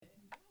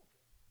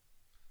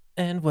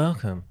And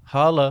welcome.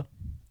 Holla.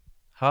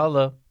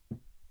 Holla.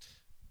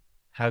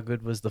 How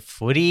good was the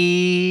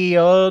footy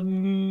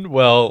on?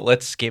 Well,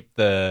 let's skip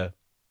the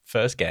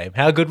first game.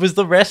 How good was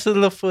the rest of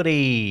the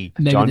footy?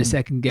 Maybe the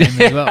second game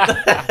as well.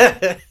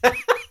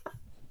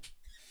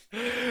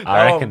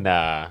 I reckon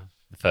the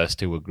first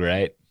two were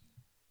great.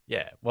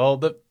 Yeah,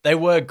 well, they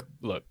were,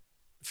 look,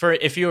 for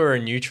if you were a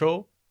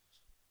neutral,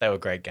 they were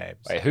great games.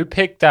 Wait, who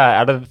picked,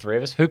 out of the three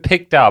of us, who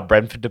picked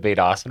Brentford to beat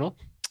Arsenal?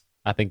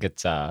 I think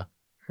it's...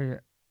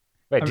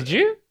 Wait, did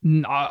you?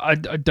 No, I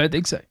don't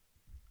think so.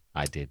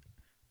 I did.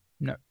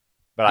 No.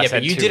 But I Yeah, said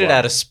but you 2-1. did it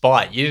out of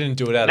spite. You didn't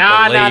do it out of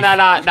No,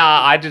 belief. no.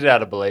 I did it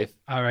out of belief.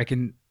 I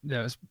reckon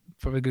that was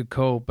probably a good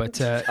call. But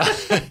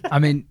I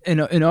mean, in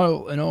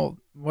all,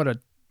 what a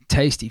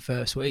tasty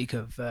first week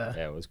of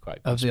Yeah, it was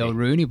quite the old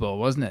Rooney Ball,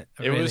 wasn't it?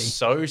 It was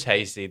so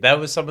tasty. That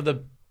was some of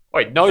the...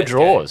 Wait, no best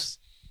draws. games.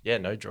 Yeah,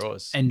 no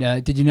draws. And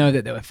did you know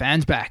that there were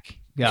fans back,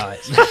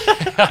 guys?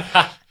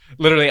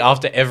 Literally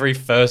after every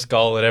first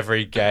goal at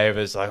every game,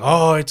 it's like,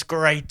 oh, it's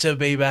great to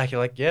be back. You're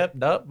like, yep,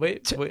 no,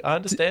 I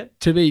understand.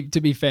 to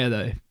be fair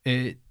though,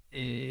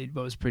 it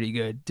was pretty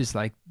good. Just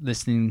like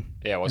listening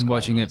Yeah, it was and quite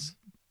watching nice. it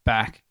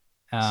back.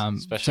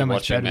 Especially so much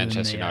watching better than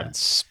Manchester the, United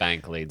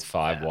spank Leeds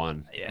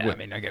 5-1. Yeah, I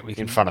mean, we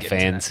can in front of get to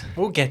that. fans.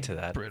 We'll get to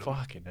that. Brutal.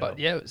 Fucking hell. But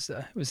yeah, it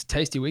was a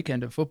tasty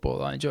weekend of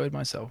football. I enjoyed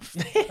myself,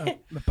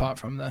 apart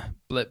from the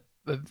blip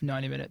of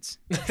 90 minutes.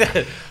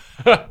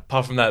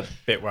 Apart from that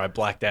bit where I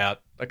blacked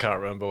out, I can't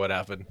remember what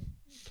happened.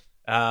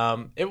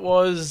 It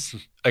was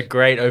a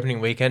great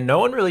opening weekend. No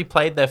one really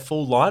played their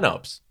full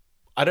lineups.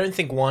 I don't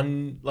think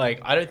one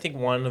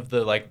of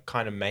the like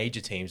kind of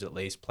major teams at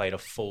least played a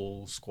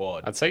full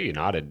squad. I'd say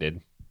United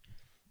did.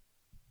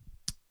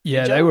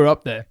 Yeah, they were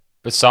up there.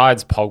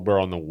 Besides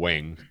Pogba on the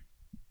wing,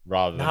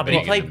 rather than Nah, but being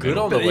he played in the good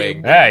middle. on the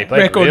wing. Yeah, he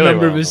played Record really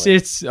number well of on the wing.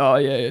 assists. Oh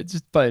yeah,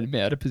 just played him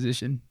out of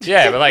position.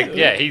 Yeah, but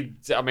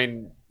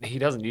he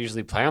doesn't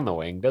usually play on the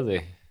wing, does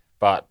he?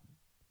 But,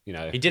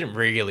 He didn't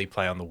really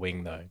play on the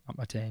wing though. Not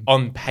my team.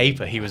 On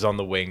paper, he was on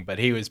the wing, but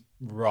he was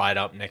right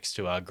up next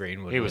to our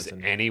Greenwood. he was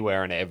wasn't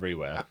anywhere and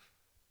everywhere.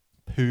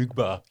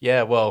 Pogba.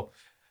 Yeah, well,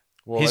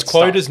 his let's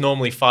quota start. is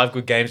normally 5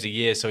 good games a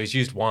year, so he's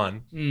used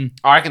one.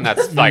 I reckon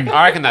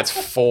that's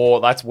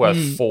four. That's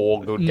worth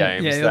 4 good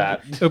games.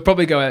 Yeah, he'll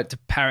probably go out to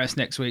Paris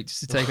next week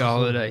just to take a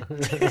holiday.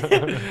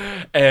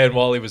 And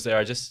while he was there,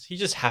 he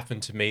just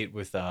happened to meet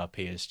with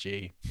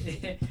PSG.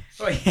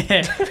 Oh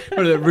yeah,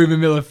 what is that?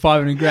 Ruben Miller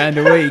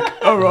 $500,000 a week.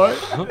 All right.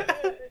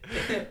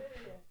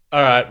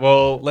 All right,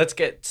 well, let's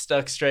get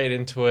stuck straight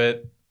into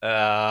it.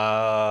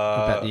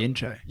 About the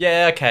intro.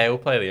 Yeah, okay, we'll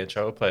play the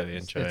intro.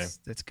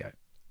 Let's go.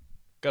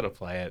 Gotta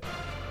play it.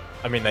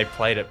 I mean, they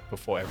played it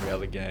before every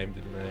other game,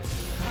 didn't they?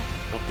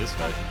 Not this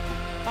version.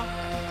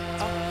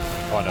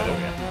 Oh no, there we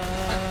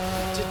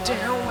go.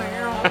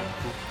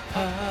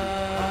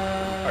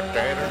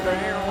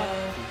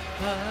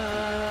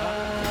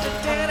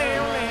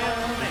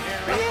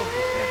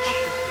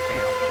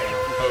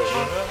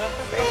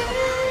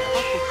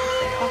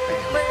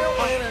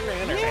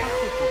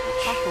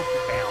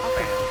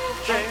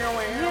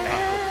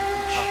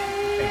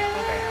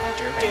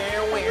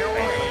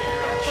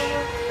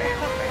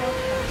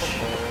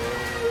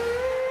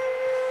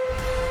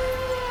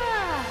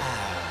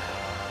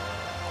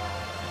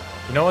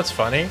 You know what's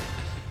funny?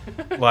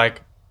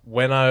 Like,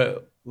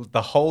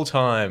 the whole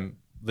time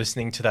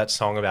listening to that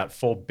song about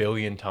 4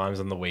 billion times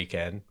on the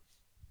weekend,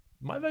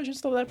 my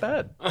version's not that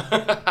bad.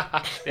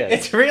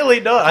 It's really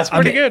not. That's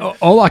pretty good.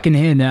 All I can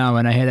hear now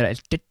when I hear that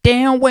is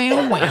down,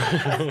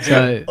 wow.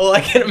 So All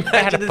I can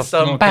imagine is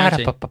some, More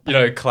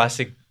catchy.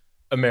 classic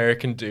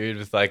American dude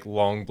with like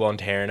long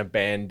blonde hair and a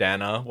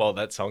bandana while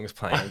that song's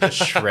playing, just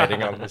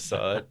shredding on the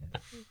side.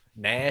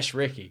 Nash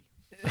Ricky.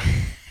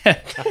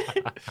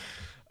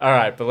 All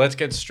right, but let's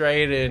get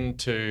straight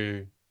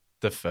into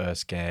the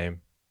first game.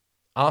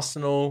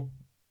 Arsenal,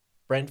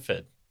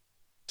 Brentford.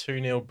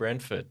 2-0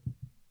 Brentford.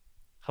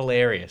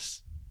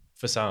 Hilarious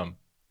for some.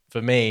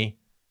 For me,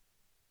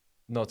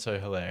 not so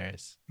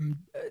hilarious.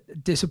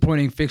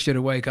 disappointing fixture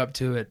to wake up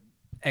to at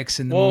X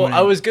in the Well, morning.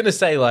 I was going to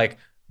say, like,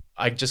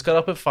 I just got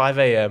up at 5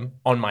 a.m.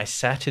 on my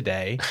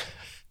Saturday,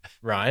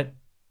 right?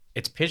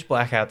 It's pitch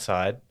black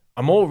outside.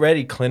 I'm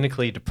already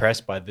clinically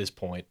depressed by this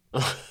point.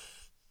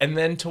 And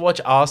then to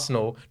watch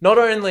Arsenal, not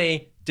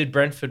only did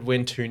Brentford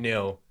win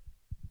 2-0,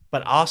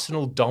 but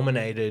Arsenal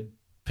dominated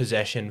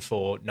possession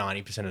for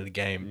 90% of the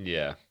game,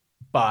 Yeah.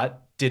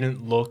 but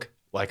didn't look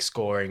like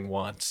scoring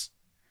once.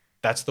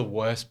 That's the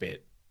worst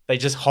bit. They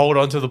just hold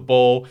onto the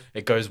ball.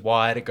 It goes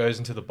wide. It goes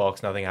into the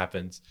box. Nothing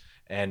happens.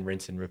 And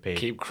rinse and repeat.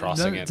 Keep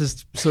crossing it.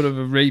 Just sort of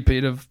a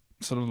repeat of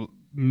sort of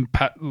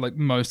like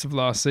most of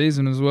last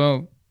season as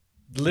well.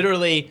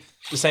 Literally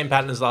the same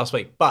pattern as last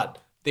week. But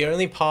the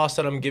only pass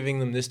that I'm giving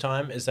them this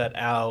time is that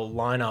our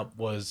lineup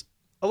was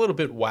a little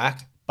bit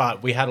whack,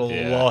 but we had a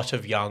lot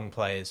of young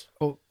players.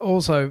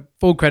 Also,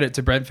 full credit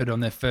to Brentford on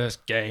their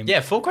first game.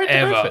 Yeah, full credit to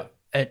ever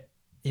Brentford.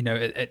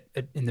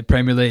 in the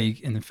Premier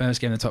League in the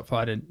first game, the top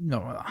flight in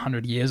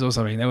 100 years or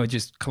something. They were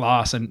just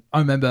class. And I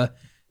remember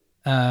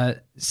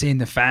seeing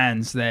the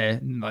fans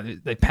there.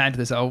 Like, they panned to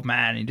this old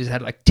man, and he just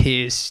had like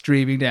tears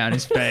streaming down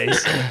his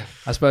face.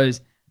 I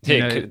suppose.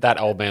 That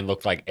old man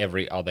looked like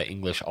every other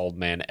English old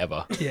man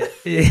ever. Yeah.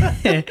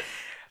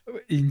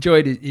 He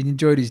enjoyed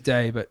his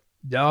day, but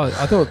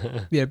I thought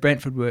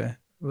Brentford were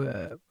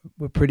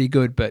pretty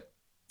good, but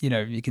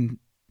you can.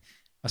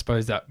 I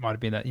suppose that might have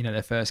been that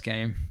their first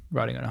game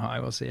riding on a high.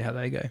 We'll see how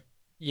they go.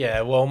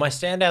 Yeah, well, my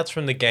standouts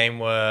from the game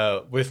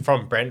were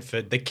from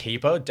Brentford, the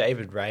keeper,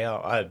 David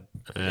Raya.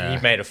 He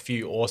made a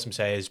few awesome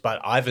saves, but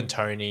Ivan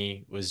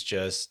Toney was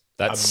just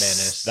a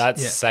menace.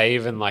 That's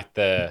saving like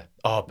the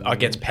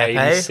against Pepe.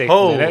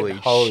 86th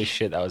Holy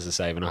shit, that was a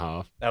save and a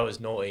half. That was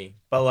naughty.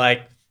 But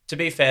like, to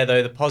be fair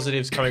though, the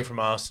positives coming from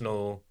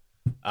Arsenal,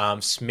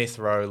 Smith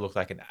Rowe looked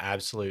like an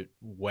absolute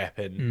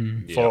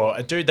weapon for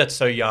a dude that's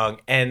so young,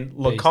 and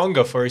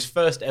Lokonga for his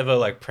first ever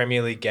like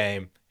Premier League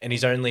game, and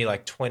he's only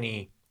like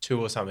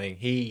 22 or something.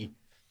 He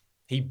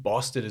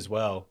bossed it as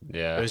well.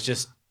 Yeah, it was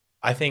just.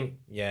 I think,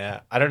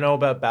 I don't know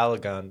about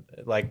Balogun.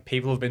 Like,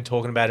 people have been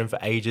talking about him for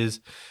ages.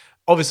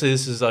 Obviously,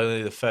 this is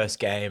only the first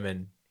game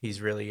and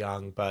he's really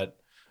young, but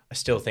I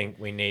still think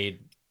we need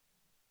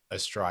a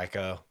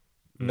striker.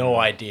 No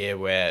idea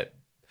where.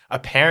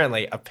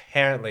 Apparently,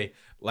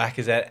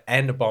 Lacazette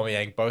and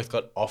Aubameyang both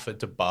got offered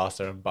to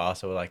Barca, and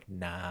Barca were like,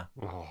 nah.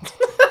 Oh.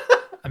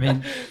 I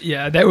mean,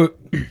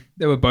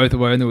 they were both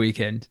away on the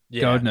weekend.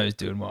 Yeah. God knows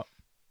doing what.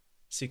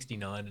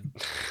 69.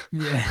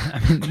 Yeah, I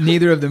mean,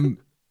 neither of them.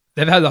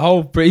 They've had the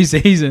whole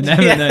preseason,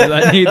 haven't they?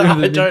 Like, neither of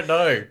them. I don't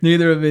know.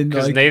 Neither have been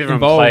because neither of them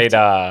played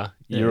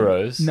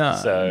Euros. No.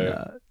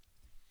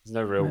 There's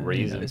no real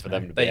reason for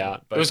them to be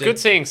out. It was good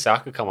seeing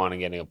Saka come on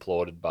and getting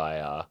applauded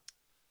by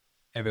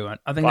everyone.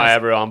 I think by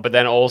everyone, but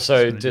then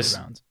also just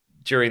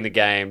during the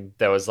game,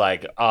 there was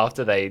like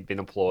after they'd been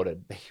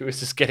applauded, he was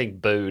just getting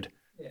booed.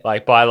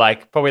 Like by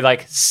like probably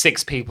like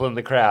 6 people in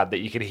the crowd that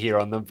you could hear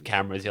on the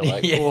cameras. You're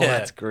like, oh,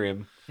 that's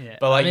grim. Yeah.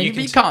 But like, you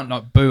can't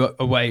not boo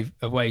away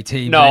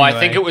team. No, anyway. I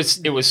think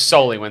it was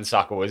solely when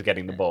Saka was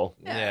getting the ball.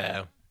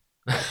 Yeah.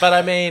 But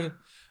I mean,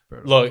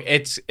 look,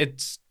 it's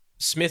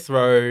Smith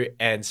Rowe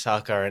and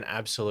Saka are an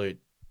absolute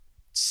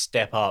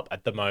step up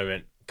at the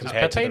moment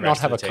compared to the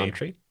rest of the team. Does Pepe not have a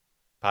country?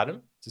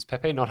 Pardon? Does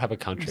Pepe not have a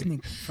country?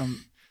 Isn't he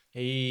from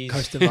He's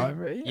Coast of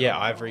Ivory?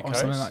 Ivory Coast.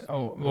 Something like,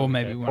 or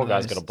maybe one poor of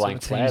guy's those got a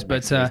blank sort of teams. flag.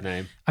 But his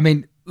name. I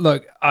mean,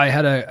 look, I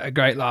had a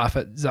great laugh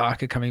at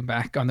Xhaka coming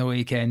back on the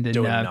weekend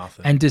and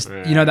nothing. And just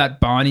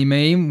that Barney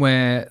meme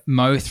where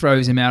Mo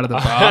throws him out of the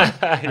bar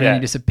and then he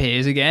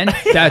disappears again.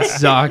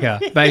 That's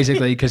Xhaka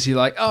basically, because you're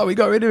like, oh, we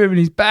got rid of him and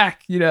he's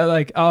back.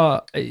 Like,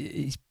 oh,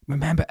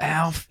 remember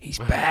Alf? He's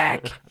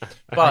back.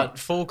 But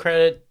full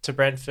credit to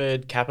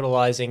Brentford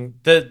capitalizing.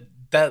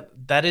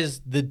 That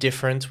is the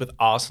difference with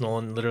Arsenal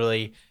and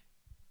literally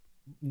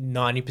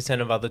 90%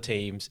 of other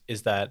teams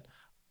is that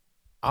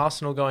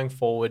Arsenal going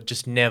forward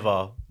just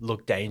never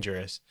look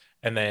dangerous.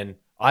 And then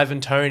Ivan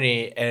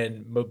Toney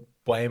and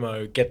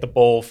Mbeumo get the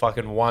ball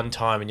fucking one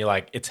time and you're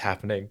like, it's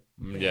happening.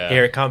 Yeah.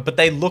 Here it comes. But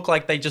they look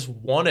like they just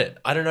want it.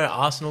 I don't know.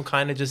 Arsenal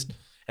kind of just,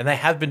 and they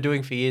have been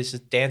doing for years,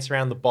 just dance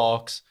around the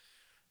box.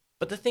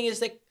 But the thing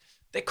is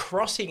they're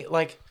crossing,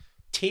 like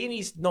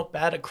Tierney's not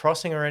bad at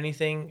crossing or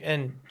anything.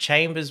 And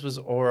Chambers was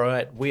all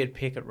right. Weird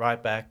pick at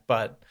right back.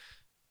 But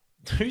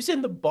who's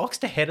in the box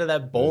to header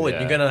that ball? And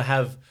you're going to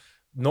have,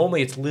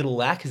 normally it's little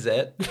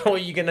Lacazette, or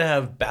you're going to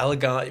have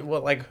Balogun.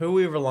 Well, like, who are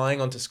we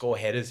relying on to score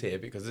headers here?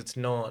 Because it's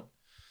not.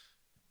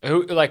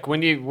 Who, like,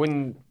 when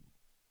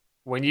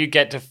you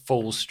get to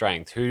full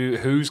strength,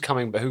 who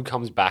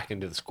comes back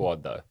into the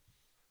squad though?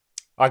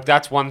 Like,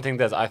 that's one thing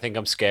that I think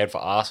I'm scared for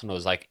Arsenal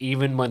is, like,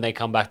 even when they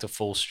come back to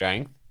full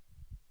strength,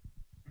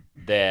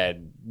 they're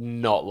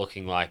not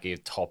looking like a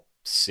top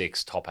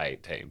 6, top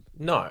 8 team.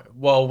 No.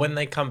 Well, when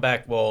they come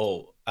back,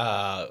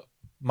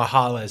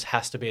 Mahales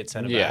has to be at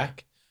centre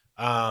back.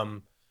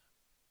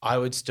 I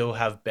would still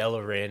have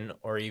Bellerin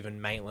or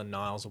even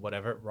Maitland-Niles or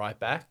whatever at right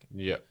back.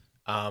 Yeah.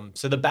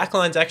 So the back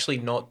line's actually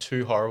not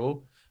too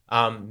horrible.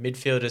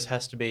 Midfielders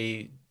has to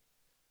be.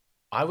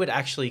 I would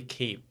actually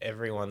keep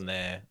everyone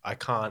there. I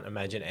can't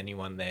imagine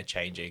anyone there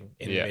changing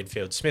in the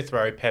midfield. Smith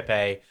Rowe,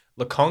 Pepe,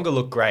 Lokonga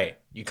look great.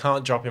 You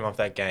can't drop him off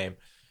that game.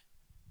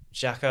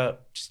 Xhaka,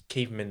 just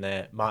keep him in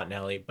there.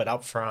 Martinelli, but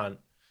up front,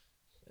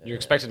 you're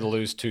expected to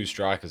lose 2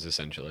 strikers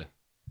essentially.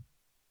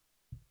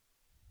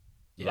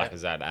 Yeah.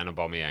 Lacazette and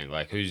Aubameyang.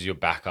 Like, who's your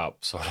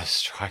backup sort of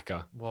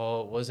striker?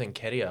 Well, it wasn't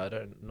Nketiah.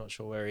 I'm not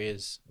sure where he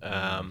is.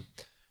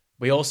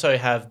 We also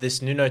have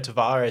this Nuno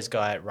Tavares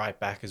guy at right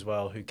back as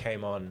well who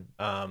came on.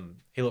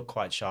 He looked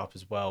quite sharp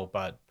as well.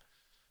 But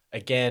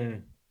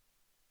again,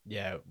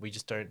 we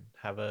just don't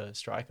have a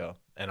striker.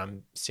 And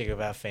I'm sick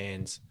of our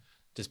fans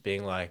just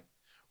being like,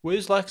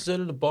 where's Lacazette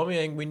and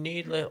Aubameyang? We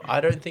need...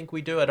 I don't think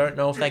we do. I don't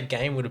know if that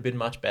game would have been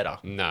much better.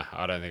 No,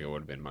 I don't think it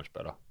would have been much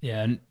better.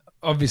 Yeah, and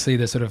obviously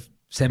they're sort of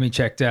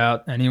semi-checked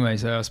out anyway,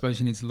 so I suppose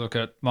you need to look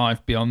at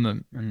life beyond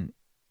them. And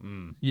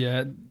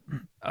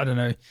I don't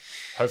know.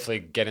 Hopefully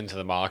get into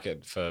the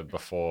market for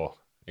before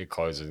Get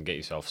closers and get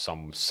yourself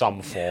some form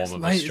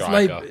of a It's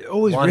striker.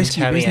 always One risky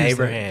Tammy business, though.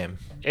 Abraham.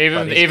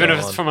 Even But he's if gone.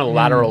 it's from a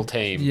lateral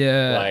team.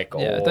 Yeah, Like,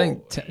 yeah. I or,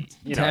 think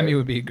you Tammy know.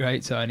 would be a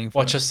great signing for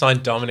Watch us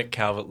sign Dominic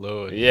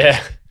Calvert-Lewin. Yeah.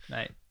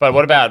 mate. But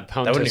what about That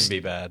wouldn't Pontus even be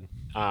bad.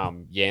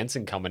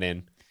 Janssen coming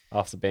in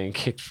after being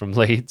kicked from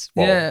Leeds?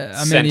 Yeah, I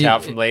mean, sent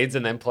out from Leeds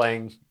and then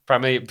playing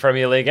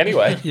Premier League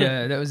anyway.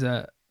 Yeah, that was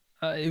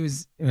it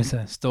was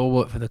a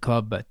stalwart for the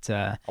club, but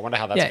I wonder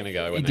how that's going to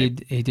go. When he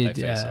did. they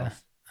face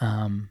off.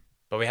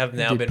 But we have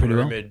now did been pretty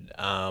well.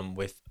 rumored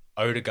with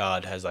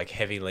Odegaard has like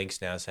heavy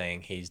links now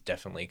saying he's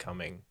definitely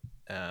coming.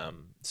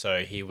 So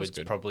he would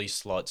good. probably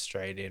slot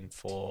straight in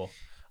for.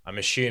 I'm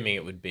assuming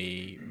it would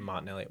be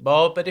Martinelli.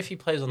 Well, but if he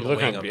plays on You're the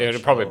looking wing, at, I'm it not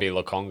would probably sure. be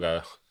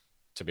Lokonga,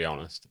 to be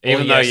honest. Well,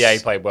 Even though, yes. yeah, he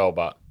played well,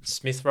 but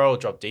Smith Rowe will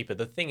drop deeper.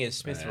 The thing is,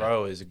 Smith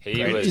Rowe is a He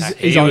great was- attacker.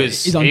 he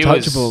was- he's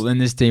untouchable in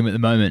this team at the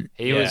moment.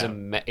 he was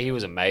Yeah. he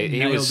was amazing. He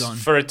Nailed was on.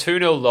 for a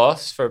 2-0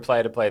 loss for a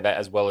player to play that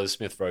as well as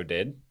Smith Rowe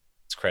did.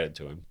 It's credit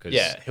to him because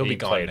Yeah, he'll be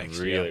gone played next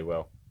really year.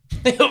 well.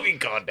 He'll be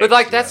gone. But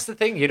like next that's the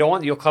thing, you don't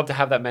want your club to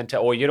have that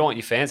mentality, or you don't want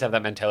your fans to have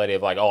that mentality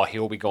of like, oh,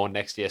 he'll be gone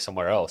next year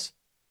somewhere else.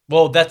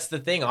 Well, that's the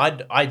thing.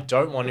 I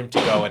don't want him to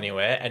go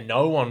anywhere, and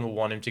no one will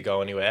want him to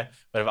go anywhere.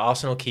 But if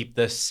Arsenal keep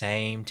the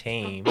same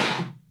team,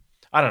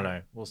 I don't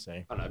know. We'll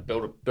see. I don't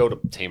know, build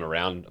a team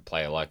around a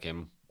player like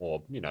him,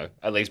 or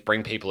at least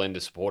bring people in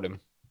to support him.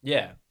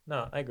 Yeah,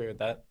 no, I agree with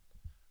that.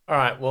 All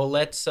right, well,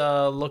 let's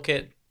look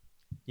at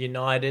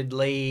United It's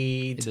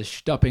Leeds. a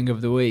stopping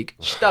of the week.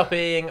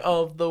 Stopping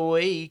of the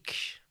week.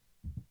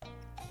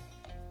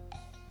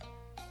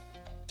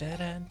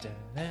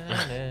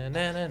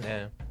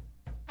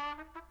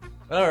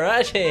 All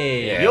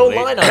righty, Yeah, your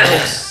Leeds.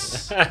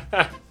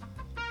 lineups.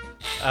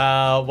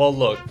 Well,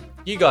 look,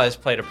 you guys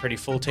played a pretty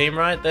full team,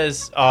 right?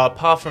 There's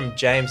apart from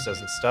James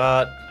doesn't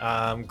start.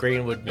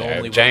 Greenwood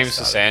normally would've James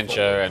to started Sancho,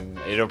 forward. and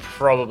it'll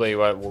probably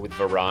with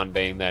Varane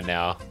being there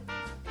now.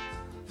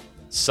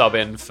 Sub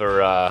in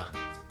for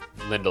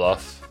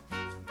Lindelof.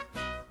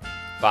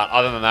 But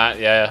other than that,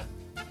 yeah,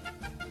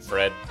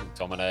 Fred,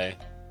 McTominay.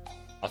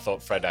 I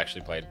thought Fred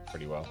actually played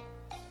pretty well.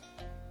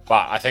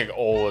 But I think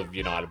all of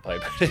United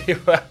played pretty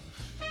well.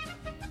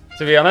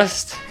 To be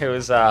honest, it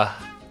was To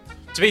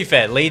be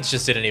fair, Leeds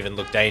just didn't even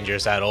look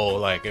dangerous at all.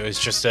 Like it was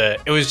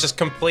just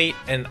complete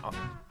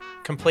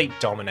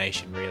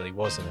domination, really,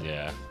 wasn't it?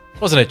 yeah.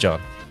 Wasn't it,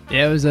 John?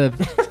 Yeah, it was a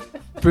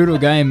brutal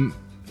game.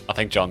 I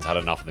think John's had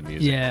enough of the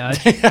music. Yeah,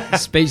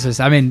 speechless.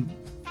 I mean,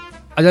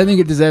 I don't think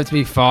it deserved to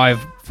be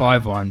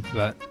 5-1,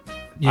 but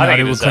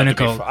United were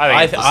clinical.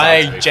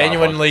 I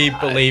genuinely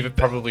believe it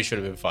probably should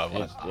have been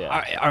 5-1.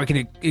 Yeah. I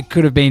reckon it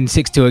could have been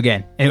 6-2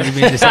 again. It would have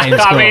been the same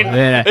score. I mean,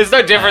 Yeah. there's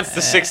no difference to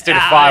 6-2 to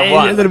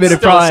 5-1. a little bit of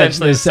Still pride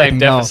essentially in the the same second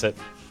goal. deficit.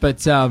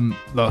 But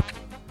look,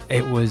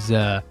 it was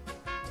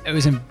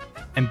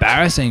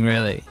embarrassing,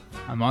 really.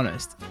 I'm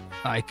honest.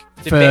 Like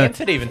Did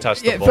Bamford even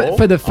touch the ball?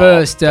 for the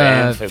first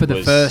Bamford for the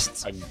was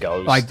first a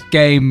ghost. like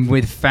game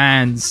with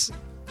fans,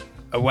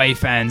 away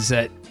fans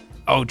at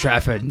Old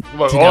Trafford.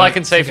 Well, to all go- I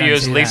can say to for go you and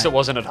is see at least that. it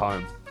wasn't at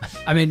home.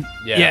 I mean,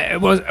 Yeah. yeah, it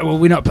was. Well,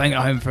 we're not playing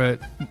at home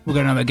we've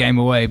got another game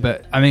away.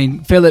 But I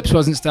mean, Phillips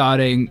wasn't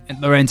starting.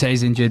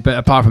 Llorente's injured. But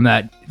apart from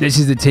that, this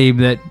is the team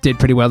that did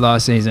pretty well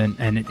last season,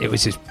 and it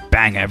was just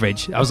bang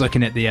average. I was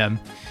looking at the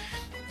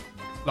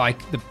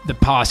the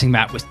passing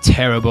map was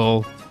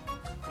terrible.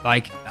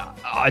 Like,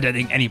 I don't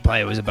think any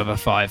player was above a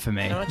 5 for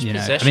me. How much You know,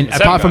 I possession mean, is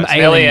apart that, from guys?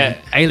 Ailing, Melia-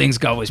 Ailing's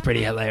goal was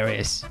pretty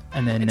hilarious.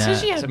 And then It's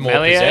just you had more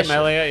Melia,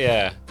 possession.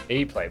 yeah.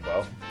 He played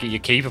well. Your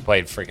keeper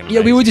played freaking amazing.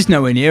 yeah, we were just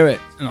nowhere near it.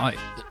 Like,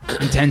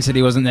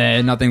 intensity wasn't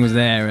there, nothing was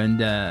there, and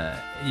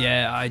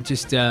yeah, I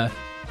just I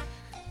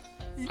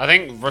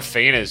think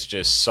Rafinha's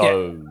just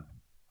so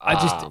I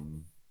just-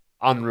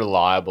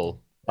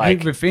 unreliable. I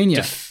Like think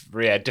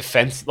Rafinha.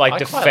 defense, I quite like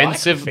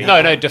defensive.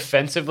 Rafinha. No,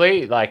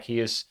 defensively, like he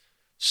is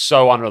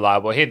so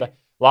unreliable.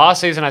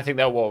 Last season, I think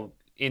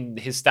in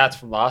his stats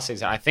from last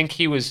season, I think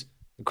he was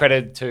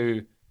credited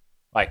to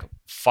like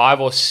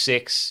 5 or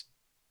 6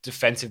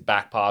 defensive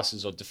back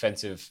passes or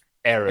defensive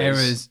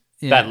errors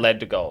yeah. that led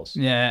to goals.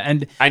 Yeah,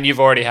 and And you've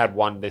already had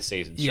one this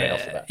season straight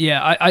off of that.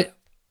 yeah. I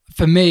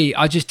for me,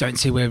 I just don't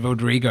see where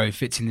Rodrigo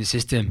fits in the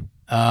system.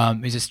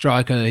 He's a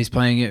striker. He's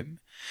playing it,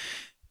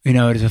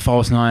 as a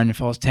false 9, a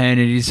false 10,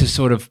 and he's just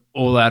sort of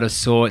all out of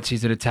sorts.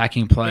 He's an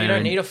attacking player. But you don't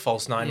and- need a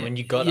false 9 when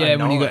you got yeah, a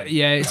 9. when you got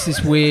it's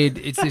this weird.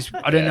 It's this.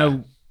 I don't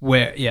know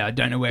where. Yeah, I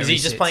don't know where. Is he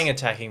just sits. playing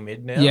attacking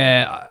mid now?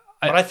 Yeah.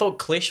 But I thought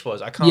Klisch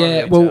was. I can't Yeah,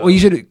 really well, tell. you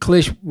should.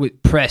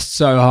 Klisch pressed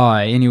so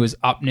high, and he was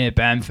up near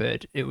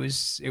Bamford. It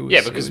was. Yeah,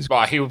 it because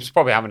was- he was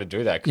probably having to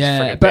do that. 'Cause Yeah,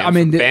 friggin' but I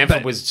mean, Bamford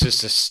but- was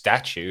just a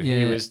statue. Yeah,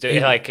 he was doing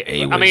he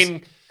I was-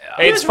 mean,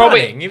 He it's was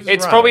probably running, he was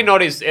it's probably running.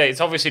 not his. It's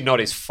obviously not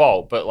his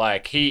fault, but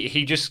like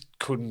he just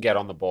couldn't get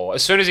on the ball.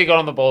 As soon as he got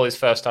on the ball, his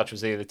first touch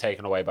was either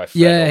taken away by Fred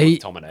yeah, or he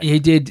McTominay. he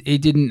did. He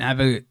didn't have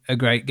a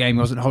great game. He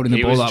wasn't holding the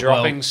He ball was up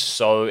dropping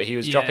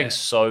well. dropping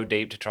so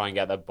deep to try and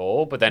get that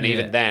ball, but then Yeah.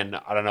 even then,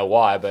 I don't know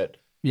why, but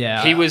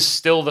Yeah, he was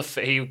still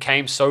he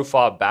came so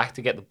far back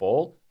to get the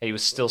ball. He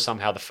was still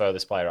somehow the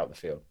furthest player up the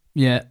field.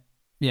 Yeah,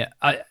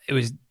 it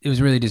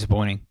was really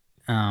disappointing.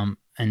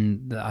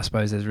 And I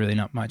suppose there's really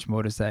not much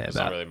more to say There's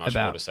about not really much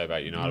more to say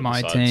about United.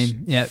 my besides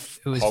team. Yeah,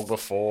 it was Pogba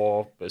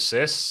 4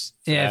 assists.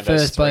 Yeah, Fernandes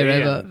first player 3,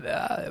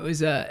 ever. It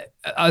was.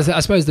 I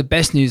suppose the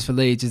best news for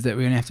Leeds is that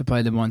we're going to have to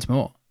play them once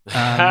more.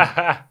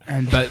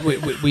 But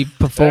we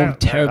performed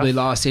terribly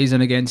last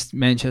season against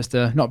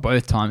Manchester. Not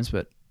both times,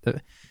 but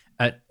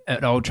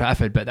at Old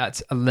Trafford. But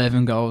that's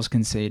 11 goals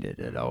conceded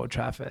at Old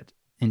Trafford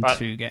in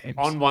 2 games.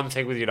 On one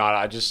thing with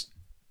United,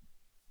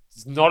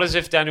 it's not as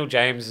if Daniel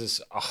James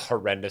is a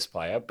horrendous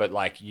player, but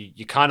like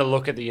you kind of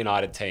look at the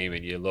United team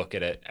and you look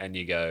at it and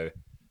you go,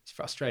 It's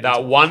frustrating.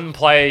 that one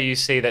player you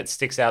see that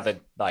sticks out that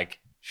like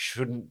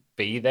shouldn't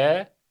be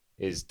there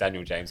is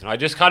Daniel James. And I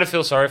just kind of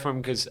feel sorry for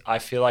him because I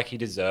feel like he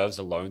deserves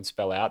a loan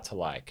spell out to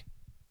like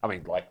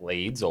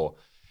Leeds or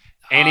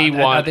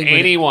anyone. I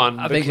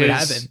think we'd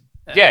have him.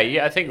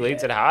 Yeah, I think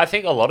Leeds would have. I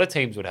think a lot of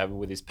teams would have him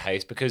with his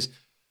pace because,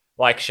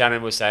 like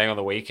Shannon was saying on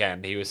the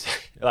weekend, he was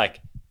like,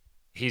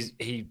 his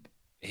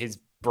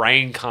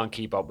brain can't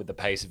keep up with the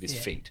pace of his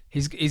feet.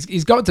 He's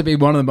got to be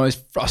one of the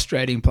most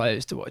frustrating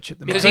players to watch at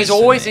the moment. Because he's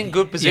always in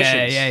good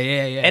positions. Yeah.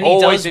 And he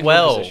Always does in good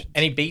well, positions.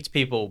 and he beats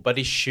people, but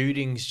his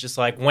shooting's just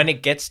like when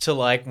it gets to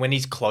like when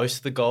he's close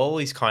to the goal,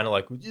 he's kind of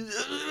like,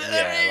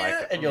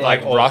 and you're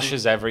like, oh,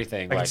 rushes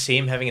everything. I can Like see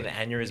him having an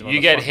aneurysm. on you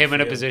the get fucking him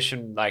in a field.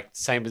 position like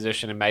same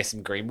position in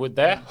Mason Greenwood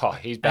there. Oh,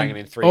 he's banging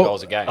in 3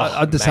 goals a game.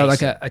 I'd just have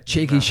like Mason. a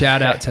cheeky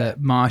shout out to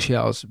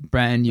Martial's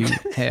brand new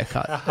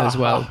haircut as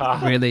well.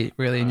 Really,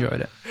 really enjoyed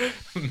it.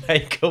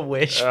 Make a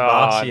wish, Oh,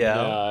 Martial.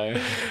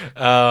 no.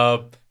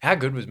 How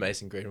good was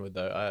Mason Greenwood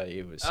though?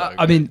 He was so good.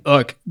 I mean,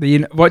 look,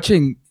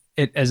 watching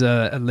it as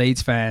a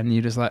Leeds fan,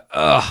 you're just like,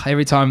 ugh.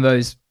 Every time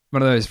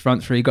one of those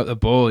front three got the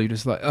ball, you're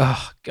just like,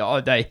 oh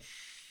god, I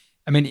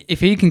mean, if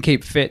he can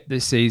keep fit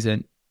this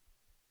season,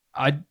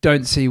 I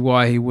don't see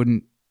why he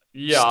wouldn't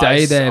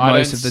stay there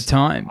most of the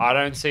time. I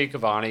don't see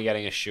Cavani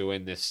getting a shoe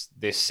in this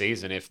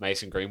season if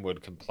Mason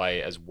Greenwood can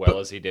play as well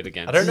as he did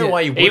against. I don't know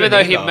why you wouldn't even though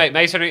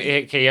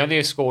either. he only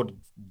has scored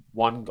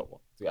 1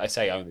 goal. I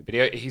say only,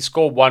 but he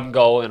scored 1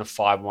 goal in a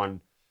 5-1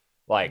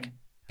 like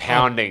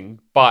pounding,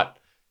 but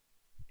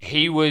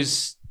he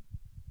was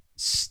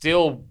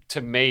still to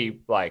me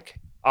like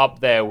up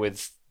there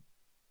with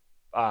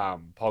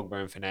Pogba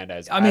and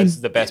Fernandes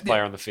as the best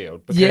player on the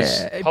field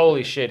because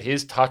holy shit,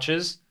 his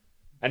touches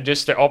and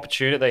just the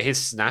opportunity,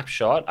 his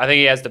snapshot. I think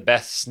he has the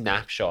best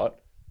snapshot.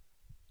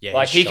 Yeah,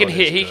 Like his he can shot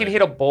hit, is he can good.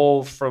 hit a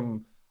ball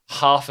from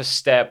half a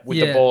step with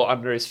the Yeah. ball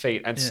under his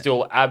feet and Yeah.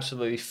 still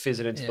absolutely fizz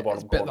it into the bottom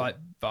it's a bit corner. like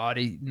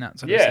Vardy in that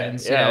sort of Yeah,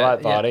 sense. yeah,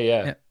 like Vardy,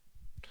 yeah.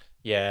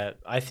 Yeah,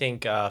 I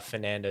think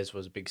Fernandes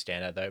was a big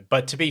standout though.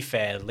 But to be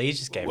fair, Leeds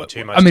just gave him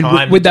too much I mean,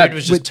 time. with The that, dude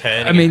was just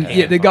turning. I mean, it.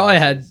 yeah, the guy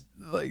had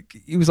like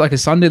it was like a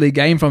Sunday league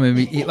game from him.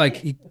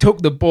 He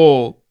took the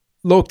ball,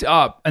 looked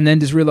up, and then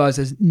just realized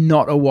there's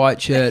not a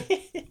white shirt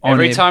on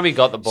Every him. time he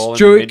got the ball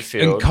Struijk in the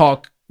midfield, and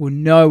Koch were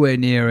nowhere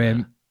near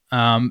him.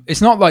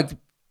 It's not like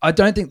I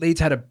don't think Leeds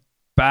had a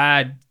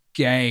bad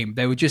game.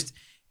 They were just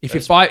in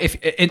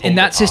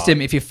that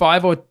system, if you're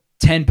 5 or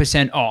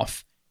 10%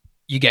 off,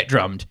 you get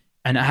drummed,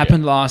 and it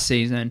happened last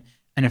season.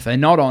 And if they're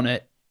not on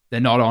it, they're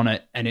not on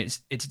it, and it's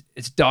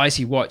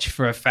dicey watch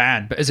for a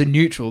fan. But as a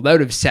neutral, they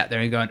would have sat there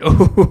and gone,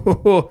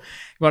 "Oh,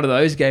 one of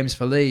those games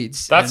for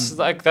Leeds."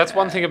 that's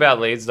one thing about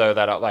Leeds though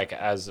that like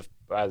as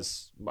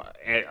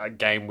a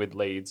game with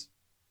Leeds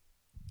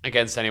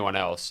against anyone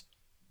else,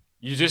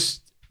 you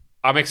just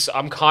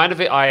I'm kind of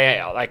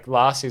like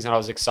last season I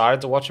was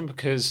excited to watch them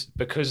because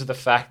of the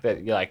fact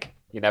that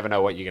you never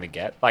know what you're gonna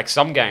get. Like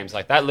some games,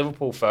 like that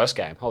Liverpool first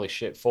game, holy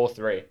shit,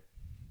 4-3.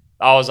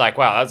 I was like,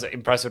 wow, that's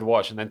impressive to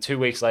watch. And then 2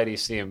 weeks later, you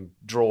see him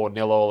draw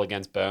 0-0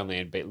 against Burnley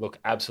and look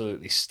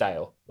absolutely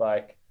stale.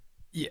 Like,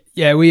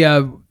 I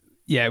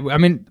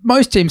mean,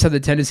 most teams have the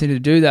tendency to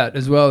do that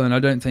as well, and I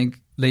don't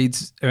think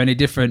Leeds are any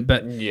different.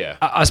 But yeah,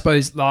 I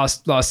suppose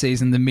last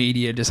season the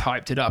media just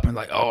hyped it up and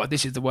like, oh,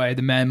 this is the way,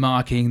 the man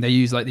marking. They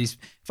use like these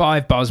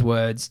 5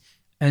 buzzwords,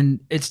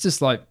 and it's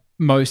just like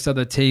most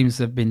other teams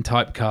have been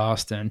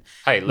typecast. And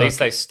hey, at least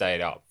they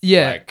stayed up.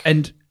 yeah, Like,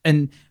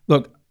 and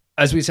look,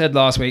 as we said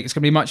last week, it's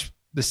going to be much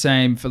the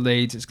same for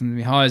Leeds. It's going to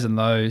be highs and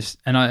lows.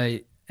 And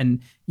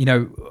you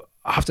know,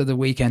 after the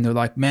weekend, they're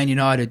like, Man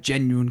United,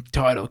 genuine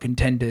title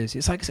contenders.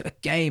 It's like it's a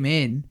game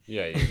in.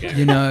 yeah.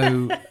 You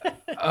know,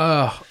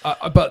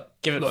 but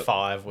Give it look,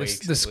 5 weeks.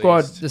 the at squad,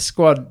 least. the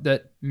squad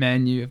that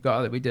Man U have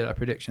got that we did our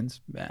predictions.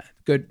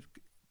 Good.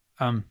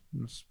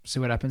 Let's see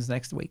what happens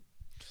next week.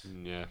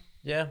 Yeah.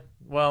 Yeah,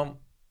 well,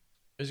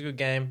 it was a good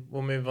game.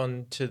 We'll move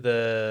on to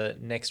the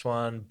next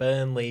one.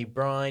 Burnley,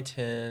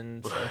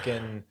 Brighton.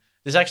 Fucking.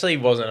 This actually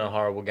wasn't a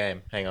horrible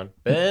game. Hang on.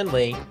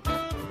 Burnley.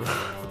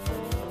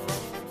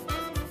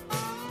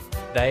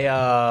 They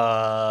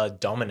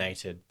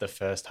dominated the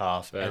first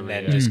half and Burnley,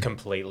 then yeah. just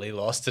completely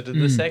lost it in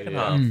the second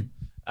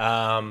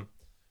half.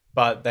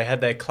 But they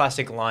had their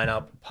classic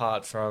lineup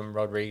apart from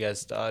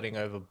Rodriguez starting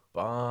over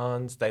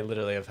Barnes. They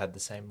literally have had the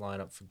same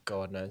lineup for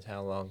God knows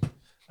how long.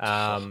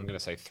 I'm going to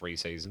say 3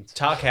 seasons.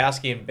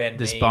 Tarkowski and Ben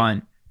The Mee.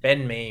 spine.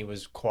 Ben Mee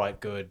was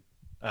quite good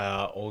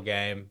all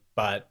game,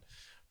 but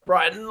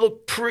Brighton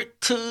looked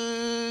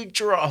pretty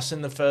dross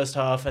in the first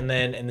half, and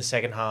then in the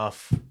second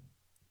half,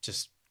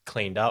 just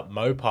cleaned up.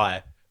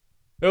 Mopai.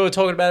 We were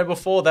talking about it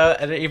before,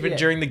 and even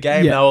during the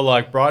game, they were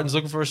like, Brighton's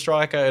looking for a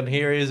striker, and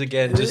here he is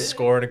again, just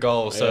scoring a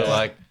goal.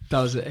 So,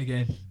 does it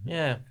again.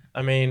 Yeah.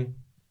 I mean,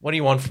 what do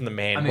you want from the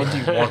man? What do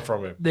you want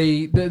from him?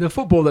 The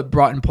football that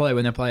Brighton play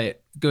when they play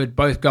it good,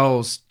 both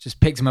goals just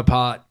picks them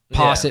apart,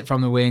 pass it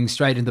from the wing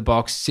straight into the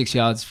box, 6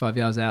 yards, 5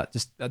 yards out.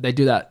 Just they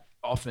do that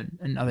often,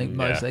 and I think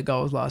most of their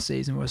goals last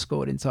season were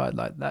scored inside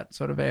like that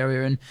sort of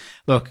area. And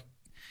look,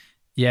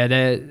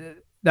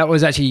 that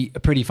was actually a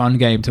pretty fun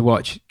game to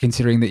watch,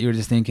 considering that you were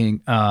just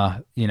thinking,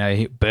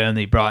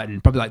 Burnley,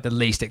 Brighton, probably like the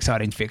least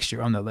exciting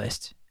fixture on the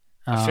list.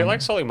 I feel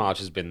like Solly March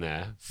has been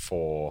there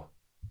for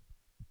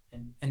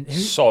and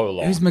so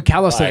long. Who's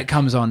McAllister that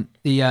comes on?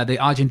 The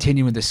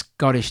Argentinian with the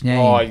Scottish name.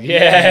 Oh,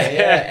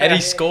 yeah. And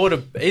he's got a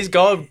good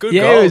goal,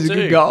 it was too. a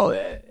good goal.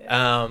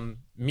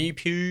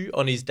 Mewpu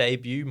on his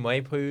debut,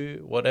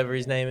 Mwepu, whatever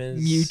his name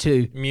is.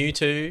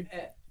 Mewtwo.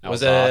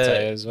 Was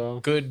Alzate as well.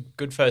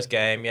 Good first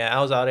game. Yeah,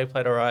 Alzate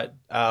played all right.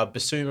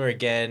 Basuma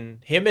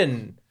again. Him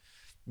and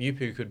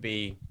Mewpu could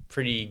be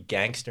pretty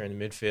gangster in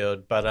the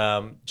midfield.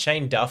 But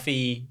Shane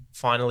Duffy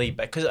finally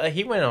back, because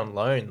he went on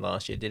loan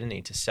last year, didn't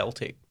he, to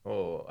Celtic?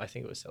 Or I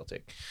think it was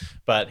Celtic.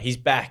 But he's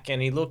back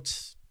and he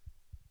looked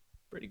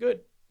pretty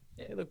good.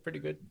 Yeah, he looked pretty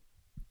good.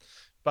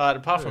 But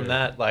apart from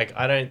that, like,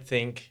 I don't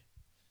think,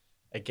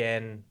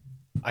 again,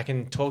 I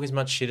can talk as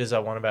much shit as I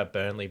want about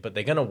Burnley, but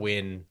they're going to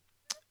win.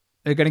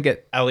 They're going to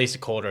get at least a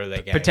quarter of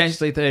their games.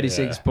 Potentially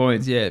 36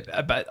 points, yeah.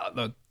 But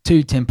look,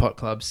 2 10-pot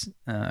clubs,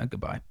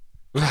 goodbye.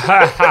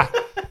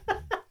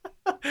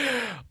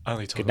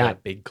 Only talking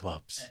about big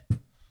clubs.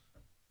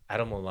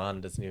 Adam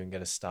Lallana doesn't even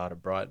get a start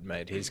at Brighton,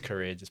 mate. His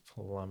career just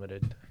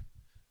plummeted.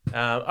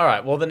 All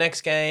right, well, the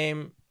next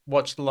game,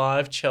 watched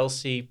live,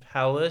 Chelsea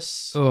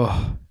Palace.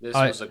 Oh,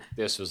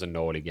 this was a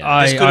naughty game.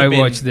 I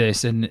watched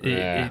this, and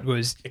it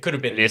could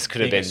have been. This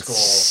could have been score.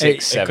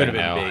 6-7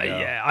 now.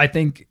 Yeah,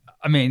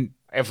 I mean,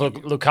 if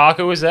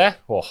Lukaku was there,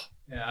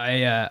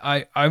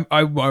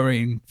 I'm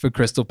worrying for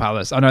Crystal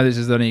Palace. I know this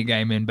is only a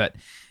game in, but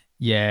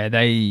yeah,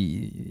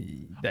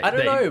 they I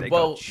don't know.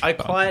 Well, I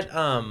quite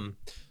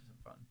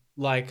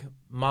like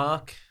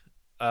Mark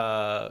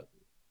Guehi.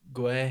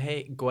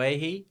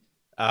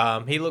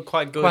 He looked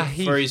quite good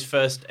for his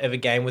first ever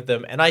game with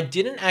them, and I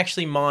didn't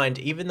actually mind,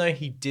 even though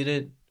he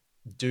didn't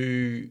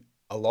do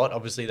a lot.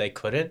 Obviously, they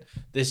couldn't.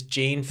 This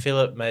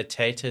Jean-Philippe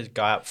Mateta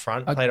guy up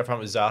front played up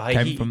front with Zaha.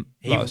 Came from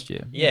last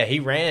year. Yeah, he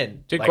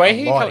ran. Did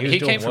he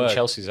came from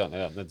Chelsea's on the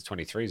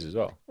 23s as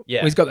well. Yeah,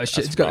 well, he's got that.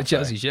 He's got a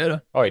Chelsea shirt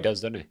on. Oh, he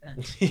does, doesn't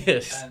he?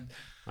 Yes.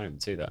 I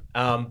didn't see that.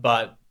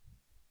 But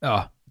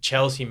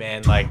Chelsea,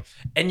 man, like,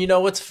 and you know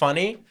what's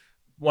funny?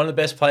 One of the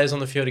best players on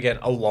the field again,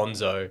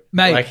 Alonso.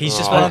 Mate, like, he's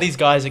just one of these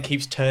guys that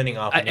keeps turning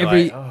up. And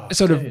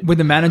with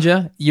the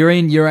manager, you're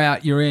in, you're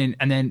out, you're in,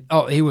 and then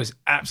he was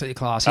absolutely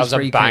class. That was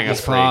a banger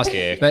free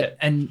kick.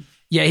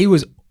 He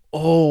was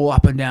all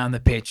up and down the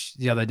pitch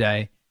the other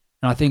day,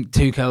 and I think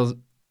Tuchel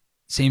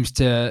seems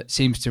to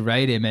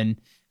rate him,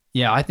 and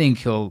yeah, I think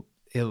he'll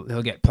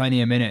get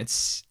plenty of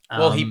minutes.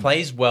 Well, he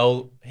plays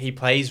well. He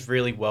plays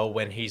really well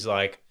when he's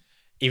like,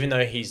 even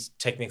though he's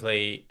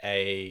technically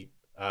a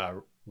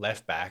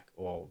left back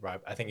or right,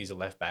 I think he's a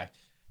left back.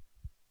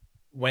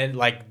 When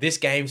like this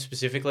game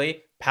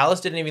specifically, Palace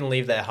didn't even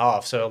leave their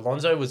half, so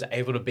Alonso was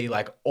able to be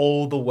like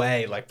all the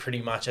way, like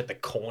pretty much at the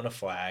corner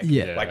flag,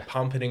 like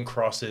pumping in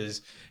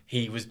crosses.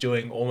 He was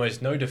doing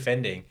almost no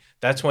defending.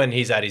 That's when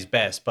he's at his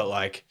best. But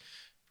like,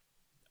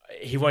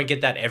 he won't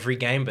get that every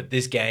game. But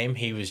this game,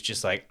 he was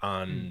just like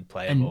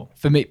unplayable. And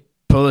for me,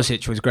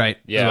 Pulisic was great.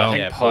 Yeah, as well. I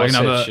think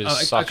Pulisic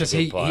is such a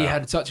good player. He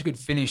had such a good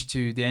finish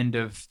to the end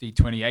of the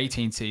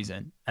 2018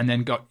 season, and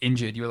then got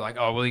injured. You were like,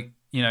 oh well,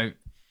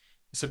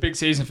 it's a big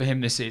season for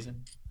him this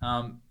season.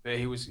 But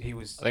he was.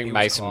 I think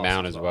Mason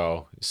Mount as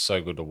well is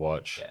so good to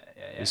watch.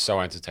 Yeah. He's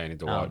so entertaining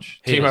to watch.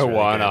 Timo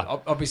Werner,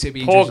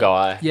 obviously, poor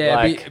guy.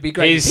 Yeah, it'd be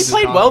great. He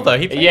played well though.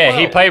 He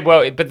played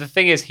well. But the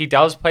thing is, he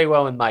does play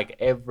well in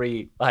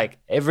every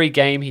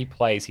game he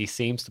plays. He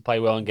seems to play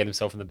well and get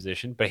himself in the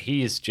position. But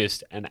he is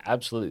just an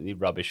absolutely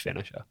rubbish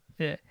finisher.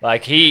 Yeah,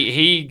 like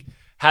he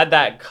had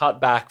that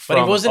cutback from.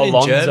 But he wasn't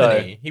Alonso. in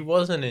Germany. He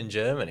wasn't in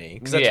Germany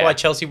because that's why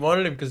Chelsea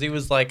wanted him, because he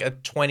was like a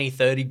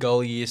 20-30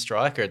 goal a year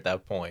striker at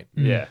that point.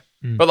 Yeah.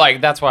 But like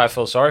that's why I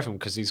feel sorry for him,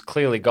 because he's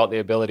clearly got the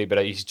ability,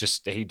 but he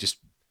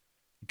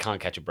can't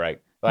catch a break.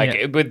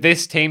 Like with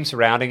this team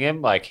surrounding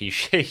him, like he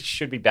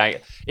should be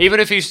banging.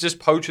 Even if he's just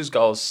poacher's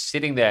goals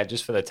sitting there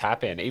just for the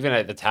tap in. Even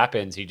at the tap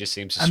ins, he just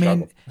seems to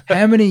struggle.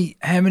 I mean,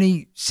 how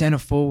many centre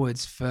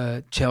forwards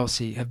for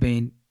Chelsea have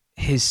been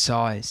his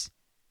size?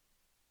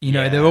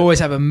 They always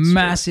have a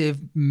massive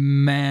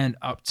man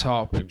up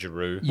top.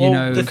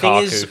 Giroud. The thing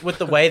is, with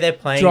the way they're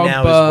playing Drogba, now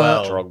as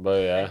well.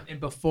 Drogba, yeah. And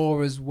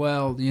before as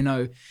well,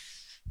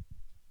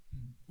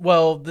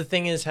 Well, the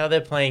thing is, how they're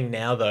playing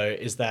now, though,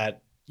 is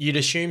that, you'd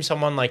assume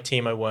someone like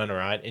Timo Werner,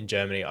 right, in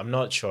Germany, I'm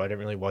not sure, I don't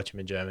really watch him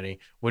in Germany,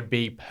 would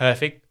be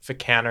perfect for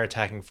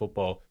counter-attacking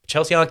football.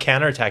 Chelsea aren't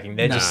counter-attacking.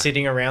 They're just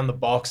sitting around the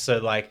box, so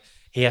like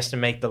he has to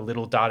make the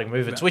little darting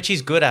movements, which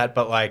he's good at,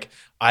 but like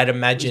I'd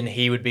imagine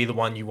he would be the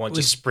one you want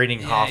just sprinting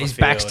half a his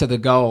field. back's to the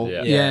goal.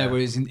 Yeah. Yeah,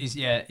 whereas I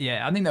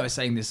think they were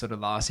saying this sort of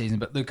last season,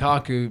 but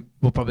Lukaku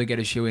will probably get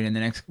a shoe in the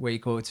next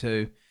week or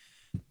two.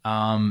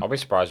 I'll be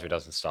surprised if he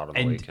doesn't start on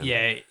the And weekend.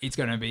 yeah, it's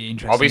going to be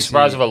interesting. I'll be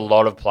surprised to if a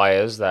lot of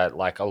players that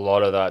like a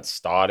lot of that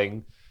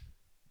starting.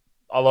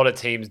 A lot of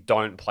teams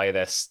don't play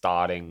their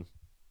starting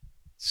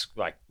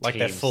like their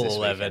teams full this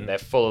 11. weekend. They're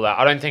full 11.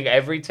 I don't think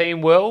every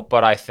team will,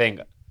 but I think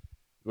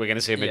we're going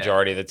to see a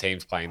majority of the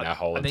teams playing their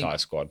whole I think- entire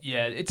squad.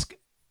 Yeah,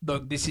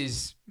 look, this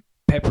is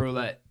Pepper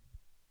Roulette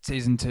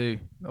season 2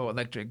 or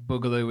Electric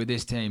Boogaloo with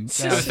this team. The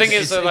thing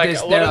is, though, like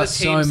a lot of the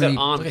teams that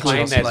aren't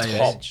playing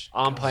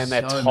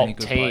their top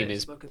team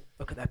is Look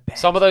at that bench.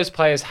 some of those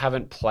players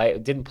didn't play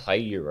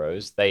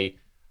Euros.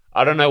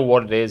 I don't know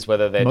what it is,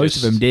 whether they're Most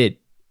just, of them did.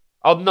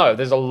 Oh no,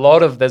 there's a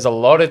lot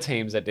of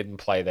teams that didn't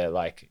play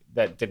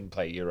that didn't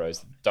play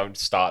Euros,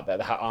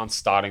 that aren't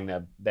starting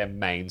their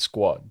main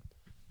squad.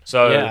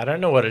 So Yeah, I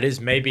don't know what it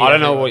is. Maybe I don't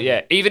know everyone- what.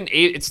 Yeah, even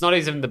it's not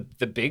even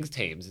the big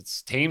teams.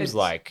 It's teams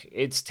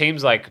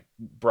like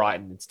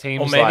Brighton. It's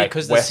teams Or maybe like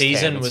 'cause the West Ham.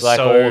 season It's was like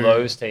so- all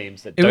those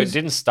teams that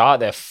didn't start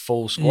their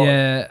full squad.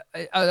 Yeah,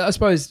 I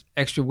suppose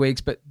extra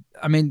weeks, but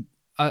I mean,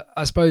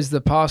 I suppose the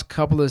past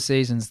couple of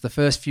seasons, the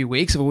first few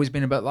weeks have always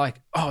been about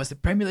like, oh, has the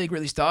Premier League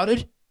really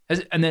started?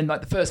 And then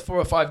like the first 4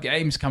 or 5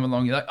 games come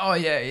along, you're like, oh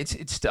yeah, it's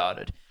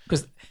started.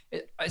 Because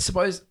I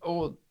suppose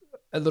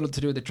a little to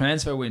do with the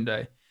transfer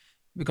window,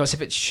 because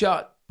if it's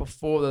shut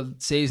before the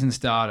season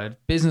started,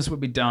 business would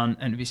be done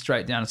and it'd be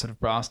straight down to sort of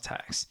brass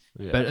tacks.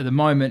 Yeah. But at the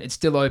moment, it's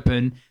still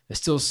open. There's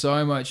still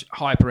so much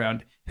hype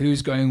around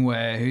who's going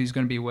where, who's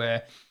going to be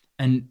where.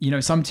 And, you know,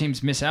 some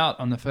teams miss out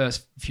on the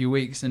first few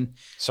weeks. And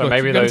So look,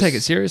 maybe you've got to those take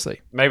it seriously.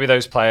 maybe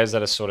those players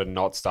that are sort of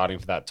not starting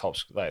for that top,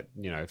 like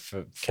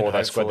for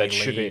that squad, hopefully that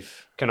should be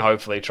leave. can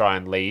hopefully try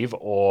and leave,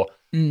 or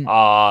Mm.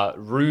 are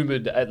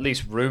at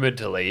least rumored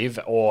to leave,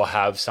 or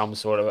have some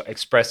sort of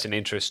expressed an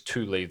interest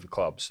to leave the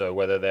club. So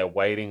whether they're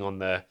waiting on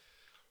their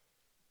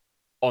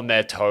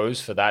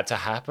toes for that to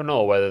happen,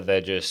 or whether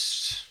they're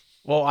just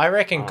Well, I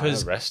reckon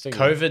because resting.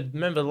 COVID.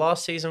 Remember,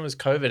 last season was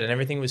COVID and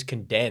everything was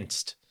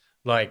condensed.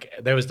 Like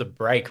there was the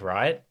break,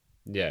 right?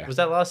 Yeah. Was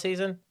that last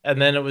season?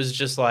 And then it was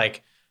just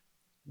like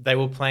they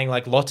were playing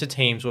like lots of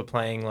teams were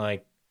playing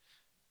like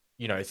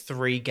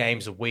 3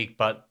 games a week.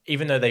 But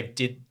even though they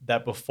did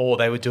that before,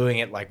 they were doing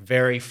it like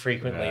very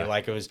frequently. Yeah.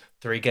 Like it was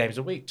 3 games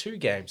a week, 2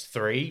 games,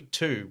 3,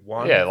 2,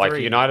 1. Yeah, like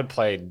 3. United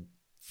played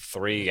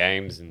 3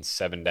 games in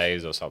 7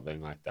 days or something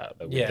like that.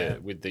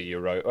 With the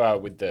Europa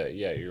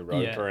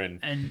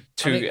and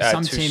I think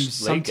some two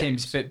teams league teams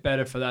games. fit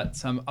better for that.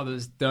 Some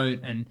others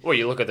don't. And Well,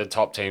 you look at the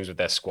top teams with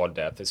their squad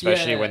depth,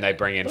 especially Yeah. when they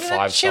bring in Look at that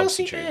 5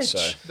 Chelsea substitutes. So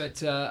bench.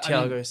 but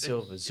Thiago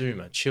Silva,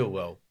 Zuma,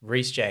 Chilwell,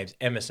 Reece James,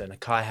 Emerson,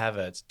 Kai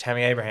Havertz,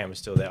 Tammy Abraham was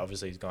still there.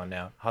 Obviously, he's gone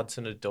now.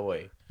 Hudson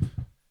Odoi.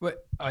 where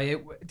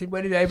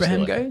did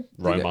Abraham go? Did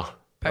he go Roma.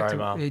 back to-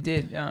 Roma. he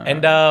did.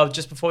 And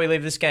just before we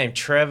leave this game,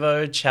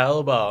 Trevoh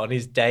Chalobah on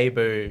his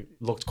debut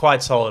looked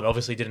quite solid.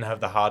 Obviously, didn't have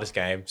the hardest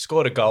game.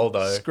 Scored a goal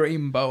though.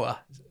 Scream Boa.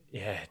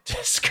 Yeah,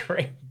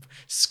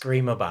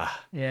 Screamaba.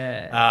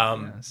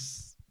 Yeah.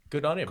 Yes.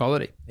 Good on him.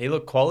 Quality. He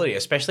looked quality,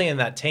 especially in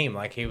that team.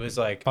 Like he was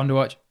like, Fun to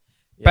watch.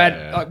 yeah.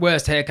 Bad, like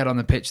worst haircut on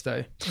the pitch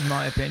though, in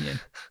my opinion.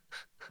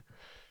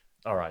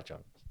 All right, John.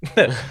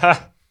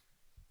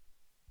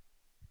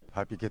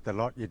 Hope you get the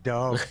lot, you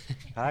dog.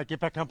 Get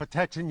back on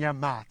protection, you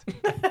mutt.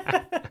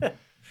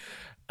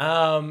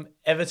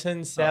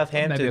 Everton,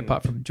 Southampton. Maybe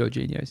apart from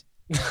Jorginho's.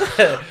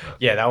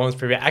 Yeah, that one's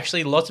pretty bad.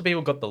 Actually, lots of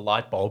people got the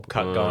light bulb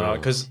cut going on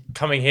because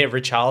coming here,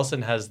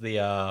 Richarlison has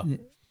the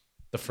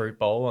fruit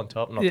bowl on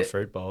top, not Yeah, the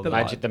fruit bowl. the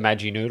the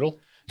Maggi noodle.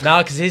 No,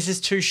 because his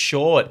is too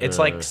short. It's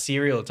like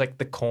cereal. It's like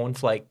the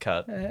cornflake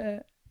cut.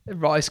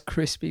 Rice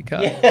crispy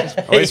cut.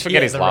 I always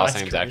forget Yeah, his the last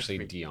Rice name's actually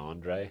Krispies.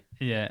 DeAndre.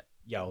 Yeah.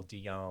 Yo,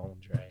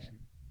 DeAndre.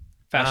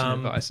 Fashion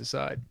Um, advice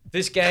aside.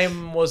 This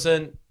game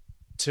wasn't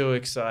too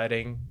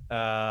exciting.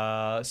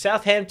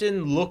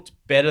 Southampton looked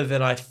better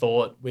than I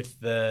thought with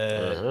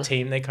the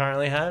team they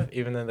currently have,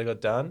 even though they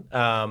got done.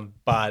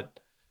 But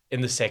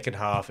in the second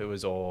half, it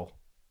was all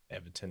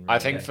Everton. I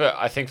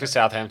really. think for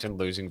Southampton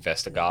losing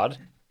Vestergaard,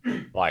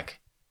 like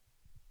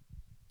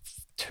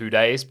 2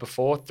 days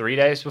before, 3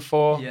 days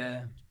before,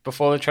 Yeah.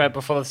 before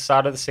the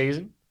start of the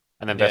season,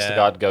 and then Yeah.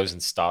 Vestergaard goes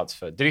and starts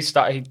for. Did he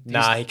start? He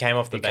came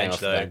off the he came bench off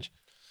the though. bench.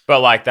 But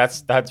like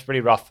that's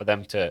pretty rough for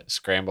them to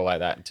scramble like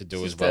that and to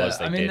do as well as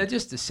they I mean, did. they're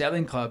just a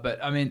selling club,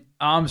 but I mean,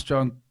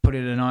 Armstrong put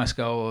in a nice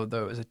goal,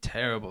 although it was a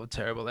terrible,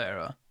 terrible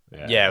error.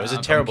 Yeah, it was a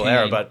from terrible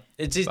error, Keane. but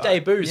it's his But,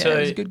 debut, yeah, so it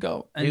was a good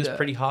goal. he was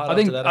pretty hard I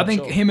think after that, I I'm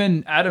think sure. him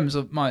and Adams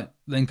might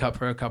link up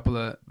for a couple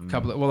of.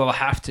 Well, they'll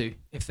have to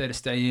if they're to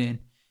stay in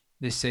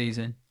this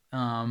season.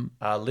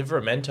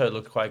 Livramento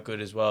looked quite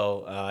good as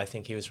well. I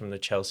think he was from the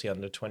Chelsea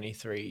under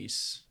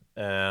 23s.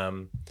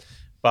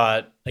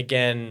 But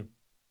again,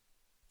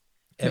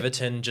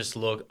 Everton just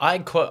look. I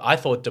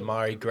thought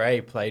Damari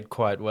Gray played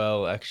quite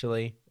well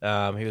actually.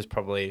 He was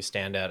probably a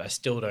standout. I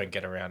still don't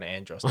get around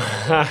Andros.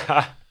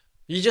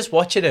 You just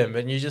watching him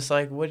and you're just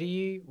like, what do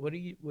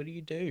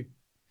you do?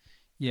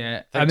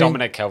 Yeah, I think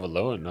Dominic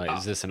Calvert-Lewin,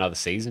 is this another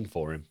season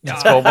for him? He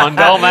scored 1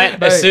 goal,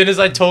 mate. As soon as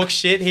I talk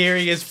shit, here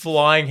he is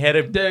flying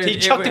headed. Dude, He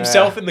chucked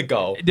himself in the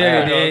goal. Dude,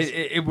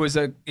 it was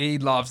he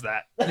loves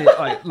that.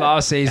 Like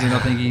last season, I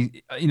think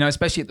he,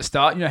 especially at the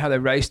start, how they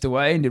raced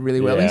away and did really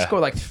well. Yeah. He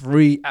scored like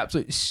 3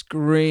 absolute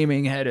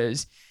screaming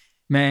headers.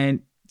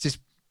 Man, just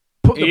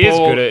put He is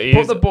good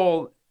at- the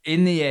ball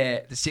in the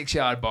air, the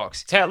 6-yard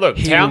box. Look,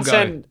 He will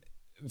Townsend,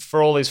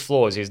 for all his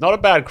flaws, he's not a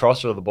bad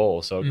crosser of the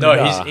ball. So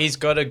No, he's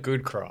got a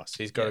good cross.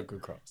 He's got a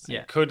good cross.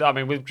 Yeah. with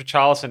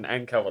Richarlison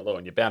and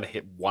Calvert-Lewin, you're bound to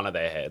hit one of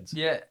their heads.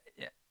 Yeah.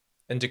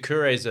 And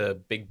Doucouré's a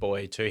big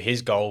boy too.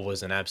 His goal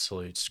was an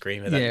absolute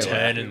screamer. That Yeah, turn,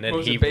 well, and it then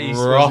was a he beast,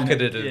 wasn't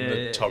rocketed it? it in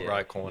Yeah, the top yeah.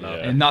 right corner.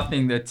 Yeah. And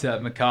nothing that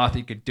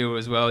McCarthy could do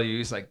as well. He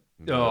was like,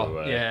 No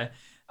way. yeah.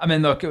 I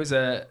mean, look, it was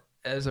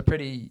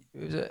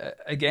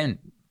again,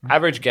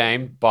 Average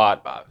game,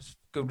 but it was a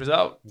good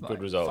result.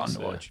 Good results, Fun to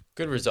yeah. watch.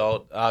 Good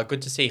result.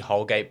 Good to see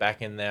Holgate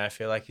back in there. I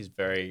feel like he's a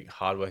very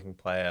hardworking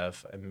player.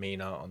 And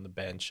Mina on the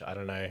bench. I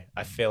don't know.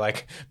 I feel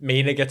like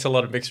Mina gets a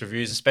lot of mixed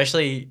reviews,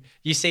 especially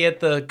you see at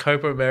the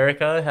Copa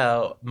America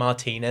how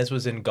Martinez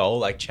was in goal,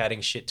 like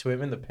chatting shit to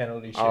him in the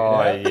penalty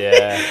shootout. Oh,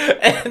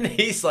 yeah. And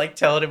he's like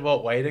telling him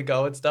what way to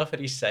go and stuff,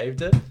 and he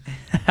saved it.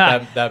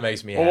 that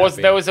makes me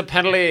happy. There was a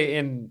penalty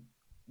in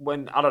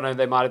when, I don't know,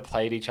 they might have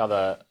played each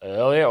other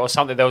earlier or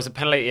something. There was a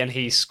penalty and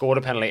he scored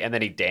a penalty and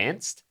then he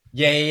danced.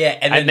 Yeah.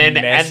 And then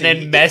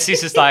Messi's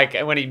just like,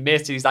 and when he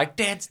missed, he's like,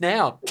 dance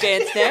now,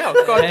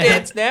 God,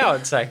 dance now.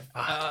 It's like,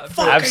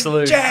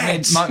 absolute, I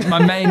mean,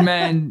 my main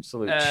man,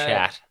 absolute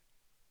chat.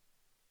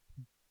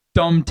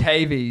 Dom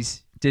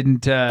Tavies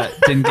didn't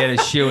get a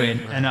shoe in,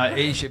 and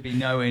he should be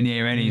nowhere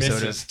near any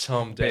sort of Mrs.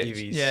 Tom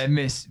Davies. Yeah,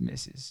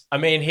 misses. I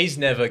mean, he's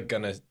never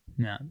gonna.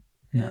 No,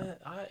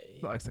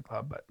 likes the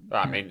club, but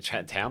I mean,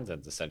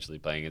 Townsend's essentially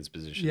playing his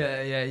position. yeah.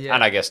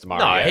 And I guess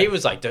tomorrow. No, yeah. he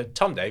was like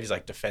Tom Davies,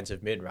 like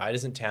defensive mid, right?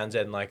 Isn't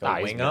Townsend like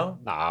a winger?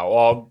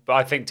 No,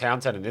 I think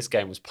Townsend in this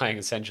game was playing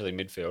essentially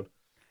midfield.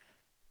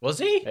 Was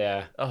he?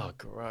 Yeah. Oh,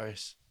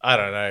 gross. I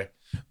don't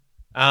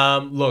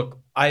know. Look,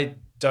 I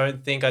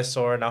don't think I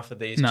saw enough of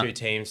these two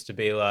teams to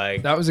be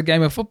like that was a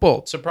game of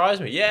football. surprise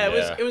me. Yeah,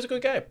 Yeah. it was a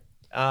good game.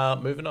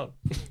 Moving on.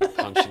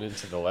 Punching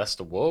into the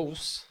Leicester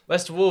Wolves.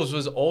 Leicester Wolves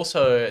was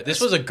also this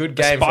was a good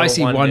game.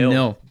 spicy for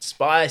 1-0.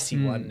 Spicy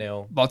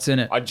 1-0. Lots in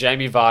it.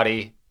 Jamie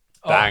Vardy,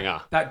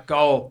 banger. That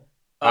goal.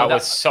 That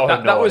was so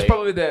that was naughty.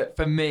 probably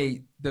for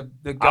me the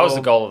goal. That was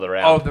the goal of the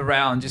round. Of the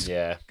round. Just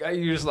Yeah.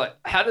 you're just like,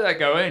 how did that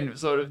go in?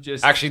 Sort of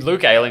just Actually,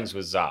 Luke Aylings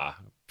was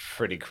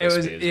pretty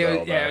crispy as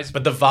well. it was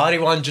But the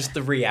Vardy one, just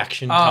the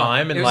reaction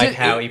time and like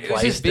how he it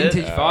was just placed it.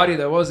 vintage Vardy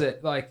though, was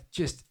it? Like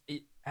just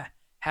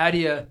how do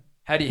you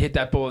hit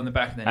that ball in the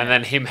back of the net? And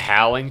then him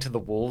howling to the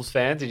Wolves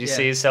fans. Did you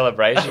see his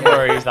celebration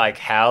where he's like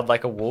howled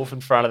like a wolf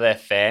in front of their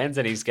fans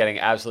and he's getting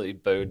absolutely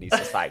booed and he's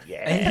just like,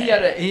 yeah.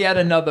 And he had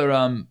another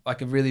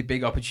like a really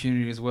big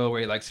opportunity as well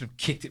where he like sort of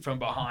kicked it from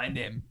behind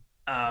him.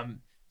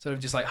 Sort of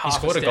just like half He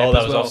scored a step goal that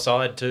as was well.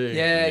 offside too.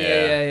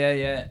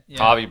 Yeah.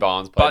 Harvey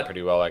Barnes played But-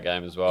 pretty well that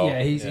game as well.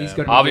 Yeah, he's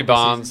got a Harvey really good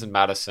Barnes season. and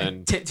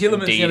Madison.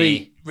 Tillerman's Ndidi.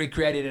 nearly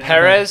recreated it.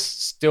 Perez,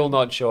 still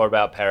not sure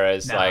about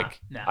Perez. Nah.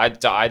 I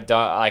don't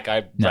like.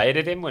 I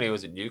rated him when he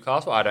was at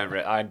Newcastle. I don't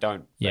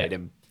Yeah. rate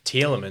him.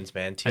 Tielemans,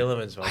 man.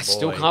 Tielemans, my I boy.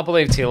 still can't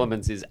believe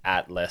Tielemans is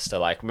at Leicester.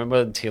 Like, remember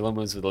when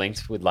Tielemans was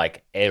linked with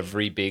like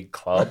every big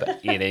club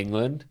in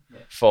England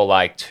for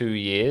like 2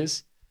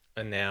 years?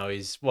 And now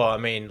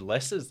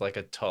Leicester's like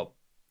a top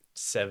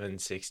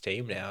 7-6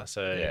 team now.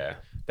 So Yeah.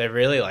 they're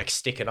really like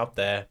sticking up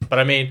there. But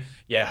I mean,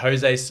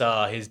 Jose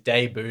Sarr, his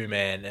debut,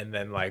 man, and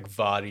then like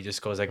Vardy just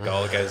scores that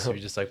goal against him.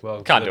 You're just like,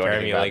 well, Can't to the do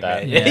anything Premier League, about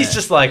that. man. Yeah. He's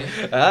just like,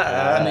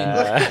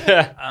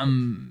 I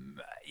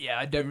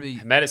don't really.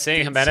 Seeing didn't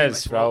see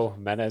Jimenez, much well.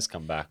 Jimenez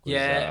come back. Was,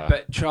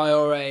 But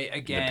Traore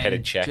again,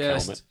 petted check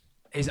just helmet.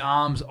 his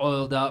arms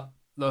oiled up,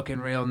 looking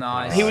real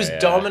nice. he was yeah.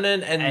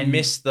 dominant and And-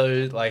 missed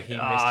those. Like he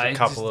missed a it's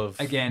couple just,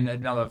 of. again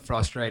another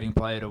frustrating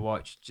player to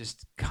watch.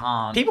 Just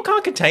can't. People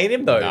can't contain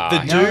him though. Nah. The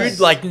dude, there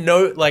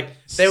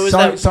was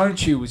Son- that.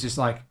 Sonchu was just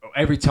like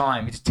every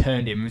time he just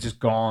turned him, he was just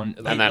gone.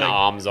 And then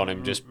arms on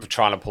him, just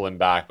trying to pull him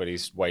back, but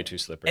he's way too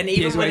slippery. And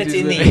Here's even when what it's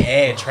he in the did.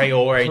 air,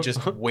 Traore just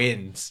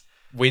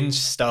wins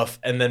stuff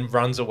and then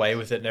runs away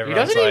with it. And he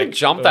everyone's doesn't even like,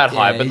 jump that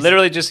high, but he's-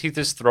 literally he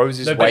just throws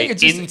his No, but weight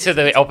it's just- into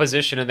the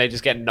opposition and they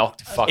just get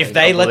knocked fucking If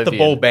they let the oblivion.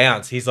 ball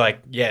bounce, he's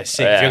like, yeah,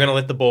 sick. If Yeah. you're going to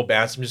let the ball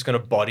bounce, I'm just going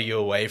to body you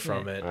away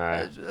from it.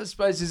 Right. I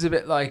suppose it's a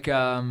bit like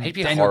He'd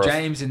be Daniel horrific.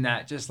 James in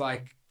that. Just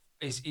like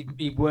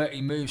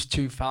he moves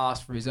too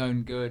fast for his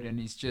own good, and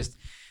he's just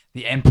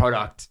the end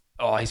product.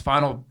 Oh, his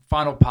final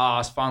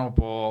pass, final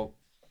ball.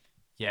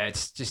 Yeah,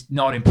 it's just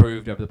not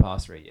improved over the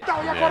past 3 years.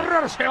 And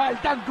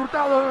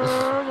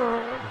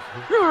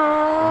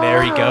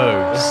there he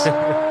goes.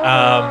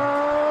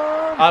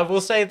 I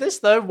will say this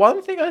though.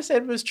 One thing I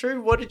said was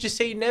true. What did you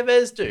see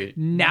Neves do?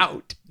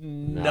 Nout.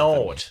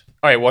 Not.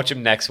 All right, watch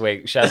him next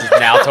week. Shaz is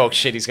now talk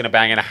shit. He's going to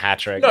bang in a hat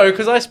trick. No,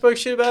 because I spoke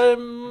shit about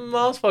him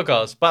last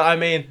podcast. But I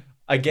mean,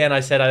 again,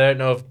 I said I don't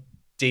know if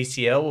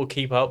DCL will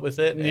keep up with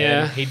it.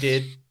 Yeah. And he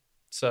did.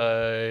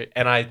 So,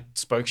 and I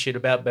spoke shit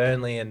about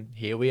Burnley, and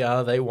here we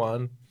are. They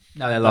won.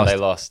 No, they No, lost. they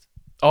lost.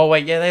 Oh,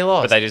 wait, yeah, they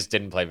lost. But they just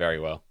didn't play very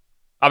well.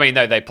 I mean,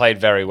 no, they played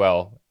very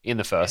well in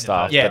the first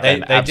half. yeah, but they then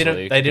didn't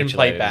absolutely they didn't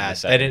play capitulated in the bad. They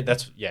second.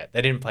 didn't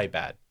they didn't play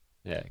bad.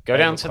 Yeah, go They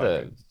down were to quite the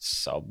good.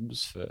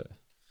 subs for.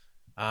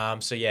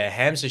 So yeah,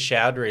 Hamza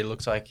Chowdhury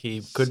looks like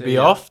he could So, be yeah.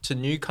 off to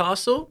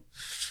Newcastle.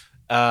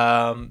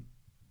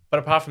 But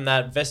apart from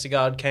that,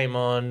 Vestergaard came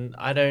on.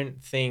 I don't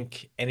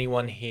think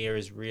anyone here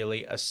is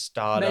really a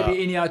starter.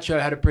 Maybe Iñárritu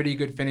had a pretty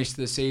good finish to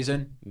the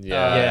season.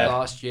 Yeah.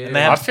 Last year. And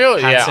they I have feel,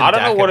 Patson I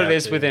don't know what Daka it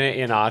is too. within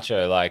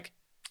Iñárritu. Like,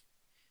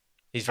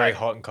 He's very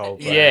hot and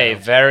cold. right yeah, now.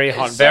 very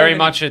hot, There's so very many-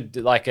 much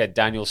like a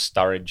Daniel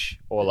Sturridge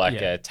or like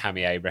Yeah. a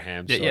Tammy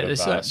Abraham Yeah, sort yeah, of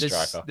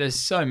there's striker. there's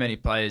so many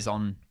players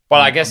on. But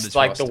I on guess this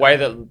like the roster. way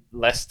that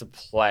Leicester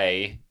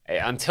play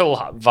until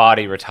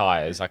Vardy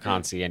retires, I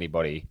can't see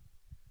anybody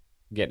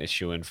getting a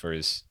shoe in for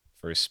his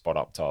spot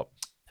up top.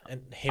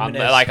 And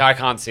Jimenez, I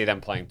can't see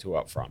them playing two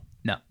up front.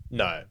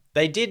 no,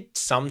 they did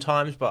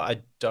sometimes, but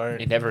I don't.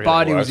 It never really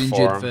Vardy was worked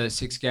injured for him. for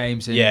 6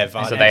 games. And, Yeah, and-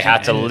 Vardy. So they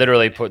had to and-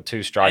 literally put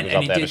two strikers and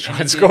up he there did- to try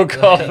and and he score did-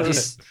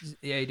 goals.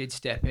 he did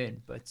step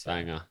in, but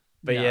Banger.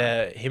 But no.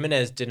 yeah,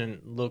 Jimenez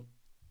didn't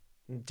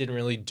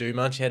really do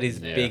much. He had his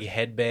Yeah. big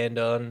headband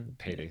on.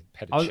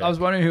 I was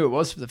wondering who it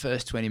was for the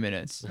first 20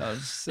 minutes.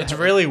 It's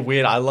really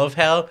weird. I love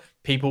how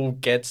people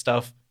get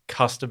stuff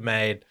custom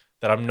made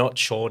that I'm not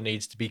sure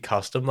needs to be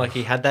custom. Like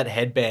he had that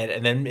headband,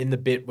 and then in the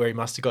bit where he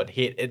must have got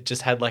hit, it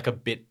just had like a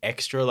bit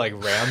extra, like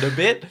round a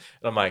bit. And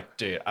I'm like,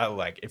 dude,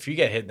 if you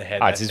get hit in the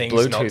head, Oh, that it's his thing's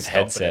not Bluetooth stopping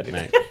headset,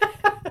 anything.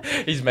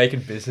 mate. He's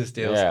making business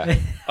deals. Yeah.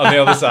 On the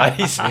other side,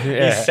 he's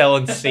Yeah.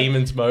 selling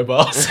Siemens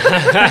mobiles.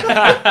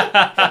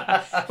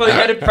 Well, he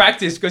had to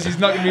practice because he's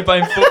not going to be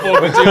playing football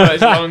for too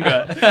much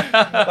longer.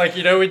 Like,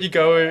 you know, when you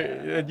go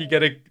and you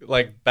get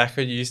back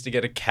when you used to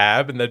get a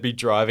cab and they'd be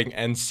driving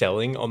and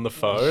selling on the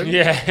phone.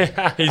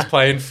 Yeah. He's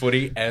playing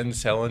footy and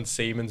selling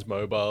Siemens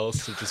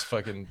mobiles to just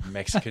fucking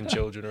Mexican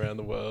children around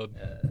the world.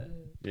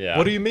 Yeah.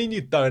 What do you mean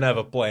you don't have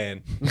a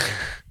plan?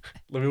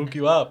 Let me hook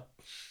you up.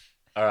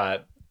 All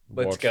right,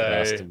 let's Watford, go.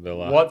 Aston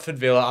Villa. Watford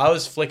Villa. I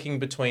was flicking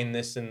between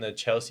this and the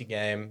Chelsea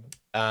game.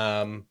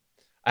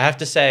 I have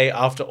to say,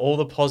 after all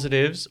the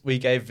positives we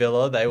gave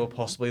Villa, they were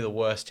possibly the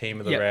worst team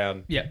of the Yep.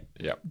 round. Yeah.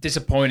 Yeah.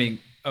 Disappointing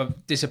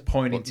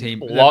team.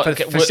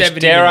 For 70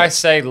 dare I minutes.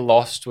 say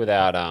lost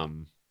without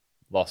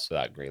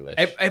Grealish.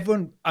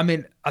 Everyone, I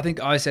mean, I think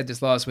I said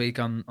this last week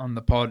on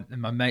the pod,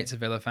 and my mate's a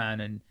Villa fan,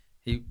 and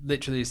he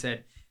literally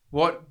said,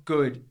 "What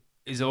good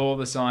is all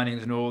the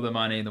signings and all the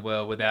money in the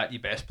world without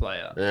your best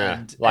player?" Yeah.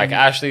 And, Like and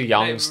Ashley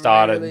Young they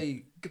started.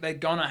 really- they're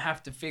gonna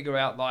have to figure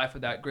out life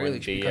without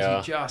Grealish Buendia.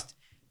 because he just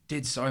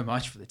did so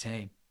much for the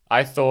team.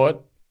 I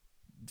thought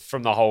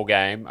from the whole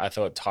game,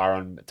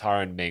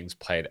 Tyrone Mings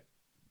played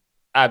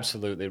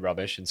absolutely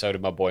rubbish, and so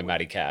did my boy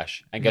Matty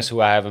Cash. And guess who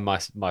I have in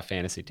my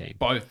fantasy team?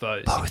 Both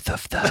those.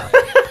 of them.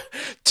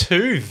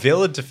 Two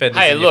Villa defenders.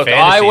 Hey, in your look,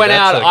 fantasy. I went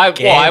That's out. a I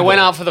gamble. went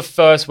out for the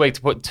first week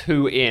to put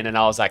 2 in, and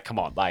I was like, "Come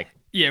on!" Like,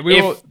 Yeah,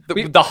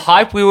 the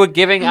hype we were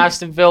giving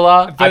Aston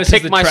Villa, I Versus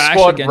picked the my trash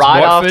squad against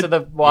right Watford. after the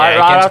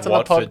against the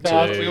Watford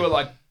podcast. too. we were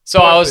like, So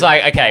I was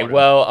like, perfect okay, order.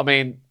 well, I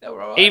mean, They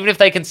were all right. even if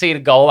they concede a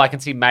goal, I can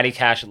see Matty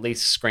Cash at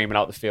least screaming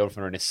up the field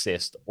for an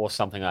assist or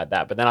something like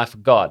that. But then I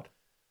forgot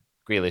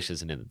Grealish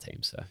isn't in the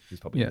team, so he's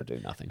probably Yeah. going to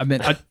do nothing. I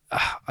mean,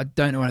 I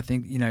don't know what I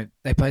think. You know,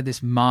 they played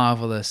this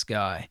marvelous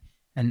guy,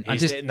 and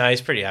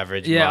He's pretty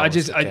average. Yeah,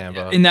 Marvellous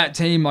Nakamba. in that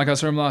team, like I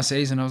saw him last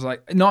season, I was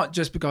like, not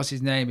just because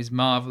his name is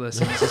marvelous,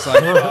 and it's just like,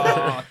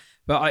 oh,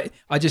 but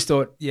I just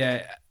thought,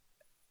 yeah,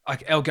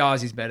 like El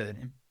Ghazi's better than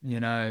him, you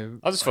know.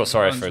 I just feel Like,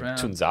 sorry runs for around.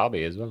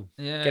 Tunzabi as well.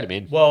 Yeah, Get him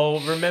in. Well,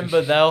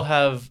 remember they'll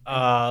have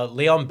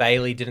Leon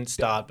Bailey didn't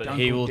start, but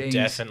he Dunkel will Dings.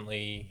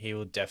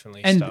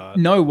 definitely and start.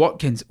 no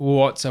Watkins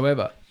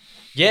whatsoever.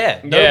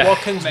 Yeah, no Yeah.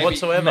 Watkins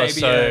whatsoever.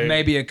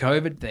 Maybe a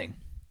COVID thing.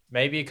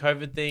 maybe a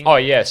COVID thing. Oh,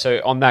 yeah.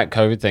 So on that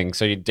COVID thing,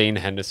 so Dean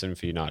Henderson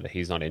for United,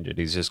 he's not injured.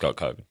 He's just got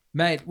COVID.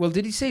 Mate, well,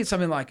 did he see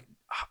something like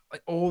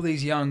all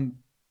these young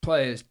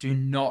players do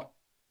not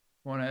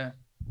want to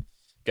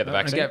Get the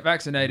vaccine. get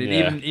vaccinated,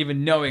 Yeah.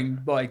 even knowing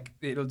like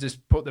it'll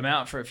just put them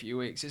out for a few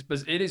weeks.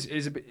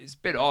 It's a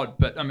bit odd,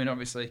 but I mean,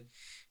 obviously,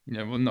 you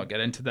know, we'll not get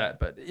into that.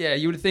 But yeah,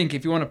 you would think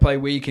if you want to play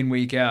week in,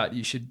 week out,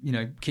 you should, you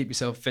know, keep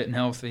yourself fit and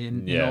healthy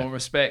in Yeah. all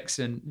respects.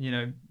 And you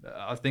know,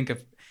 I think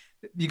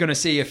you're going to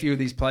see a few of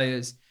these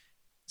players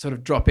sort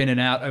of drop in and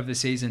out over the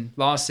season.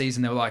 Last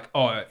season, they were like,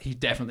 oh, he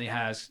definitely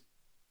has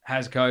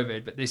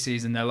COVID, but this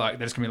season they're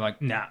just gonna be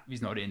like, nah,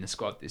 he's not in the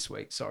squad this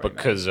week. Sorry, mate.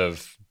 Because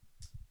of,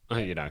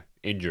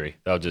 Injury.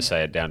 They'll just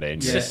say it down to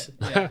injury.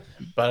 Yeah.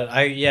 But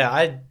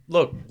I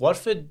look,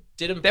 Watford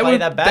didn't They play were-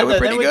 that bad. they were though.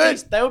 pretty good.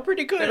 They were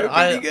pretty good. They were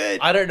pretty good.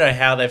 I don't know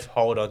how they've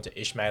held on to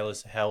Ishmael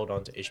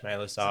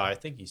Sarr. I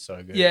think he's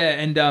so good. Yeah,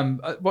 and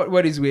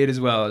what is weird as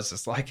well is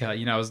just like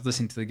I was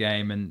listening to the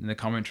game and the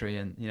commentary,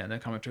 and the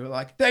commentary were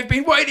like, they've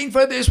been waiting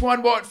for this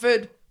one,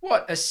 Watford.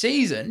 What, a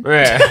season?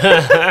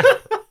 Yeah.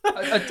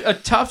 a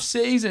tough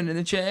season in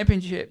the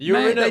championship. You were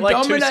in it they like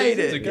 2 dominated.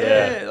 seasons ago.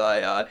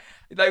 Yeah,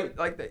 they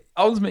like the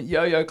ultimate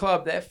yo-yo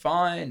club. They're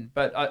fine,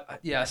 but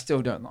I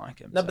still don't like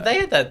them. No, but they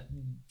had that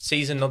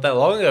season not that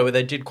long ago where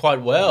they did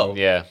quite well.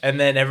 Yeah. And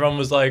then everyone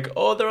was like,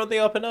 "Oh, they're on the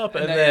up and up,"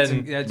 and they had some,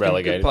 then they had some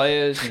relegated. good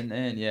players,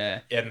 and yeah.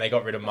 and they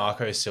got rid of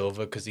Marco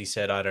Silva because he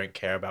said, "I don't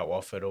care about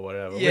Watford" or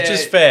whatever, Yeah. which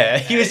is fair.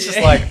 He was just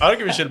Yeah. like, "I don't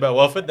give a shit about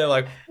Watford." They're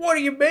like, "What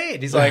do you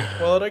mean?" He's like,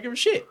 "Well, I don't give a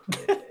shit."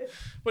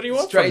 What do you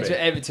want Straight from to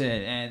me? Everton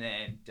and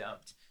then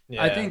dumped.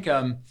 Yeah. I think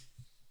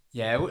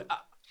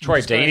Troy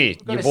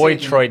Deeney. Your boy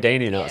Troy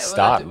Deeney not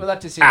starting. We'll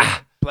have to see him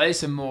play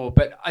some more.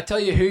 But I tell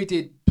you who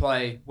did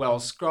play well.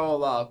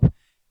 Scroll up.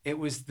 It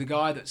was the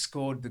guy that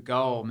scored the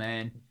goal,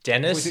 man.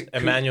 Dennis, Was it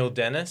Emmanuel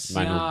Dennis.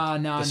 No,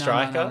 The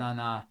striker?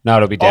 No. No,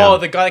 it'll be down. Oh,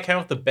 the guy that came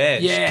off the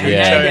bench. Yeah,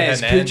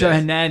 Cucho Cucho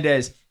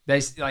Hernandez.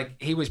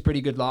 He was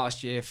pretty good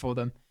last year for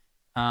them.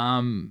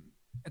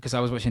 Because I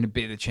was watching a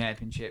bit of the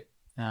championship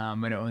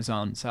when it was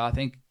on. So I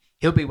think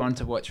he'll be one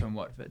to watch from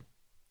Watford,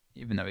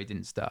 even though he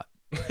didn't start.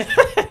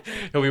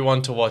 He'll be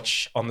one to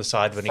watch on the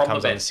side when he From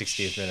comes the on the bench.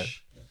 60th minute.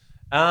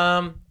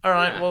 All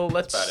right, well,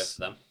 That's about it let's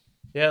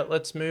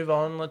for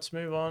them. let's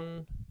move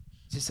on.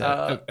 Just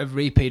a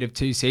repeat of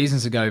 2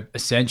 seasons ago,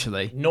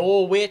 essentially.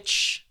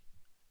 Norwich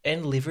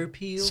and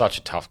Liverpool. Such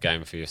a tough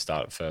game for you to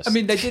start at first. I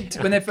mean, they did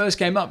when they first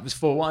came up. It was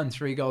 4-1,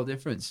 3-goal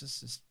difference.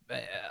 It's just,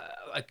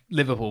 like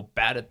Liverpool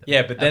battered them.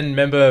 Yeah, but then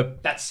remember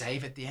that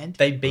save at the end,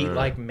 they beat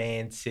like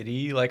Man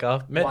City like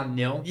after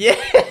 1-0.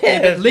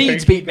 Yeah,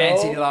 Leeds beat Man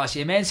goal. City last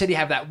year. Man City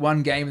have that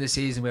one game of the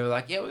season where we're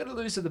like, we're going to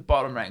lose to the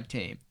bottom ranked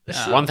team.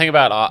 one thing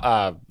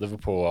about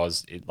Liverpool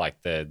was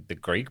like the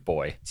Greek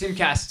boy, Tim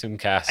Cass. Tim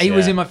Cass. He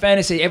was yeah. in my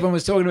fantasy. Everyone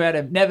was talking about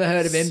him. Never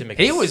heard of him. Tsimikas.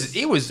 He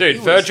was. Dude, he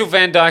was- Virgil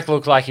van Dijk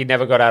looked like he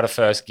never got out of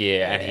first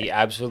gear, and he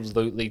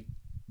absolutely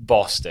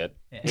bossed it.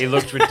 He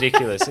looked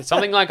ridiculous. It's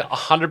something like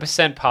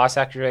 100% pass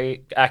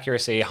accuracy,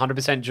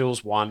 100%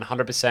 Jules 1,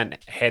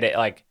 100% head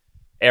like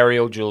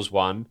aerial Jules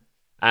 1,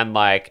 and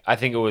like I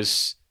think it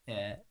was.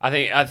 Yeah.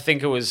 I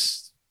think it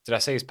was. Did I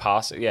say his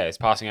pass? Yeah, his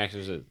passing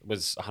accuracy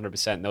was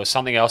 100%. There was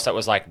something else that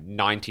was like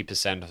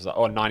 90%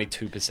 or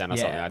 92% or something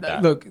like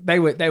that. Look, they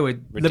were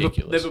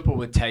Ridiculous. Liverpool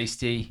were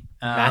tasty.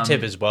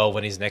 Matip as well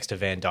when he's next to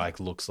Van Dijk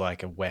looks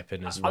like a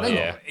weapon as well. think-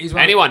 Yeah. He's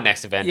one- Anyone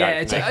next to Van Dijk. Yeah,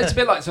 it's a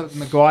bit like sort of the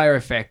Maguire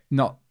effect.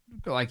 Not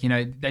like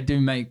they do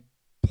make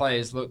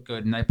players look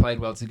good and they played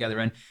well together.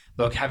 And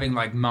look, having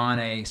like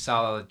Mane,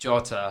 Salah,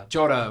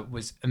 Jota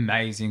was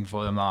amazing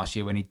for them last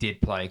year when he did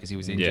play because he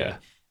was injured. Yeah.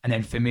 And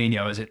then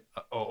Firmino is it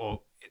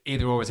or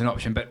either or was an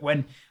option. But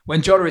when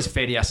Jota is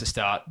fit, he has to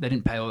start. They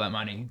didn't pay all that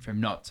money for him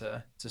not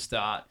to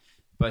start.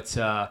 But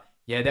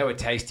they were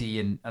tasty.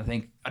 And I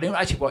think I didn't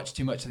actually watch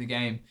too much of the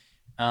game,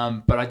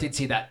 but I did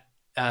see that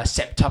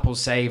septuple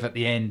save at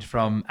the end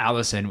from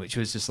Alisson, which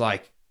was just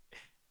like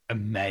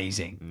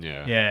amazing.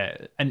 Yeah.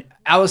 And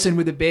Alisson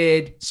with a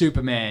beard,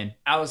 Superman.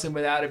 Alisson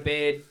without a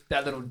beard,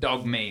 that little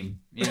dog meme.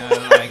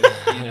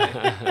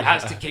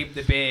 Has to keep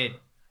the beard.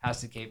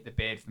 Has to keep the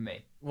beard for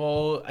me.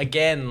 Well,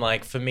 again,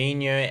 like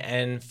Firmino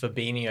and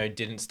Fabinho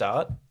didn't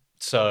start,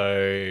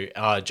 so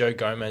Joe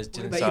Gomez What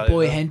didn't about start. your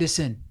boy either.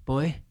 Henderson?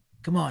 Boy,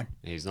 come on.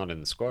 He's not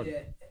in the squad.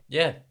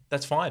 Yeah,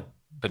 that's fine.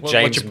 But Well,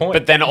 James, what's your point?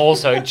 but then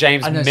also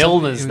James I know,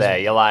 Milner's it was- there.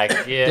 You're like,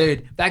 yeah.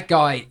 Dude, that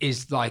guy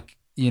is like,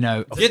 a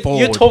You're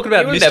forward. talking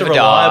about He would Mr. never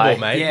Reliable,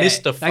 die. mate. Yeah,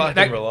 Mr.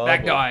 Fucking Reliable.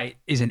 That guy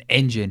is an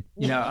engine.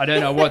 I don't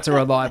know what's a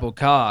reliable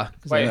car.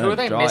 'cause Wait, don't who are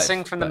they drive,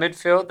 missing from the but-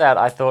 midfield that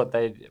I thought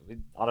they?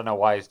 I don't know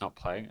why he's not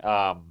playing.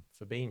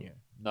 Fabinho.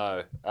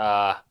 No.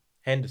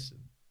 Henderson.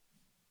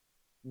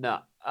 No.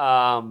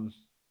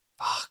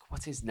 Fuck.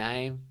 What's his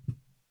name?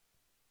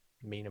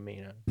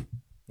 Mina.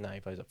 No, he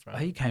plays up front.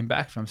 He came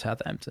back from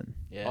Southampton.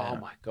 Yeah. Oh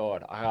my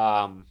god.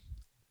 Who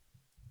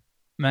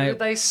Mate, did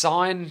they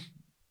sign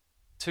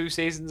 2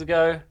 seasons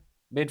ago?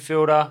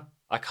 Midfielder.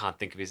 I can't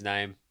think of his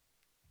name.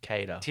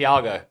 Cater.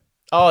 Thiago.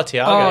 Oh,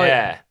 Thiago. Oh,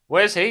 Yeah.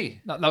 Where's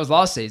he? that was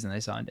last season they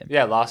signed him.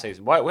 Yeah, last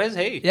season. Where's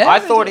he? Yeah, I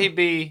he's thought a- he'd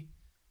be.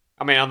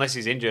 I mean, unless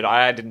he's injured,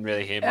 I didn't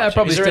really hear Yeah, much.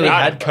 probably He's of still him.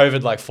 already had- had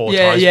COVID like 4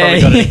 Yeah, times. yeah,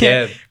 Probably got yeah. it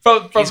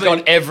again. He's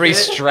got every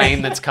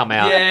strain that's come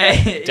out.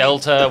 Yeah.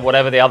 Delta,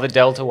 whatever the other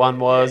Delta one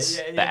was,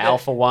 Yeah, yeah, the yeah.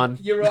 Alpha one.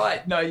 You're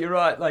right. No, you're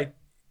right. Like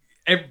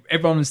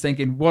everyone was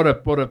thinking, what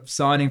a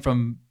signing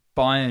from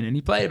Bayern, and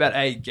he played about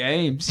 8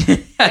 games.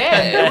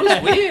 Yeah, it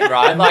was weird,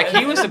 right? Like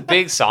he was a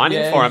big signing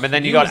Yeah, for him, and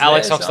then you he got was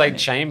Alex there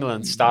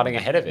Oxlade-Chamberlain starting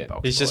ahead of him.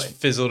 He's just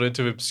fizzled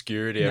into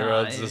obscurity. Nah,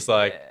 Everyone's just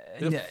like,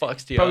 who the yeah,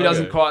 fuck's Thiago? Probably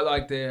doesn't quite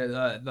like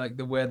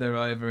the weather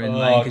over in Oh,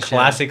 Lancashire.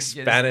 classic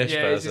He Spanish He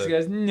just person.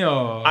 goes,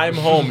 no. I'm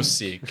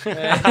homesick.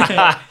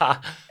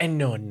 And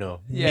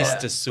no, Yeah,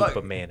 Mr. like,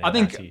 Superman. I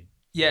think- Nati.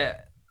 Yeah,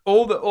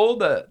 all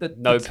the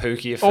No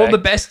Pookie effect. all the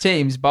best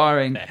teams,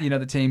 barring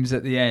the teams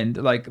at the end.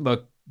 Like,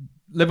 look,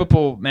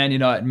 Liverpool, Man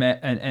United,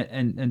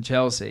 and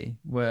Chelsea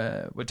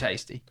were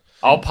tasty.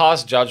 I'll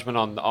pass judgment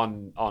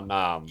on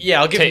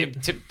I'll give you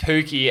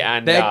Pookie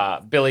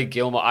and Billy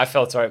Gilmore. I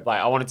felt sorry.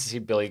 Like I wanted to see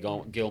Billy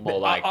Gilmore.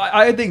 Like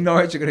I think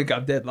Norwich are going to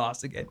come dead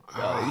last again.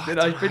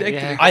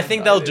 I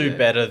think they'll do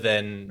better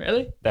than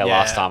their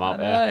last time up.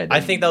 Yeah. I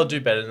think they'll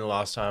do better than the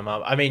last time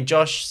up. I mean,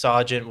 Josh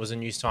Sargent was a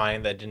new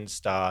signing that didn't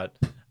start.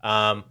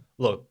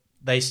 Look,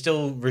 they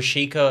still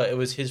Rashika. It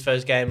was his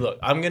first game. Look,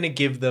 I'm gonna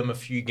give them a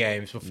few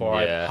games before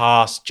I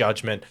pass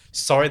judgment.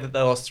 Sorry that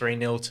they lost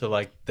 3-0 to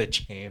like the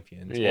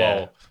champions. Yeah.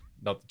 Well,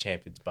 not the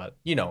champions, but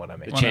you know what I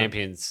mean. The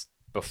champions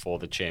before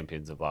the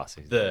champions of last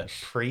season. The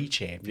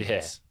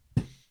pre-champions.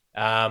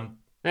 Yeah,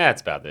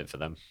 it's about it for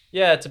them.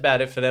 Yeah, it's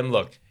about it for them.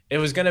 Look, it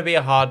was going to be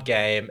a hard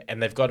game,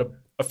 and they've got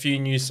a few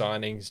new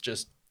signings.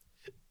 Just,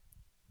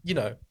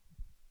 let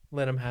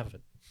them have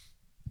it.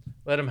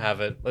 Let them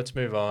have it. Let's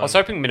move on. I was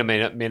hoping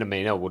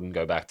Minamino wouldn't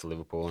go back to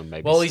Liverpool and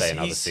maybe stay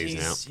another season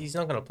out. He's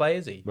not going to play,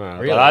 is he? Well,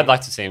 really? But I'd like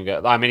to see him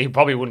go. I mean, he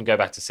probably wouldn't go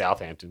back to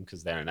Southampton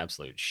because they're an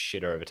absolute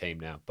shitter of a team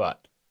now.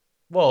 But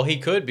well, he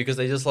could because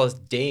they just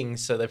lost Ding,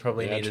 so they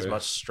probably need as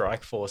much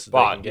strike force as they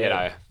but can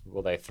get.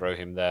 will they throw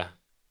him there?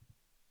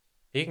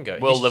 He can go.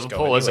 Will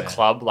Liverpool as a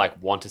club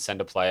want to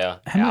send a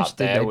player out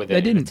there with they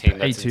didn't a team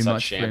pay that's too in such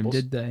much shambles? for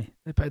him, did they?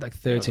 They paid like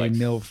 13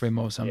 mil for him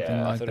or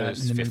something like that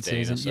in the 15 or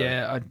mid-season. so.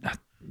 Yeah,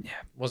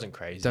 wasn't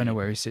crazy. Don't know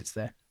where he sits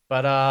there.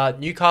 But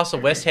Newcastle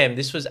West Ham,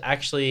 this was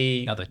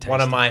actually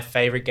one of my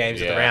favorite games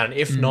of the round,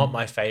 if not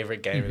my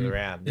favorite game of the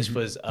round. This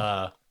was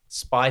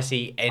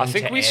spicy end. I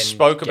think we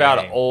spoke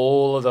about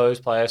all of those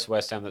players for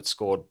West Ham that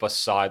scored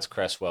besides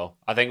Cresswell.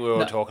 I think we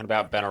were talking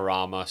about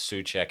Benrahma,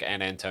 Souček,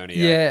 and Antonio.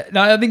 Yeah,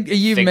 no, I think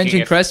you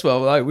mentioned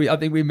Cresswell. I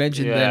think we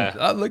mentioned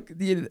them. Look,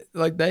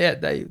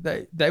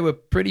 they were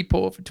pretty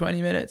poor for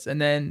 20 minutes, and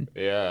then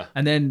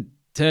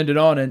turned it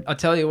on. And I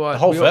tell you what, the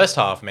whole first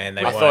half, man,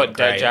 I thought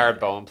Jared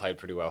Bowen played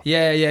pretty well.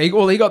 Yeah. He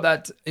got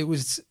that. It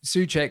was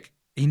Souček.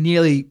 He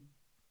nearly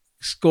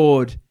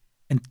scored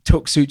and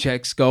took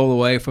Souček's goal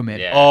away from him.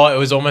 Yeah. Oh, it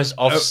was almost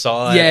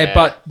offside. Yeah,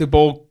 but the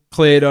ball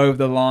cleared over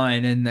the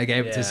line and they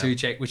gave it to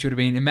Souček, which would have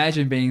been,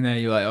 imagine being there,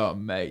 you're like, oh,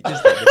 mate,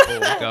 just let the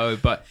ball go.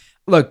 But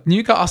look,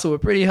 Newcastle were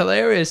pretty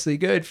hilariously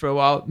good for a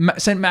while.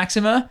 St.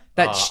 Maxima,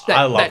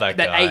 I love that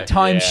guy.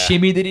 8-time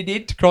shimmy that he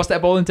did to cross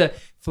that ball into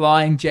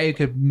flying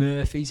Jacob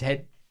Murphy's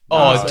head.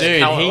 Oh,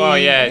 dude.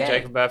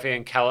 Jacob Murphy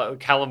and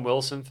Callum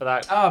Wilson for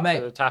that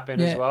tap in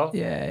as well.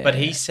 Yeah. But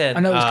he sent,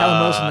 I know it was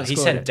Callum Wilson that he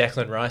scored sent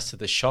Declan Rice to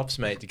the shops,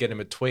 mate, to get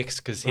him a Twix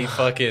because he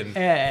fucking,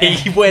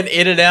 he went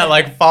in and out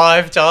like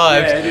 5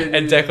 times.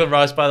 And Declan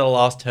Rice by the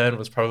last turn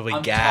was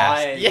probably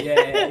gassed.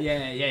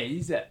 Yeah.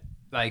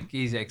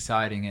 He's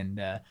exciting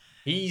and...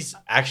 He's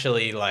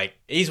actually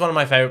he's one of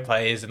my favorite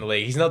players in the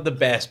league. He's not the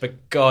best,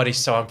 but God, he's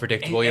so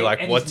unpredictable. You're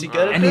like, what's he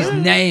gonna do? And his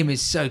name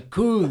is so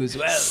cool as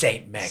well.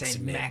 Saint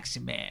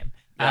Maximin.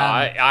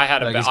 Yeah, I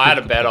had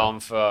a bet on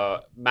for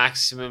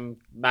Maxim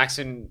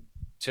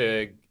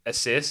to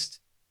assist,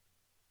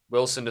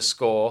 Wilson to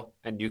score,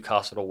 and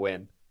Newcastle to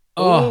win.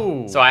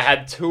 Oh, so I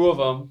had 2 of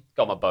them.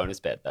 Got my bonus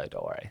bet though.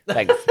 Don't worry.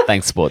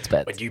 Thanks,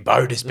 Sportsbet. When you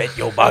bonus bet,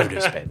 your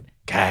bonus bet,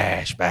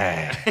 cash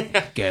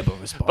back. Gamble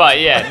responsible. But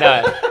yeah,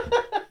 no.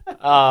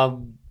 I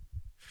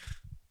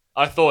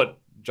thought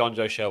John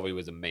Joe Shelby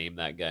was a meme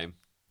that game.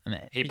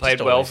 He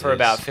played well for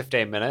about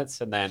 15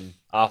 minutes, and then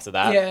after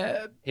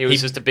that, he was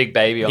just a big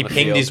baby on the field.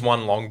 He pinged his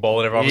one long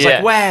ball, and everyone was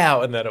like,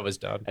 wow, and then it was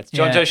done. It's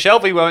John Joe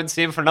Shelby. We won't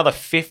see him for another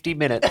 50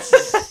 minutes.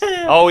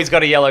 He's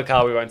got a yellow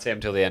card. We won't see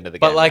him till the end of the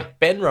game. But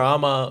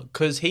Benrahma,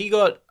 because he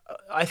got...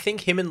 I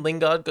think him and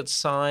Lingard got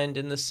signed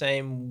in the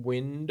same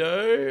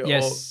window.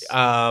 Yes.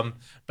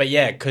 But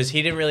yeah, because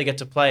he didn't really get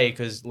to play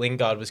because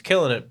Lingard was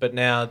killing it, but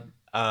now...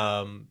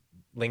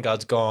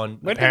 Lingard's gone.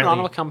 Where did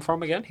Benrahma come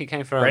from again? He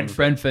came from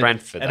Brentford.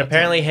 And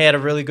apparently he had a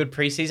really good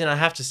preseason. I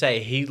have to say,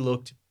 he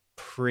looked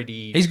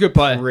pretty... He's a good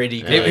player.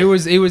 Pretty good.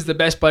 He was the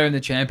best player in the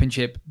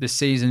championship the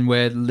season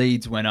where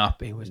Leeds went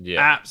up. He was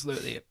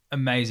absolutely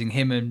amazing.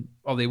 Him and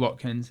Ollie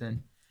Watkins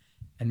and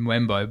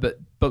Wembo. But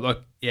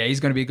look, he's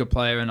going to be a good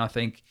player. And I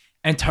think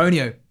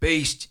Antonio,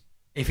 beast.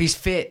 If he's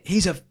fit,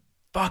 he's a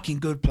fucking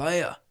good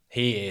player.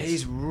 He is.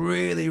 He's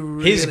really,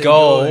 really His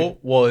goal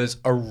was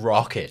a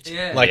rocket.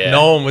 Yeah.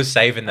 No one was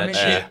saving that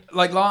shit.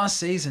 Last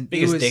season,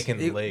 biggest dick in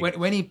the league.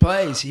 When he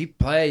plays,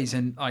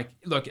 and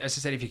look, as I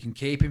said, if you can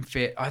keep him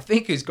fit, I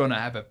think he's going to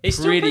have a He's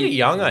still pretty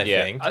young, I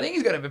think. I think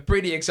he's going to have a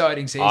pretty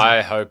exciting season. I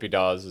hope he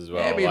does as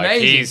well. Yeah, it'd be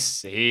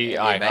amazing.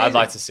 I'd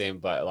like to see him,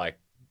 but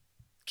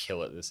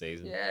kill it this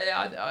season.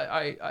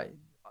 Yeah, I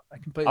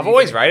completely. I've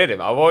always rated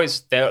him. I've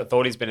always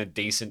thought he's been a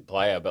decent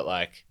player,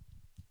 but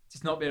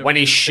it's not been when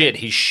he's shit,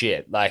 he's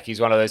shit. He's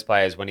one of those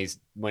players when he's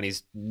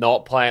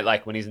not playing,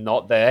 when he's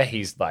not there,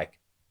 he's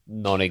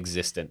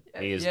non-existent.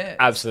 He is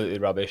absolutely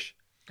rubbish.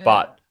 Yeah.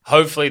 But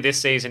hopefully this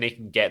season he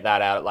can get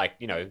that out.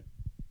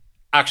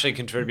 actually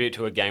contribute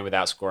to a game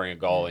without scoring a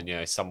goal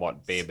and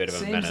somewhat be a bit of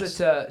a menace.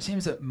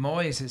 Seems that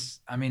Moyes is.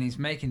 I mean, he's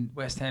making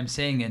West Ham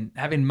sing, and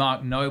having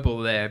Mark Noble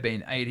there,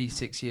 being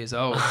 86 years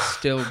old,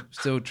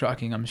 still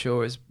trucking. I'm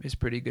sure is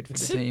pretty good for the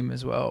team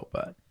as well.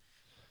 But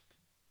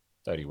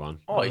 31.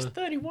 Oh, he's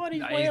 31.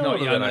 He's no, way he's not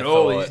older young than I at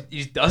all. thought.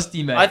 He's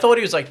dusty, mate. I thought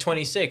he was like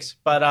 26,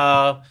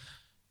 but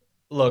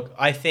look,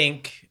 I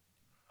think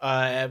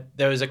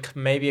there was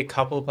maybe a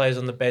couple of players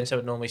on the bench that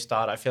would normally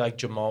start. I feel like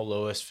Jamal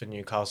Lewis for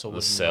Newcastle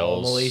would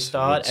normally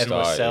start, and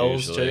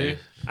Lascelles usually. too.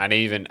 And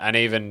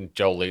even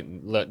Joel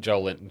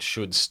Linton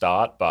should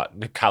start,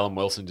 but Callum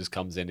Wilson just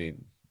comes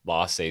in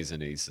last season.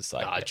 He's just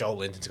like Joel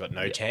Linton's got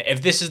no chance.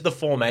 If this is the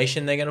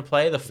formation they're going to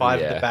play, the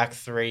 5 at the back,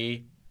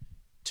 3-2,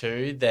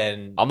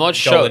 then I'm not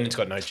Joel sure. Linton's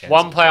got no chance.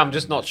 One player I'm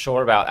just not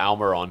sure about,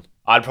 Almiron.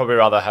 I'd probably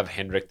rather have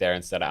Hendrick there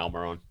instead of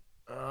Almiron.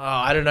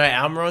 I don't know.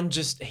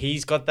 Almiron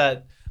he's got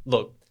that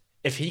look.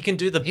 If he can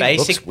do the He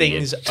basic looks weird.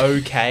 things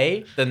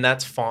okay, then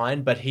that's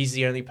fine. But he's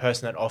the only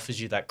person that offers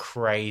you that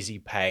crazy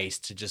pace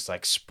to just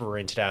like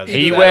sprint it out of the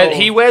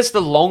He wears the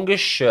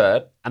longest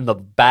shirt and the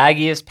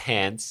baggiest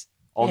pants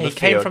on the he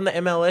came field. from the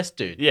MLS,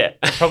 dude. Yeah.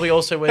 He probably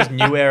also wears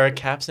New Era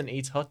caps and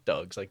eats hot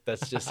dogs. Like,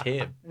 that's just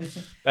him.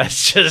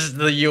 That's just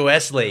the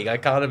US league. I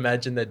can't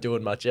imagine they're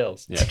doing much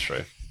else. Yeah,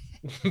 true.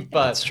 But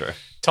That's true.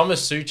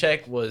 Thomas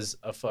Suchek was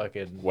a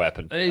fucking...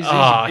 Weapon.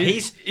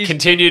 he's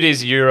Continued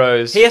his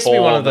Euros. He has to be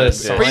one of the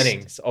form and-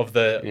 signings of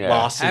the Yeah.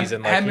 last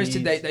season. How much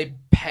did they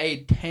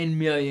paid 10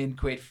 million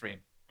quid for him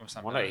or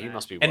something? Well, no, like he that.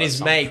 must be. And worth his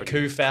something mate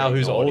pretty- Kufau, pretty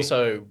who's naughty.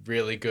 also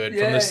really good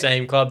from Yeah. the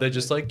same club. They're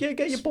just like, yeah,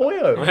 get your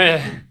boyo.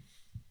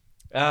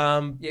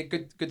 Yeah,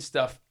 good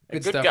stuff.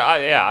 Good stuff.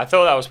 guy. Yeah, I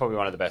thought that was probably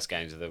one of the best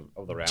games of the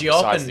round, Diop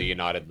besides and- the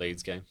United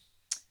Leeds game.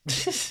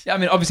 Yeah, I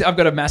mean, obviously, I've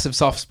got a massive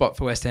soft spot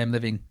for West Ham,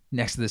 living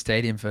next to the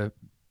stadium for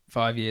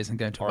 5 years and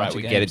going to a bunch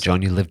of games.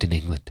 John. You lived in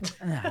England.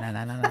 No.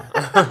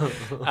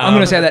 I'm going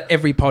to say that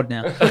every pod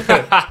now.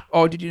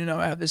 Oh, did you know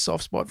I have this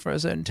soft spot for a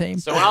certain team?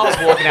 So when I was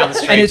walking down the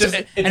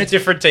street, And It's a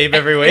different team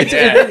every week.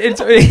 I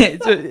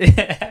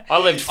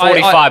lived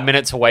 45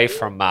 minutes away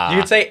from. You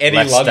could say Eddie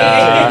Leicester.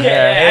 London.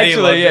 Eddie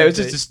London it was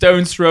just a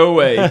stone's throw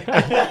away.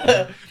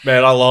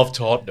 Man, I love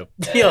Tottenham.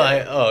 You're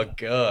like, oh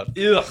god.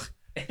 Diop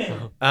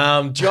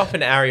and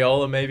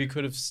Areola maybe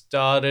could have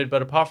started,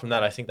 but apart from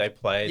that, I think they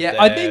played. Yeah,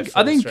 their I think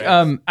full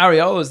strength.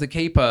 Ariola's the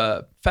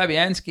keeper.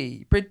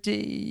 Fabianski,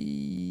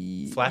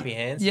 pretty Flappy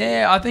hands.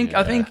 Yeah, I think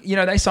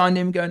they signed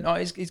him going, oh,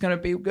 he's going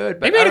to be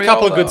good. But He made a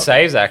couple of Areola- good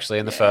saves actually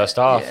in the first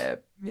half. Yeah.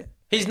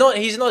 He's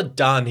not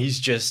done. He's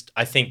just.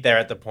 I think they're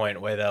at the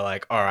point where they're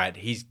like, all right,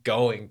 he's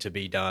going to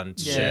be done.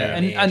 Yeah,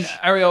 soon-ish. and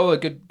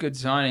Areola, good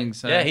signing.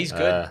 So yeah, he's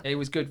good. he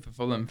was good for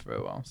Fulham for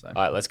a while. So All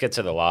right, let's get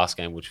to the last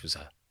game, which was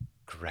a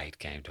great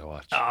game to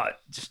watch.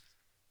 just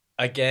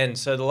Again,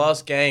 so the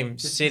last game,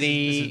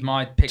 City, this is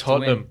my pick to win.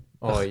 Tottenham.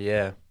 Oh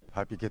yeah.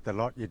 Hope you get the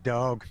lot, you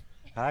dog.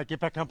 Get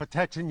back on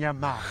protection, you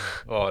mum.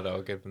 Oh no,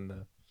 I'll give them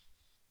that.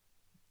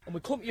 And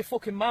we come to your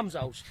fucking mum's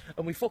house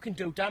and we fucking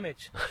do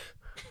damage.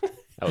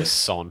 That was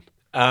Son.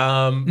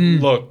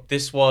 Look,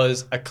 this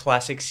was a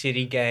classic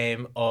City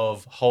game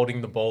of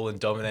holding the ball and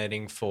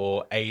dominating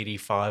for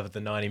 85 of the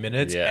 90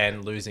 minutes Yeah.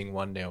 and losing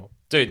 1-0.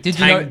 Dude, Did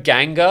you know-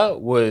 Tanganga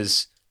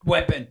was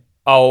Weapon.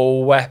 a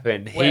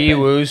weapon. He Weapon.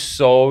 was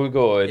so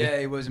good. Yeah,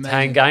 he was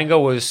amazing.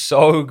 Tanganga was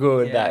so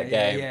good that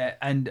game. Yeah,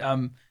 and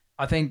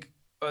I think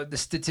the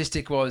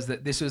statistic was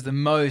that this was the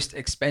most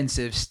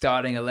expensive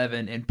starting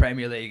 11 in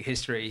Premier League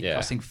history, Yeah.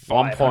 costing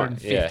 1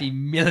 point, 550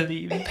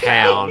 million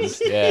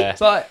Pounds. Yeah.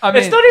 So I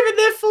mean, It's not even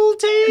their full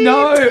team.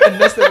 no, and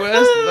that's the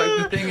worst.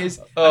 Like the thing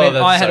is, Oh, I mean,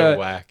 that's I had so a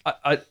whack.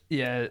 I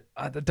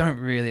don't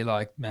really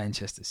like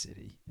Manchester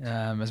City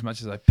as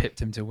much as I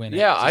pipped him to win it.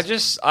 Yeah, I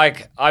just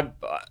like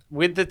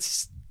with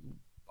this.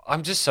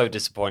 I'm just so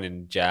disappointed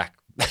in Jack.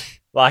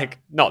 Like,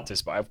 not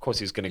disappointed. Of course,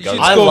 he's going to go.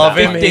 should I score love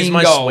him. He's 15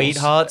 my goals.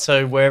 sweetheart.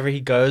 So wherever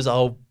he goes,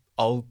 I'll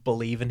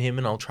believe in him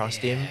and I'll trust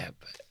him.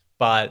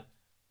 But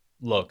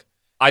look,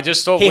 I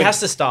just thought he has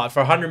to start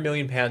for £100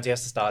 million. He has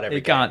to start every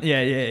he game. can't.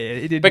 Yeah.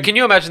 He did. But can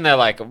you imagine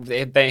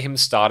him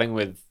starting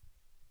with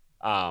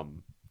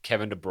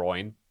Kevin De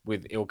Bruyne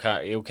with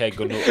Ilkay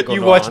Gundogan?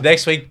 You watch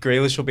next week,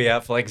 Grealish will be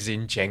out for like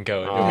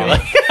Zinchenko. And you'll be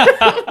like,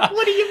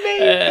 what do you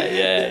mean?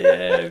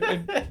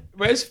 yeah.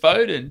 Where's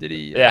Foden? Did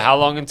he? Yeah, how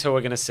long until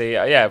we're going to see?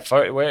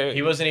 Where,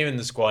 He wasn't even in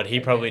the squad. He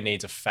probably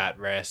needs a fat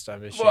rest,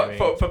 I'm What, assuming.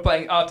 for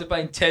playing after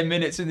playing 10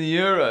 minutes in the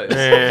Euros?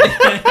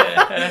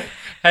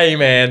 Hey,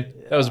 man,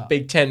 that was a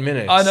big 10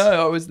 minutes. I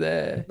know, I was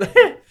there.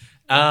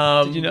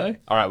 Did you know?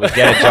 All right, we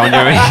get it,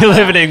 John. You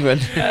live in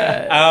England.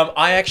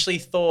 I actually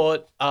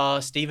thought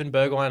Steven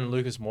Bergwijn and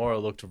Lucas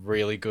Moura looked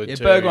really good Yeah,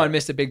 too. Bergwijn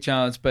missed a big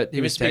chance, but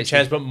He was missed a big tasty.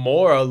 chance, but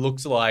Moura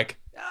looked like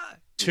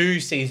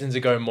 2 seasons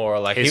ago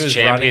Moura. Like His he was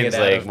Champions running it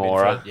out League of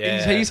Moura. midfield.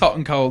 Yeah. He's hot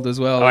and cold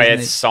as well. Oh, yeah, isn't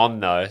it's Son,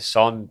 though.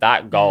 Son,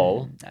 that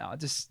goal. he? No,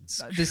 just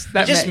He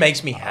that just man,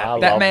 makes me happy.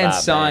 that love man that,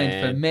 signed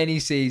man. for many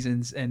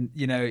seasons, and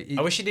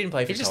I wish he didn't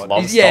play for He just Tottenham.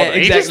 loves yeah, Tottenham.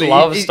 exactly. He just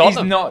loves He's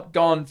Tottenham. not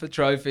gone for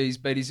trophies,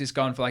 but he's just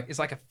gone for it's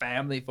like a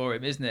family for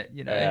him, isn't it?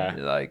 You know, Yeah.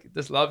 like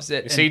just loves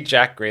it. You see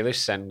Jack Grealish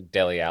send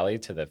Dele Alli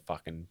to the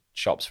fucking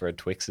shops for a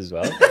Twix as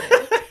well.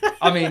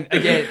 I mean,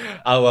 again,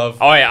 I love.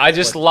 Oh yeah, I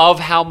just love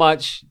how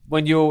much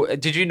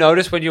did you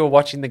notice when you were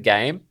watching the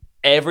game?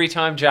 Every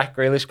time Jack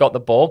Grealish got the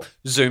ball,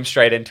 zoom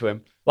straight into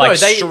him. Like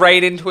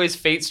straight into his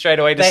feet straight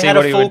away to They see had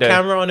what a he full would do.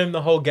 camera on him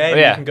the whole game.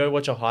 Yeah. You can go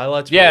watch a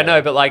highlights. Yeah, reel.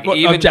 no, but like what,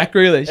 even of Jack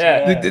Grealish.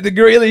 Yeah. The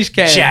Grealish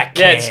cam. Jack.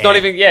 yeah, it's not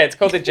even it's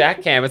called the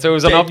Jack Cam. It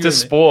was on Optus Genuinely.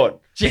 Sport.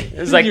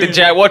 It's like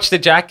watch the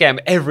Jack Cam,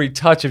 every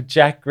touch of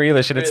Jack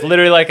Grealish, and it's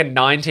literally like a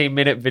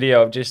 19-minute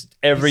video of just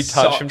every His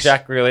touch from socks.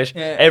 Jack Grealish,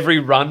 Yeah. every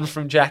run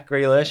from Jack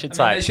Grealish. It's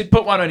I mean, they like should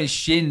put one on his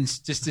shins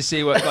just to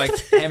see what, like,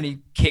 how many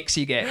kicks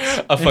he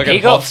gets. A fucking He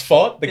got-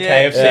 hotspot, the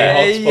Yeah. KFC Yeah,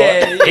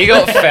 hotspot. yeah. he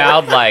got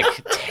fouled like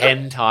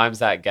 10 times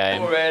that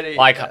game. Already.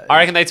 Like I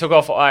reckon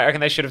I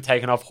reckon they should have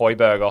taken off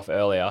Højbjerg off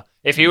earlier.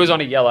 If he was on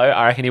a yellow,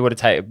 I reckon he would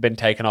have been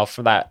taken off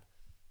from that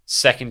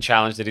second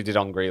challenge that he did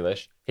on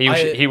Grealish.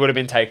 He would have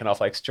been taken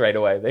off like straight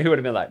away. He would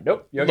have been like,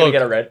 nope, you're going to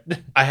Look, get a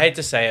red. I hate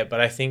to say it, but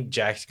I think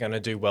Jack's going to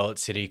do well at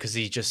City because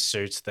he just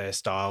suits their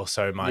style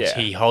so much. Yeah.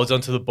 He holds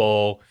onto the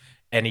ball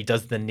and he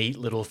does the neat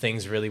little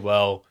things really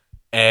well.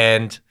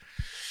 And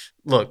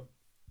look,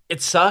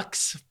 it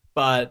sucks,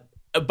 but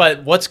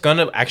what's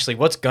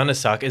gonna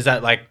suck is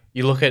that, like,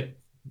 you look at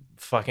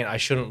fucking, I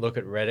shouldn't look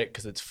at Reddit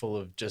because it's full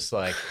of just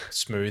like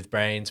smooth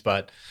brains,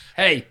 but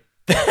Hey,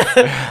 no,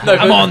 I'm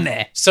but on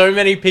there. so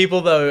many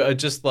people though are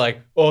just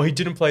like, oh, he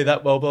didn't play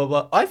that well, blah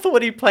blah. I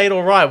thought he played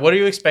all right. What do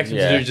you expect him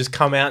Yeah. to do? Just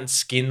come out and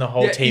skin the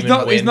whole Yeah, team he's and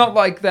not, win? he's not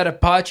like that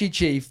Apache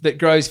chief that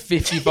grows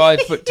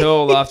 55 foot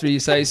tall after you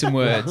say some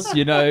words,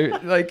 you know?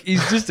 Like,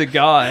 he's just a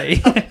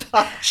guy.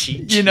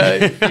 you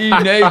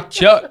know,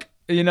 Chuck.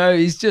 You know,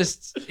 he's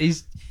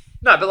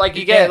No, but like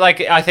you get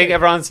like I think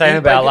everyone's saying He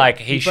about played like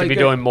good. he He should played be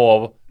good. doing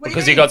more What do you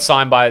because he mean? got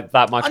signed by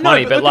that much I know,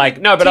 money. but But look like at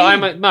the no, but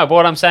team. but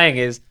what I'm saying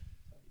is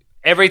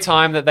every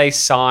time that they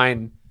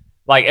sign,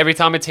 like every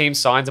time a team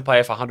signs a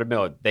player for 100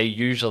 mil, they're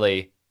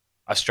usually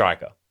a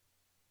striker.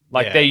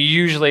 Like Yeah. they're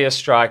usually a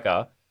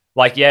striker.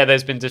 Like yeah,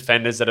 there's been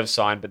defenders that have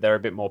signed, but they're a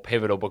bit more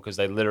pivotal because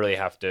they literally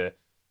have to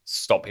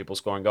stop people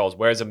scoring goals.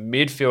 Whereas a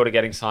midfielder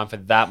getting signed for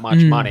that much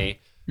money,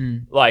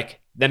 like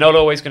they're not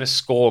always going to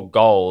score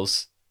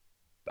goals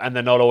and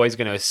they're not always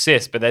going to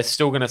assist, but they're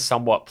still going to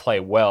somewhat play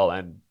well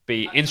and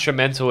be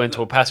instrumental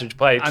into a passage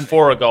play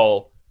for a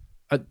goal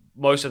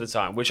most of the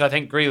time, which I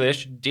think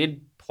Grealish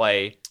did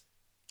play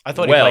I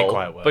thought well, he played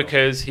quite well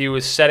because he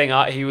was setting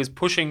up, he was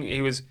pushing,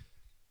 he was,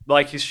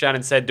 like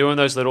Shannon said, doing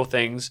those little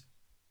things,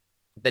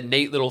 the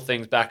neat little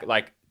things back,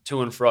 like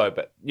to and fro.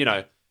 But, you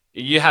know,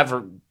 you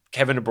have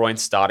Kevin De Bruyne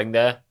starting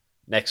there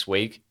next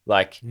week.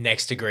 Like,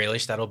 next to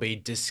Grealish, that'll be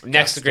disgusting.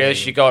 next to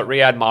Grealish, you got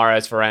Riyad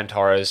Mahrez, Varane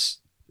Torres,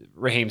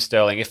 Raheem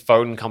Sterling. If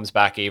Foden comes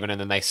back even and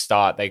then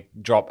they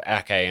drop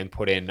Ake and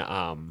put in...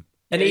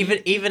 And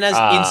even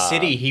as in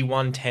City, he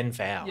won 10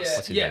 fouls.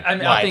 his Yeah, name? I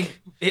mean, Like- I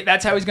think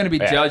that's how he's going to be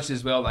Yeah. judged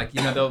as well. Like,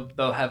 you know,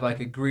 they'll have like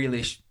a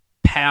Grealish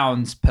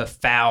pounds per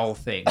foul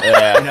thing.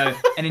 Yeah. You know,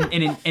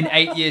 and in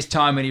 8 years'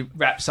 time, when he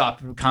wraps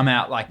up, it will come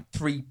out like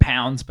 3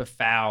 pounds per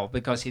foul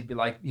because he'd be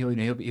like, he would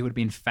have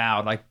been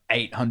fouled like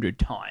 800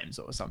 times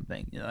or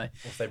something. You know,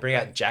 If they bring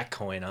out Jack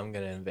Coin, I'm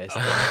going to invest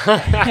in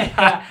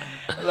it.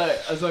 Look,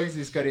 as long as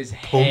he's got his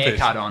Pump it.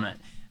 haircut on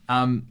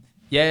it.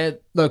 Yeah,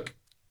 look,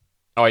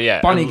 Oh,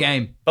 yeah. bunny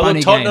game. But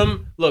bunny look,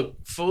 Tottenham,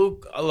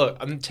 look,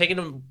 I'm taking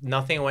them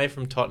nothing away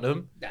from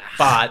Tottenham,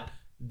 but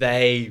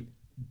they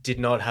did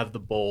not have the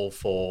ball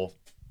for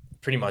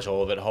pretty much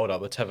all of it. Hold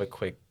up, let's have a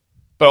quick.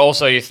 But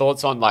also your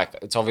thoughts on, like,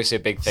 it's obviously a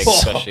big thing,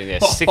 especially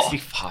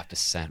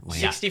 65% win.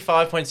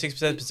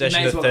 65.6% possession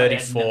May as to well have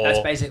 34. That's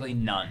basically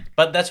none.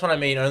 But that's what I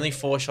mean. Only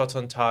 4 shots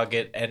on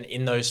target, and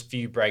in those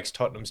few breaks,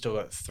 Tottenham still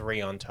got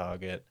 3 on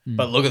target.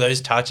 But look at those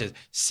touches: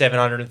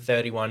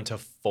 731 to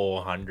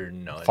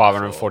 409.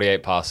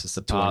 548 passes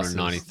to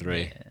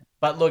 293.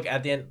 But look,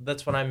 at the end,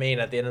 that's what I mean.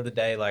 At the end of the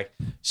day, like,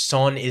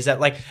 Son is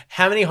that, like,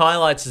 how many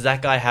highlights does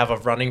that guy have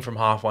of running from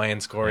halfway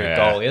and scoring a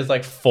goal? He has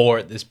like 4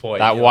 at this point.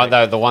 That You're one,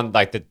 like, though, the one,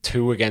 like the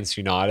 2 against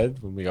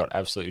United when we got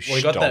absolutely well,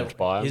 he got stomped that.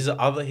 by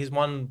him. His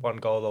one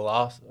goal, the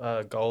last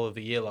goal of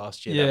the year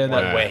last year. Yeah, that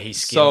one that where he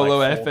skinned Solo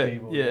like 4 effort.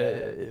 people. Yeah,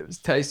 it was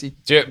tasty.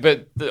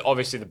 But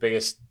obviously the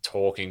biggest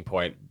talking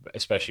point,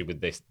 especially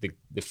with this,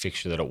 the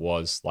fixture that it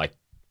was, like,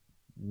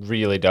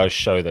 really does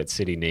show that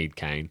City need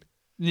Kane.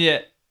 Yeah.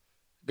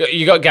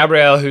 You got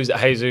Gabriel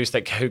Jesus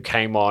who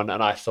came on,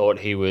 and I thought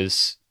he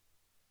was...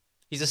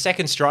 He's a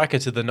second striker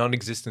to the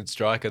non-existent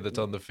striker that's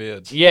on the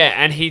field. Yeah,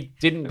 and he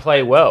didn't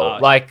play well.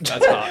 Like,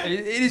 That's hard.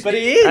 It is, But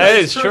he is. It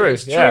is It's true,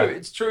 It's yeah. true.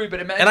 It's true. But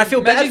imagine, And I feel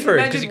bad for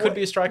him, 'cause he imagine could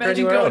be a striker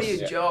imagine anywhere going else. to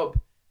your job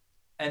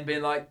and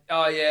being like,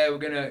 "Oh yeah, we're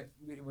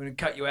gonna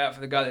cut you out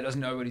for the guy that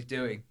doesn't know what he's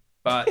doing."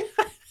 But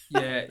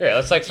yeah, yeah,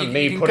 that's like for You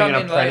me can putting come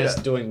an in apprentice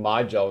later. doing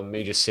my job and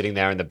me just sitting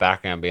there in the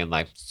background being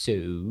like, so...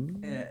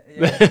 yeah,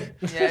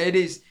 it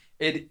is.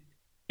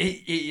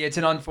 It's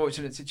an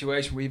unfortunate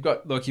situation where you've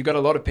got a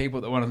lot of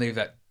people that want to leave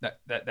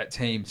that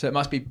team. So it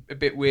must be a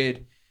bit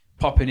weird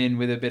popping in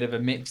with a bit of a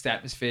mixed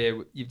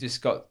atmosphere. You've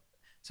just got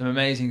some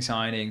amazing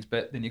signings,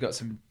 but then you've got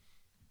some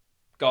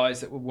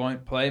guys that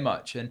won't play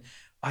much. And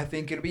I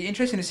think it'll be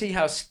interesting to see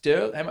how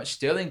much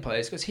Sterling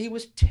plays because he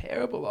was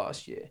terrible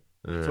last year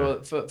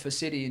for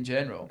City in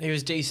general. He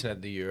was decent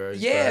at the Euros.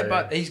 Yeah, bro.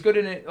 but he's good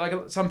in it. Like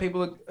some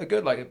people are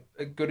good, like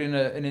good in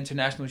an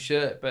international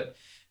shirt. But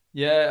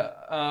yeah,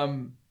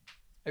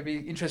 it'd be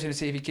interesting to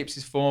see if he keeps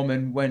his form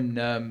and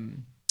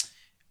when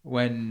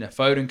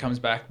Foden comes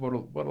back,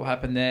 what'll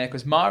happen there?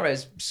 Because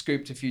Mahrez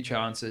scooped a few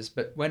chances,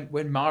 but when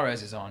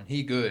Mahrez is on,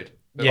 he good.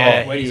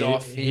 But when he's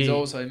off, he's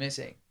also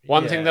missing.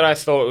 One thing that I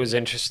thought was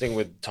interesting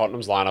with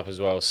Tottenham's lineup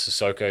as well,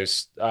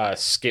 Sissoko's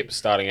Skip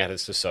starting out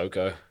as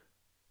Sissoko.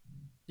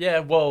 Yeah,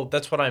 well,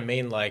 that's what I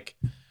mean. Like,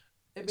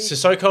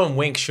 Sissoko and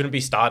Wink shouldn't be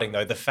starting,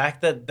 though. The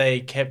fact that they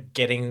kept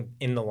getting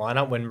in the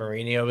lineup when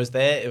Mourinho was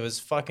there, it was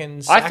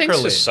fucking sacrilege. I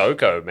think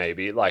Sissoko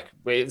maybe. Like,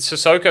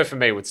 Sissoko for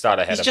me would start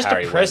ahead of Harry He's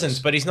just a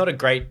presence, Williams. but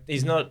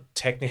he's not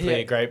technically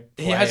a great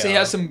player. He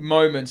has some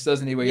moments,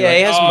 doesn't he? Where you're Yeah, like,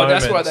 he has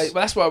moments.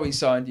 That's why we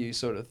signed you,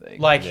 sort of thing.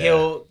 Like,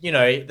 he'll,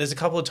 there's a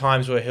couple of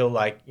times where he'll,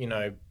 like,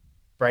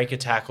 break a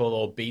tackle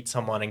or beat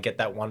someone and get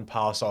that one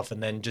pass off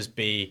and then just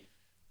be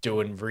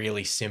doing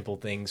really simple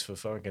things for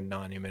fucking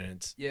 90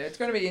 minutes. Yeah, it's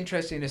going to be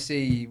interesting to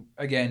see,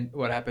 again,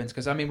 what happens.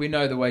 Because, I mean, we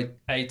know the way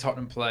A,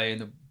 Tottenham play, and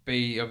the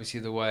B,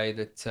 obviously, the way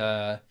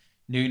that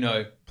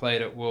Nuno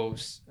played at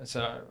Wolves.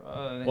 So,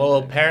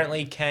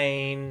 apparently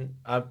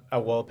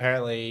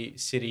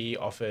City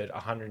offered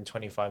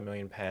 £125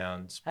 million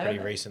pretty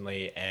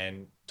recently,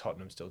 and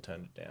Tottenham still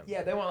turned it down.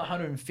 Yeah, they want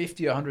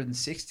 150 or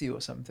 160 or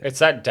something. It's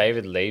that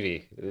David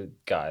Levy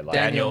guy, like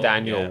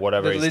Daniel,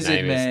 whatever the his lizard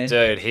name man. is.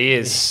 Dude, he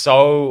is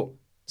so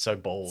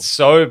bold.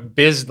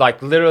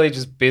 literally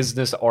just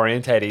business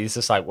orientated. He's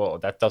just like, well,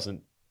 that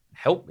doesn't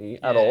help me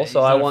at all.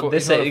 So I want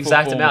this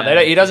exact amount.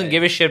 He doesn't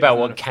give a shit about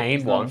what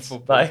Kane wants.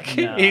 Like,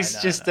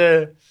 he's just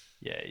a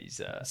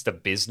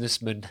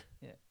businessman.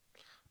 Yeah.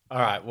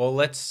 All right, well,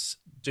 let's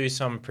do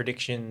some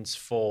predictions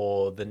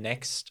for the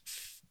next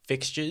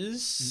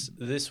fixtures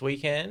this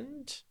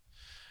weekend.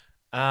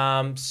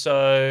 All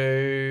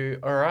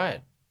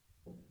right.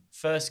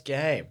 First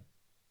game.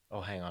 Oh,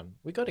 hang on.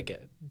 We got to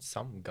get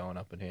something going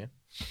up in here.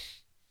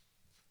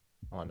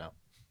 Oh, no.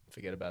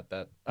 Forget about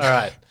that. All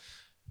right.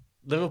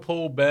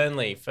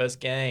 Liverpool-Burnley, first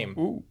game.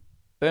 Ooh.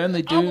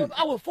 Burnley do...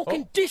 I will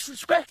fucking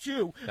disrespect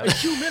you and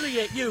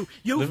humiliate you,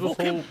 Liverpool,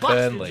 fucking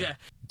Burnley. bastard.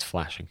 It's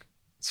flashing.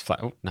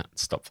 Oh, no,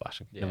 stop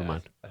flashing. Yeah, Never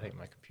mind. I think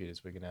my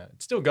computer's wigging out.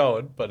 It's still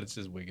going, but it's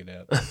just wigging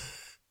out.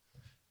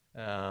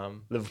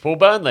 Liverpool,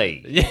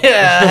 Burnley.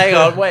 Yeah, hang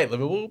on. Wait,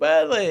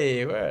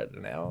 Liverpool-Burnley. We're at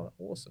an hour.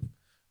 Awesome.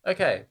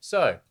 Okay,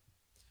 so...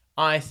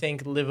 I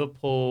think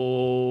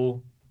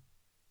Liverpool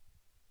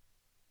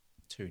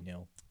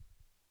 2-0.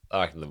 I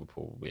reckon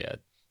Liverpool,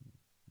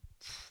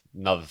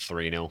 another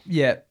 3-0.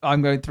 Yeah,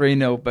 I'm going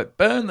 3-0. But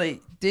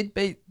Burnley did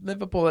beat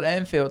Liverpool at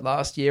Anfield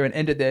last year and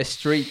ended their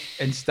streak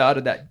and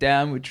started that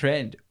downward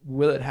trend.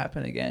 Will it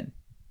happen again?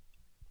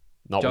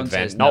 Not John with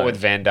says no.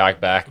 Van Dijk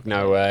back.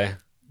 No way.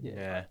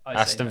 Yeah.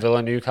 Aston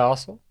Villa,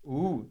 Newcastle.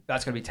 Ooh,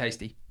 that's going to be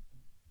tasty.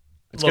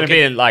 It's going to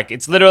be like,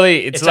 it's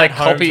literally, it's like at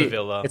home copy. for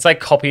Villa. It's like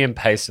copy and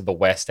paste of the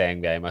West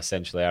Ham game,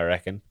 essentially, I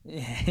reckon.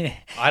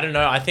 I don't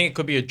know. I think it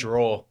could be a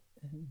draw.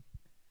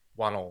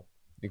 1-1.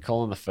 You're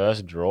calling the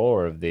first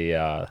draw of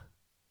the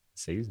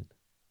season.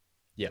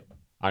 Yep.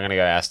 I'm going to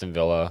go Aston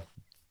Villa.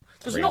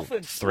 There's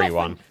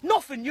 3-1.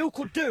 nothing you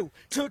could do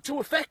to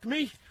affect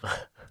me.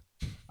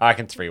 I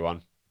reckon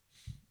 3-1.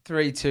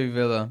 3-2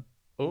 Villa.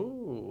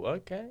 Ooh,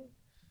 okay.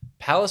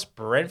 Palace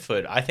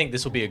Brentford. I think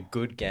this will be a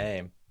good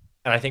game.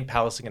 And I think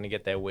Palace are going to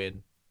get their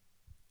win.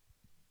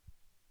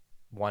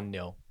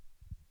 1-0.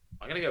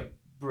 I'm going to go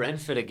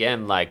Brentford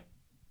again, like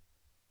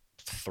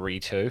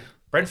 3-2.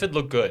 Brentford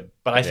look good,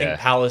 but I think Yeah.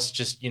 Palace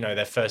just,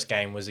 their first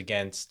game was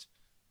against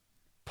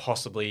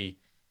possibly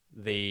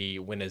the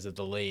winners of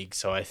the league.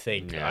 So I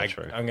think Yeah,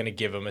 true. I'm going to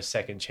give them a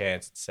second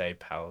chance and say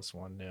Palace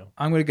 1-0.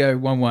 I'm going to go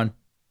 1-1.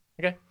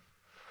 Okay.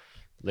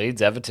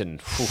 Leeds Everton.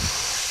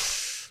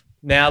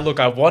 Now, look,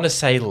 I want to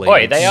say Leeds.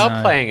 Wait, they are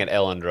No. playing at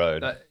Elland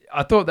Road.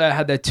 I thought they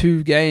had their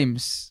 2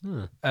 games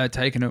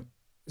taken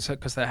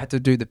because they had to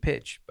do the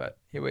pitch, but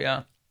here we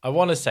are. I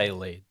want to say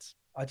Leeds.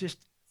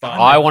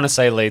 I want to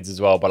say Leeds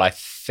as well, but I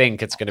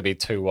think it's going to be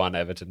 2-1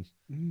 Everton.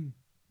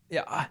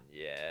 Yeah,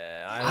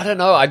 I don't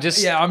know.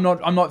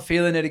 I'm not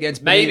feeling it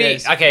against Maybe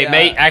Benitez. okay.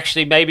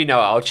 Yeah. Maybe no.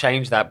 I'll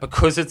change that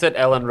because it's at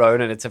Elland Road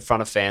and it's in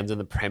front of fans in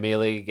the Premier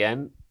League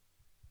again.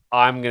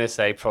 I'm gonna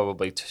say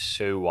probably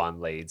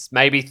 2-1 Leeds,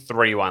 maybe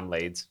 3-1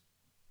 Leeds.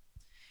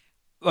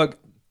 Look,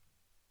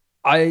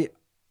 I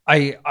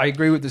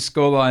agree with the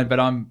scoreline, but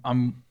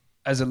I'm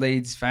as a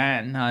Leeds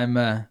fan,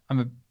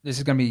 this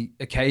is going to be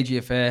a cagey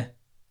affair.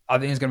 I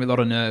think there's going to be a lot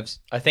of nerves.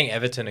 I think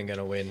Everton are going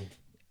to win.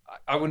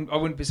 I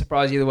wouldn't be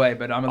surprised either way,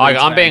 but I'm a Leeds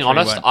fan, I'm being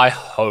honest. 3-1. I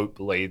hope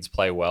Leeds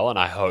play well and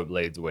I hope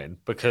Leeds win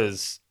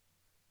because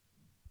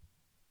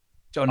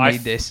John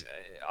need this.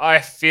 I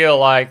feel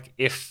like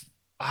if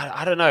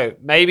I don't know,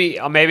 maybe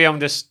I'm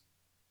just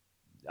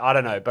I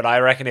don't know, but I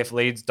reckon if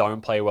Leeds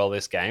don't play well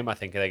this game, I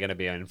think they're going to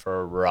be in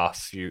for a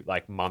rough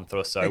month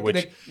or so,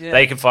 which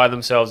they can find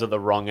themselves at the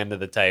wrong end of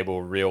the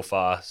table real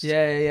fast.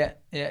 Yeah.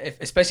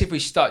 Especially if we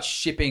start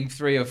shipping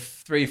 3 or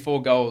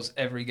 4 goals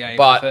every game.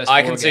 But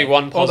I can see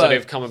one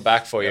positive coming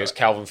back for you is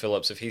Calvin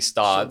Phillips. If he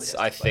starts,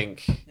 I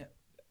think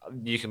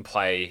you can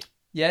play.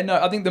 Yeah,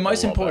 no, I think the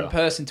most lot important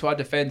better. person to our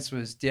defense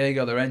was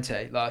Diego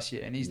Llorente last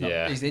year, and he's not.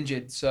 Yeah. He's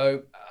injured.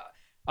 So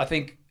I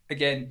think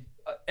again,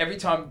 every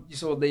time you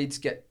saw Leeds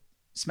get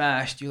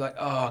smashed, you're like,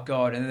 oh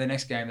god, and then the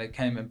next game they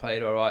came and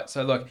played all right.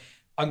 So look,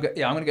 I'm going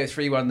to go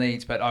 3-1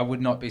 Leeds, but I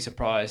would not be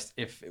surprised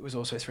if it was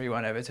also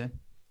 3-1 Everton.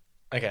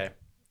 Okay.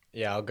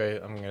 Yeah, I'm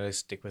going to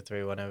stick with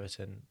 3-1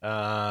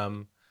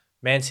 Everton.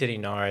 Man City,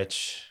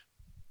 Norwich.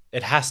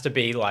 It has to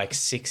be like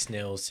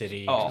 6-0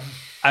 City. Oh,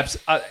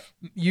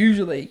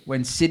 usually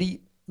when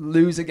City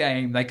lose a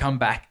game, they come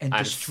back and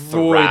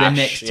destroy the thrash.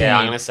 next team. Yeah,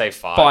 I'm going to say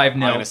 5. 5-0. I'm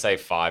going to say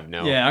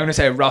 5-0. Yeah, I'm going to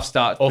say a rough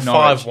start. Or for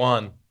Norwich.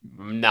 5-1.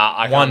 Nah,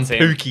 I One can't see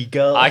Pookie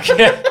goal. I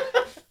can't.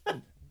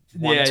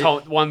 Yeah.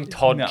 One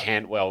Todd No.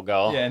 Cantwell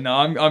goal. Yeah, no,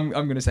 I'm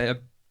going to say a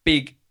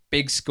big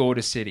score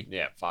to City.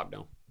 Yeah,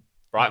 5-0.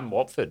 Brighton,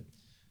 Watford.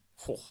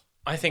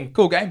 I think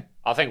Cool game.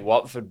 I think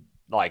Watford,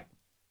 like,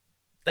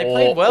 they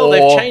played well.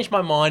 They've changed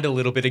my mind a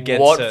little bit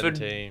against certain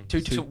teams.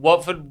 2-2.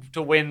 Watford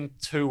to win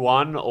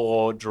 2-1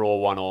 or draw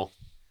 1-1.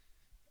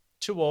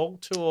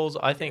 2-2.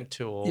 I think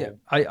 2-2. Yeah,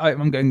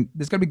 I'm going.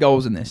 There's going to be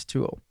goals in this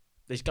 2-2.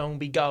 There's going to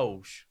be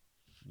goals.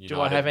 Do I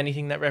United. have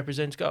anything that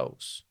represents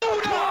goals?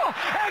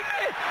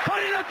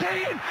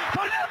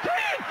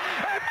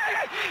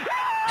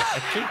 I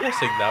keep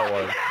missing that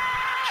one.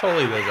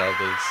 Surely there's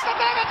others.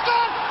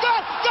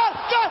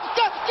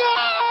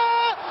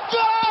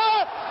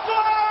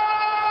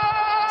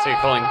 So you're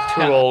calling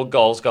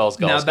 2-2 goals.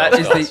 Now that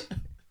is goals.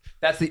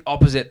 that's the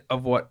opposite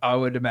of what I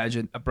would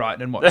imagine a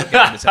Brighton and Watford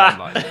game to sound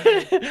like.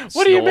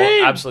 What do you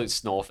mean? Absolute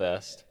snore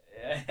fest.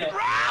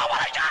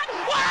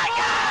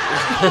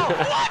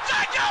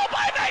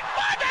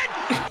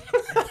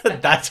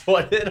 That's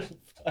what it.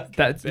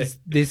 That's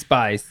this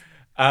spice.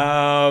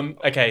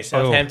 Okay,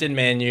 Southampton,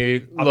 Man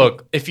U.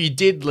 Look, if you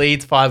did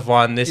Leeds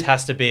 5-1, this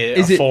has to be a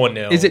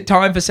 4-0. Is it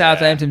time for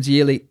Southampton's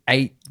yearly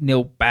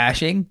 8-0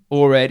 bashing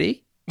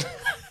already?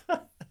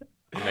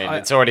 I mean,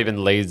 it's already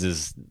been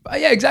Leeds'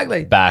 Yeah,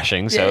 exactly.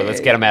 bashing, so Yeah, let's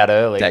yeah, get them out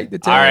early. Take the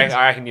I turns.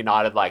 reckon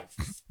United like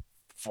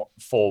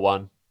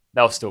 4-1.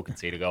 They'll still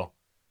concede a goal.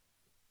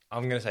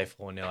 I'm going to say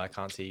 4-0. I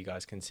can't see you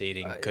guys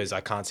conceding because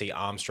I can't see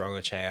Armstrong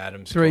or Che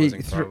Adams 3-0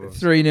 causing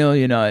problems.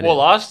 United. Well,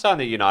 last time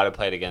that United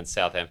played against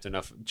Southampton,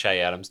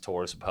 Che Adams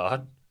tore us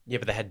apart. Yeah,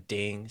 but they had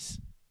dings.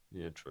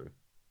 Yeah, true.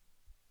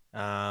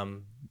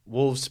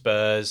 Wolves,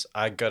 Spurs.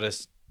 I got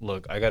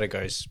to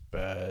go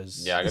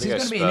Spurs. Yeah, I This gotta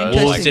is go gonna be an Spurs.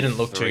 interesting- Wolves didn't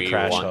look too 3-1.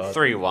 crash hard.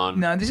 3-1.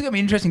 No, this is going to be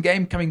an interesting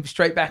game coming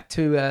straight back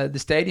to the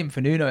stadium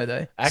for Nuno,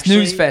 though. Actually-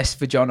 Snooze fest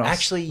for Jonos.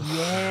 Actually,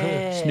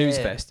 yeah. Snooze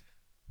fest.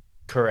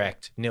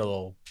 Correct.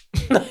 0-0.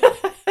 I'm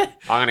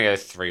gonna go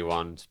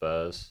 3-1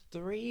 Spurs.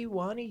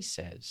 3-1, he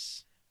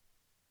says.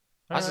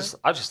 I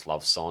just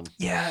love Son.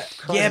 Yeah,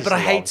 I yeah, just but I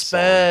hate love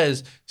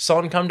Spurs.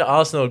 Son come to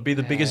Arsenal would be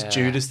the biggest Yeah.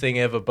 Judas thing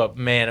ever, but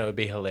man, it would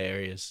be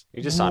hilarious.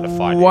 He just signed a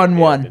 5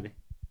 1-1.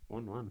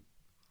 1-1.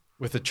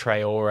 With a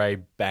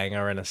Traore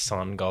banger and a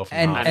Son goal from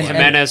And- And halfway.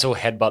 Jimenez will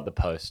headbutt the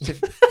post. to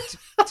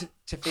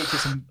feature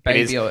some It baby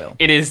is- oil.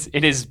 It is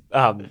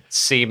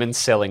Siemens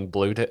selling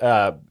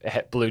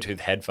Bluetooth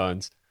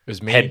headphones. It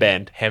was me,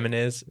 Headband.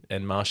 Jimenez,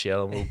 and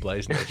Martial, and we'll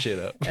blaze that shit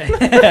up.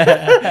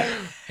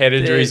 Head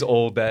injuries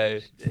all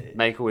day.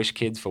 Make-A-Wish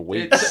kids for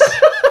weeks.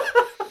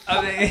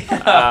 I mean,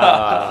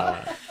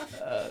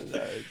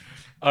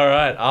 All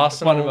right,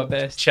 Arsenal. One of my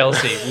best.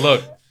 Chelsea.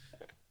 Look,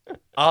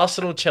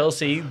 Arsenal,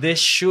 Chelsea. This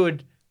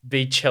should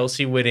be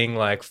Chelsea winning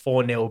like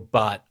 4-0,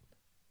 but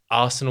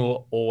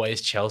Arsenal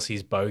always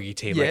Chelsea's bogey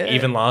team. Yeah. Like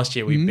even last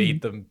year, we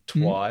beat them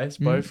twice,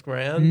 both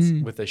rounds,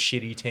 with a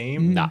shitty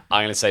team. Nah,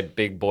 I'm gonna say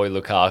big boy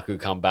Lukaku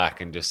come back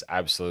and just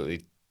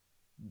absolutely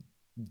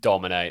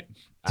dominate.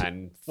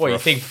 And What, for you a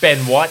think Ben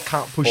White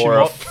can't push him for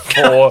a up?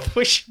 four-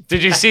 Push.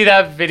 Did you see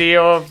that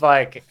video of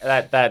like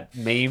that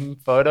meme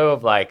photo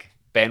of like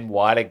Ben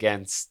White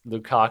against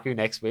Lukaku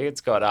next week?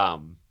 It's got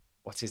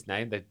what's his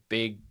name? The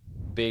big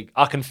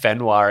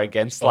Akinfenwa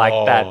against like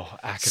that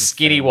Akinfenwa.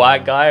 skinny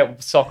white guy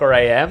at Soccer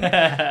AM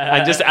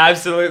and just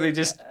absolutely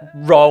just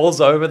rolls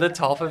over the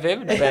top of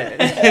him.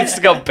 It's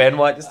got Ben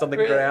White just on the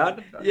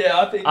ground. yeah,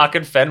 I think.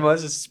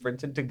 Akinfenwa's just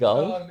sprinting to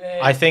goal. Oh, man.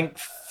 I think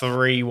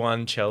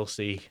 3-1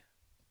 Chelsea.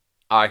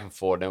 I can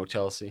 4-0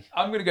 Chelsea.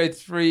 I'm going to go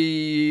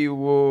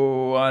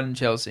 3-1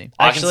 Chelsea.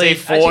 I can see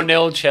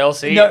 4-0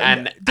 Chelsea No,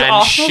 and did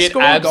Arsenal shit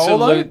score a goal,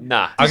 though? absolute.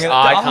 Nah, I'm gonna-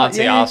 I can't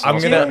see yeah, Arsenal.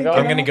 I'm scoring a goal.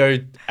 gonna go.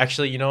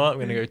 Actually, you know what? I'm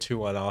gonna go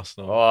 2-1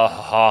 Arsenal.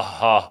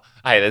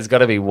 Hey, there's got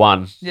to be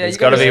one. Yeah, There's you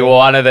got to gotta be say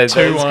one of the.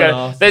 2-1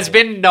 Arsenal. There's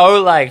been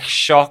no like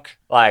shock.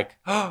 Like,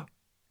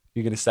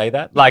 you're gonna say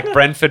that? Like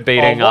Brentford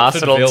beating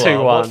Watford Arsenal Villa,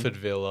 2-1. Watford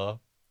Villa.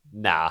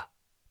 Nah.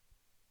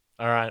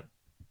 All right,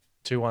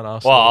 2-1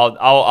 Arsenal. Well,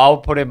 I'll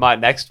put in my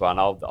next one.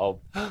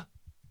 I'll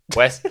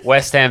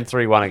West Ham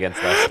 3-1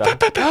 against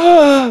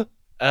Leicester.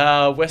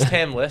 West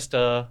Ham,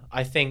 Leicester.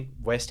 I think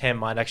West Ham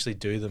might actually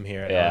do them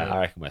here. At Yeah, home. I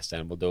reckon West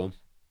Ham will do them.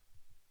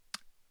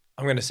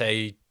 I'm going to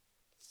say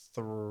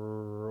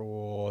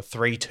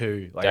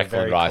 3-2. Like a Declan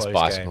very Rice close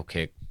bicycle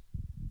game. kick.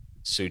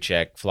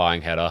 Suchek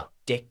flying header.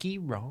 Decky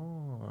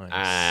Rice.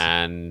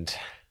 And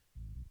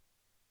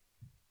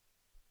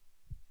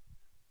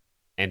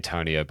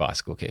Antonio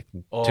bicycle kick.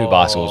 Two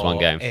bicycles, one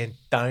game.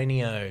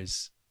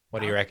 Antonio's. What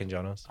do you reckon,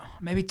 Jonas?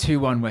 Maybe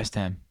 2-1 West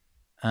Ham.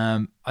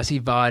 I see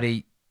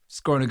Vardy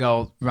scoring a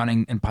goal,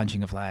 running and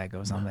punching a flag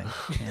or something.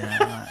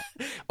 Yeah.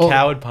 Or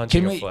Coward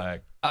punching can a we-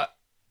 flag.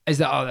 Is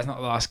that? Oh, that's not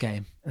the last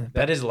game.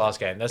 That is the last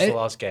game. That's the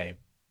last game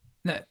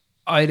No,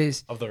 it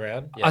is. of the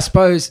round. I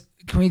suppose.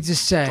 Can we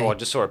just say? Oh, I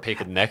just saw a peek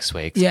of next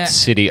week. Yeah.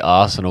 City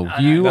Arsenal.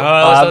 You No,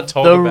 are let's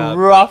not talk the about-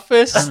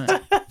 roughest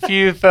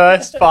few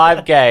first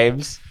 5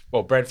 games.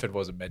 Well, Brentford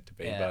wasn't meant to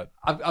be, Yeah.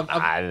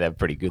 but They're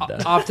pretty good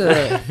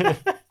though.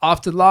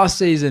 After last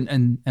season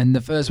and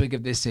the first week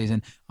of this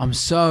season, I'm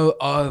so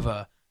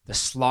over the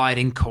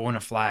sliding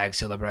corner flag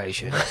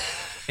celebration.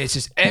 It's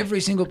just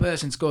every single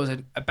person scores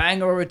a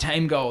banger or a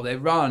tame goal. They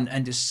run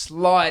and just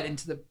slide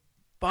into the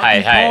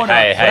fucking corner.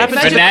 Imagine-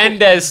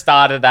 Fernandez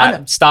started I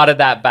know.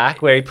 that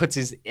back where he puts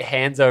his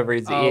hands over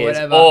his Oh, ears,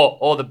 whatever.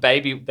 or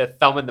the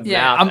thumb in the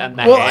Yeah, mouth and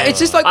the well, hand. it's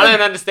just like I the-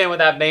 don't understand what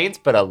that means,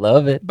 but I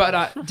love it.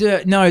 But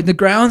no, the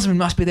groundsman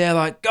must be there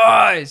like,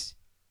 guys,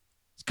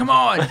 come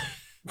on.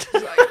 It's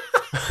like,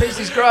 piece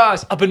this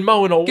grass. I've been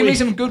mowing all Give me week.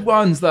 some good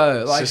ones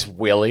though. Like, It's just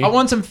Willy. I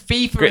want some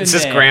FIFA in It's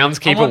just there.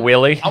 groundskeeper I want-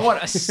 Willy. I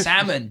want a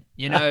salmon,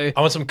 you know.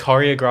 I want some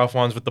choreographed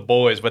ones with the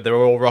boys where they're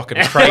all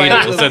rocking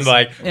cradles and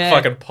like Yeah.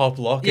 fucking pop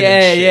locking Yeah,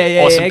 and shit. yeah,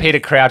 yeah. or some Peter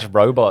Crouch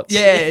robots.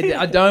 Yeah,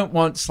 I don't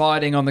want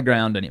sliding on the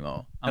ground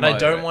anymore. And I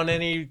don't want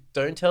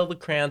don't tell the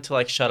crowd to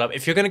like shut up.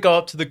 If you're going to go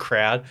up to the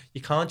crowd,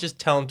 you can't just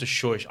tell them to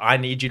shush. I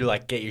need you to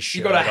like get your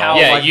shit gotta off. howl.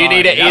 Yeah, like you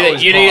need mine. to That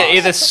was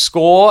either fast.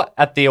 score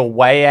at the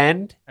away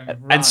end And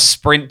run. and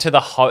sprint to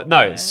the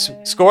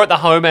score at the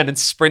home end and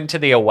sprint to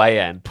the away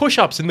end.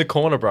 Push-ups in the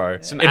corner, bro.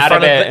 Some In front,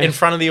 out-of-bed- in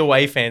front of the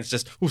away fans,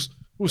 just oos,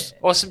 oos.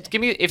 Or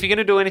give me if you're going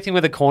to do anything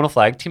with a corner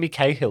flag, Timmy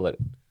Cahill it.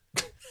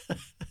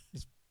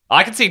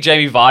 I can see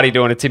Jamie Vardy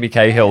doing a Timmy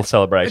Cahill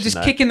celebration. just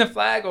though. kicking the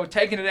flag or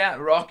taking it out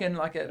and rocking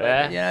like it.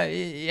 Yeah. You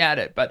know, you had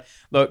it. But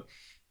look,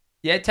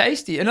 yeah,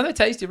 tasty. Another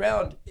tasty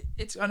round.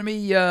 It's going to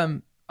be.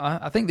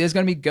 I think there's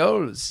going to be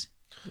goals.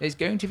 There's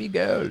going to be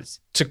goals.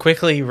 To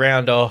quickly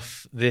round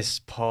off this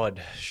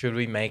pod, should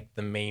we make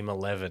the meme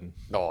 11?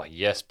 Oh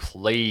yes,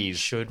 please.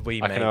 Should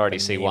we I make can already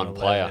the see meme one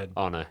player. 11?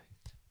 Oh no.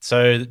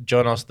 So,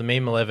 Jonas, the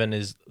meme 11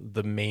 is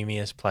the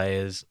memeiest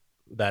players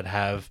that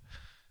have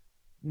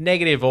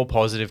negative or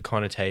positive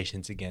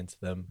connotations against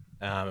them.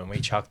 And we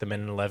chucked them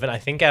in an 11. I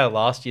think our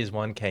last year's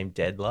one came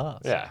dead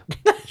last. Yeah,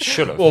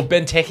 should have. Well,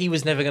 Benteke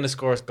was never going to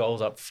score us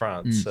goals up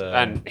front. So.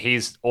 and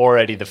he's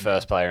already the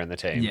first player in the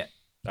team. Yeah.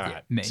 all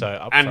right. me. So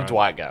up and front.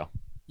 Dwight Gale.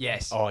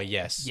 Yes. Oh,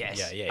 yes.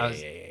 Yes. Yeah. I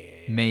was-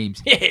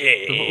 Memes.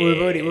 We've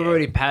We've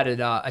already padded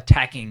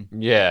attacking.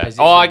 Yeah. Positions.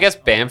 Oh, I guess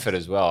Bamford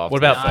as well. What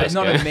about No, first he's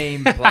not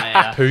game? a meme player.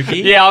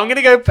 Pookie? Yeah, I'm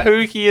gonna go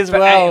Pookie as For,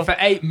 well. for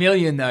 8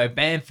 million though,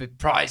 Bamford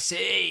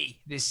pricey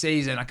this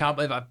season. I can't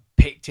believe I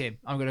picked him.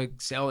 I'm gonna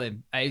sell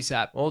him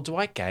ASAP. Well,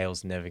 Dwight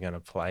Gale's never going to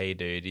play,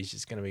 dude. He's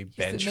just going to be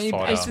bench the meme-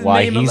 fodder. he's the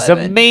Why meme he's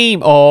 11. a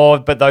meme. Oh,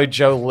 but though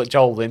Joel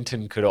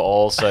Linton could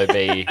also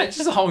be. It's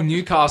just a whole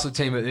Newcastle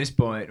team at this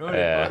point. What,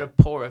 Yeah. what a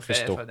poor affair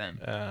Crystal. for them.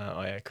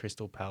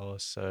 Crystal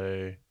Palace.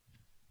 So,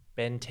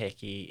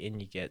 Benteke,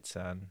 in you get,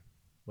 son.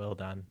 Well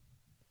done.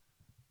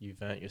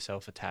 You've earned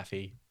yourself a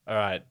taffy. All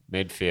right.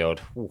 Midfield.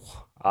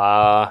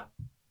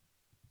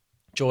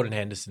 Jordan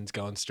Henderson's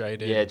going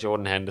straight in. Yeah,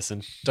 Jordan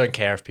Henderson. Don't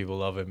care if people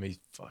love him. He's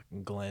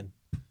fucking Glenn.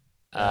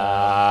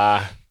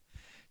 John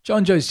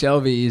Joe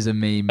Shelby is a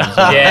meme. As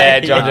well. Yeah,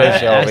 John Joe It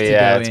has Shelby. to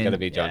Yeah, go it's in. got to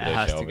be John Yeah, Joe it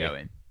has Shelby. to go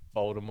in.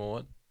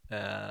 Voldemort.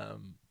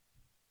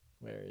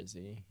 Where is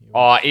he?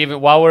 Oh,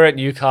 even while we're at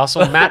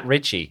Newcastle, Matt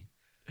Ritchie.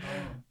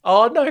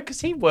 Oh, no,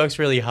 because he works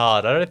really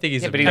hard. I don't think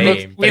he's Yeah, a but he,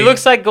 meme. he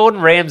looks like Gordon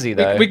Ramsay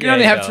though. We can Yeah,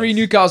 only he have does. 3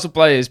 Newcastle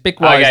players. Pick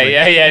wisely.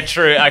 Okay, yeah,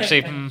 true.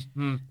 Actually,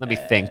 let me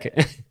think.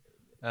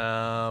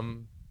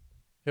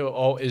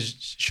 Who is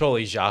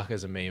surely Jacques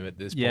is a meme at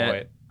this Yeah,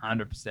 point.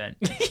 100%.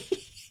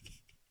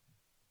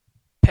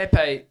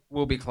 Pepe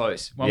will be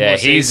close. One Yeah, more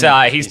he's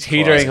season.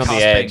 teetering on the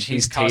cusping. edge.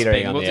 He's cusping.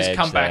 teetering on We'll the just edge.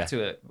 come back there.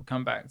 to it. We'll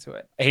come back to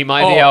it. He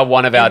might be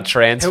one of our he'll-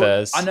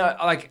 transfers.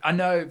 I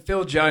know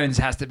Phil Jones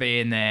has to be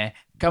in there.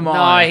 Come on.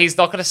 No, he's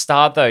not going to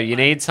start though. You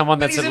need someone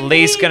that's he's at a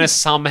least meme. going to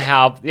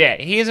somehow. Yeah,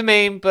 he is a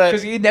meme, but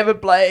because he never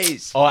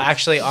plays. Oh,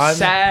 actually, I'm.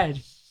 Sad.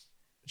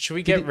 Should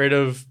we get rid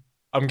of?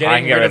 I'm I getting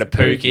can get rid of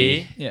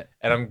Pookie, Yeah.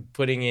 and I'm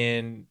putting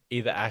in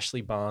either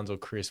Ashley Barnes or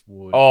Chris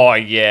Wood. oh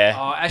yeah,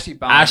 Oh, Ashley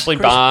Barnes. Ashley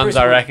Chris- Barnes. Chris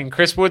I Wood. reckon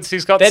Chris Woods.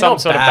 He's got they're some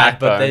not sort bad, of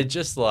but they're backbone.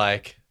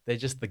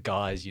 just the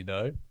guys, you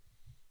know.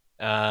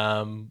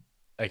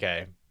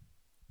 Okay,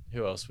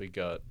 who else we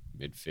got?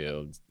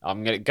 Midfield.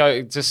 I'm gonna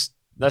go. Just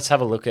let's have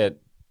a look at.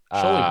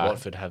 Surely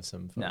Watford have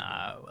some.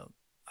 No, well,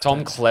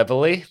 Tom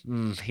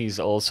Cleverley, he's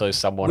also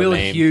somewhat Will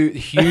a meme.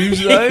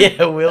 Hughes though.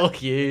 yeah, Will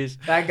Hughes.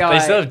 That guy. They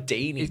still have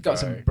Deanie. He's got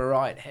some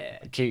bright hair.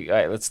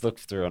 Wait, let's look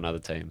through another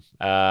team.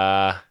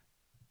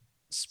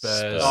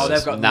 Spurs. Oh,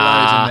 they've got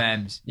Nah. loads of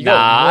memes. You got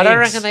I don't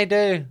Winks. reckon they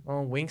do.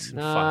 Oh, Winks can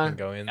Nah. fucking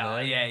go in there. Oh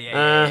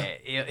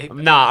yeah.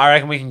 Nah, I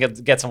reckon we can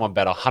get someone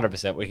better.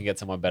 100%, we can get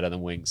someone better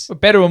than Wings.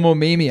 But better or more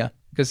memeier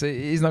because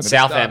he's not going to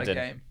start a Southampton.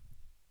 game.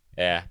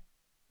 Yeah.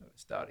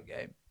 Start a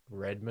game.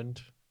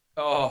 Redmond.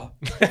 Oh,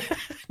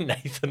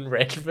 Nathan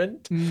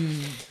Redmond.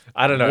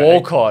 I don't know.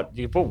 Walcott.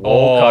 You can put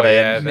Walcott in.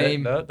 yeah,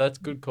 Meme. that's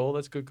good call.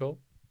 That's good call.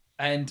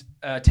 and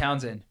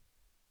Townsend.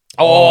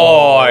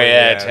 Oh,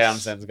 yeah,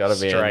 Townsend's got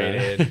to be straight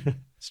in there. in.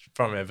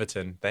 From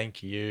Everton.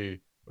 Thank you.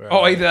 Where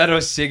Oh, are either that or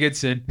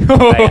Sigurdsson.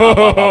 Hey,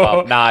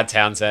 up. Nah,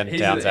 Townsend.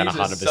 He's Townsend, a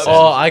 100%. sub-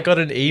 Oh, I got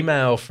an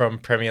email from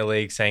Premier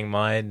League saying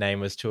my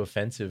name was too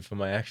offensive for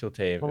my actual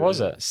team. What was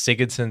it?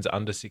 Sigurdsson's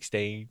under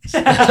 16.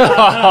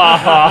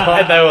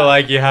 And they were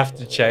like, you have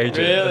to change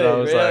it. And I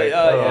was like,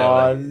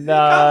 Oh,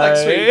 no. Can't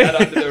sweep that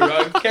under the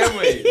rug, can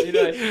we? You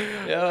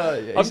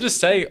know, I'm just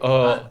saying,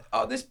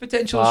 this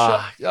potential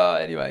Fuck. shot. Oh,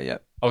 anyway, yeah,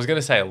 I was going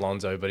to say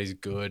Alonso, but he's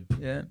good.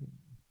 yeah.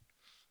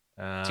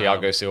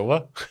 Thiago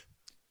Silva.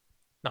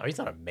 No, he's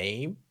not a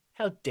meme.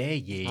 How dare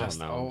you? I don't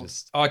know. I'm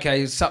just...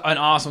 Okay, so an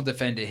Arsenal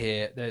defender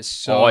here. There's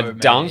so Oh, many.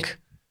 Dunk.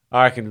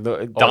 I reckon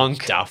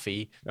Dunk. Or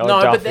Duffy. Oh,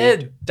 no, Duffy. but their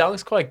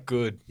Dunk's quite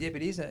good. Yeah,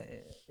 but he's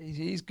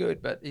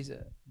good, but he's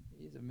a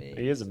meme.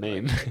 He is a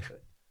meme.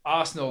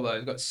 Arsenal though,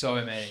 has got so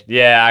many.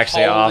 Yeah,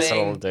 actually, Holding.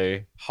 Arsenal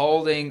do.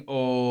 Holding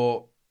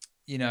or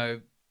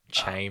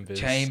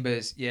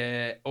Chambers.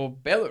 yeah, or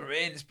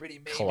Bellerin is pretty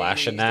mean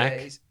Kolasinac.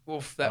 these days.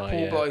 Oof, that Oh, poor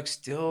yeah. bloke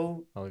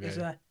still I'll go. is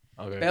a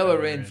I'll go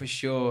Bellerin for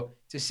sure.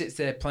 Just sits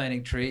there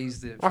planting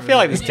trees. I feel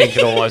like this team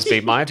could almost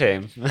beat my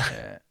team.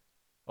 Yeah.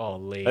 Oh,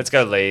 Leeds. Let's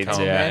go Leeds,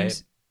 Come on, yeah.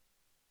 mate.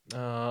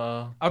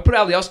 I'd put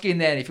Alioski in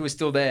there if he was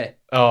still there.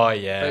 Oh,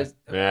 yeah. But-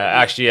 Yeah,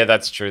 actually, yeah,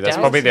 that's true. That's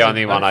Dallas probably the is a-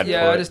 only one I'd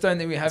yeah, put. I just don't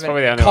think we have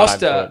probably the it. only one I'd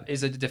Costa put.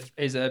 is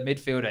a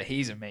midfielder.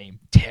 He's a meme.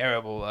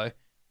 Terrible though.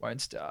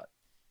 Won't start.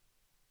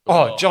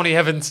 Oh, Johnny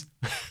Evans.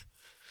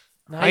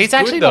 No, he's good,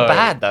 actually not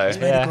bad, though. He's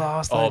made Yeah. of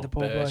glass though, Oh, the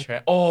poor bloke.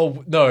 Bertrand.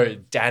 Oh, no.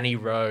 Danny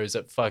Rose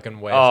at fucking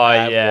West. Oh,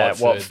 at yeah.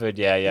 Watford. Watford.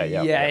 Yeah.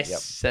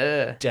 Yes,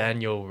 sir.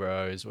 Daniel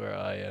Rose. Where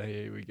are you?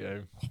 Here we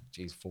go.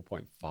 Jeez,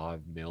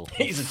 4.5 mil.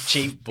 He's a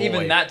cheap boy.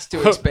 Even that's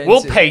too expensive.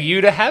 We'll pay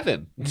you to have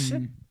him.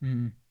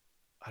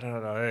 I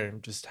don't know.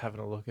 I'm just having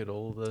a look at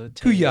all the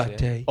teams. Kouyaté.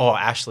 here. Oh,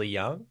 Ashley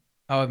Young.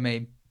 Oh,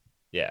 meme.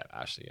 Yeah,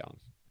 Ashley Young.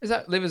 Is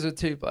that livers with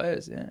two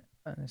players? Yeah.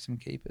 And there's some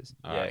keepers.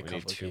 All Yeah, right, a we need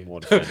couple of 2 you. more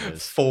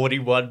defenders.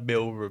 41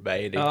 mil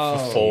remaining Oh,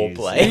 for 4 jeez.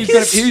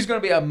 players. Who's gonna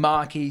be a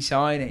marquee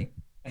signing?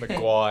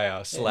 Maguire,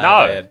 No,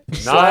 Slabhead. no.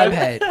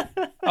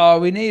 Slabhead. Oh,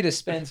 we need to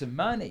spend some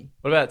money.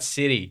 What about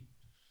City?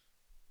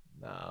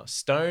 No,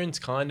 Stones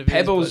kind of.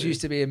 Pebbles used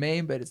to be a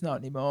meme, but it's not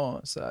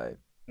anymore. So.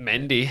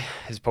 Mendy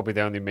is probably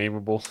the only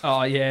memeable.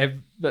 Oh yeah,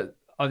 but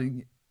I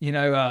think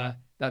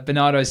that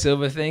Bernardo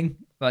Silva thing,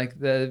 like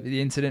the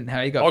incident,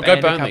 how he got Oh, go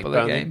banned a Burnley. couple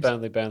of games.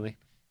 Burnley.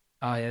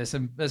 Oh yeah,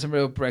 there's some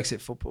real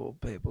Brexit football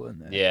people in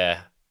there.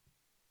 Yeah.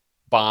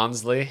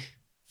 Barnsley.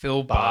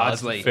 Phil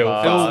Bardsley. Phil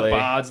Bardsley.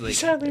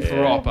 Bardsley.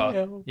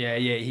 Proper. Yeah,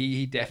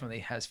 he definitely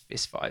has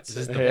fist fights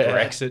This is at the Yeah.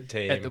 Brexit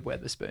team. the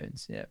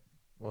Weatherspoons. Yeah.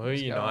 Well, who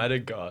Let's go.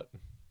 United got?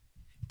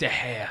 De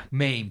Gea,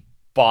 meme.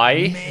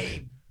 Bailly.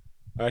 Meme.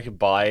 I reckon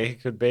Bailly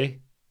could be. but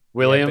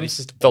Williams. he's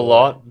just a the boy.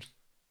 lot.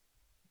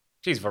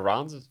 Jeez,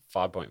 Varane's is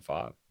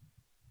 5.5.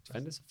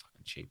 Defenders are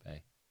fucking cheap, eh?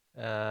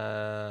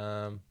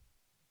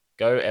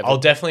 Go Everton. I'll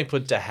definitely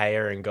put De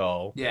Gea in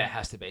goal, Yeah, it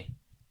has to be.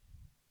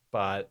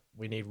 but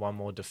we need one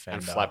more defender.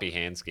 and Flappy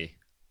Hansky.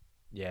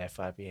 Yeah,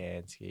 Flappy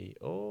Hansky.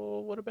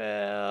 Oh, what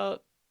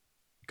about?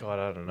 God,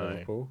 I don't know.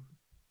 Liverpool.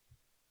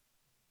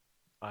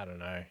 I don't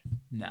know.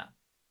 Nah.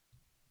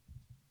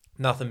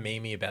 Nothing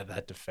memey about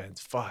that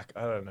defense. Fuck,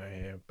 I don't know.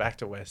 Yeah, back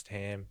to West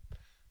Ham.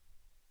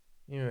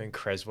 You know, in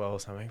Creswell or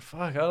something.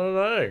 Fuck, I don't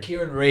know.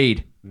 Kieran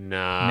Reid.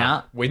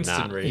 Nah.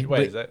 Winston Nah. Reid.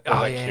 Wait, is that?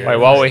 Oh, is that yeah. Kieran Wait,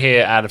 Reid? while we're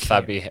here, add a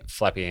Flappy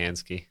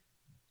Hansky.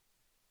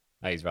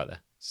 Oh, he's right there.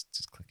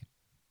 Just click it.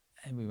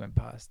 And we went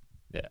past.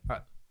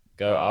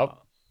 Go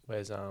up.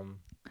 Where's De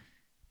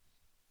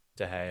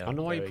Gea? I don't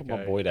know why you There put we my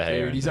go. boy De Gea.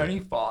 Dude, in he's there. only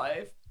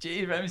 5.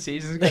 Jeez, remember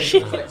seasons ago, he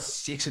was like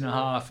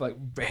 6.5, like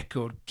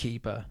record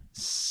keeper.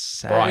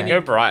 Sad. Brighton.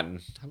 Go Brighton.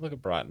 Have a look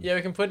at Brighton. Yeah,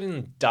 we can put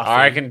in Duffy.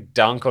 I reckon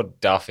Dunk or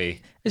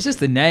Duffy. It's just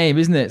the name,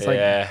 isn't it? It's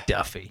Yeah. like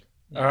Duffy.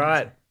 All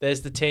right,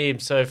 there's the team.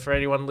 So for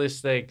anyone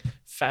listening,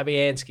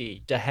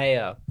 Fabianski, De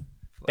Gea,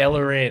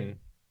 Bellerin,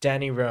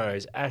 Danny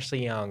Rose,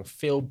 Ashley Young,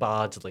 Phil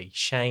Bardsley,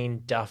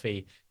 Shane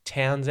Duffy,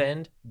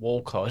 Townsend,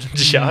 Walcott,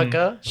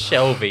 Xhaka,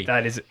 Shelby,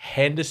 That is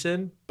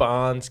Henderson,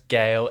 Barnes,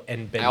 Gale,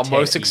 and Benteke. Our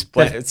most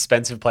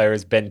expensive player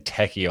is Ben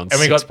Teke on and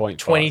we got 6.5.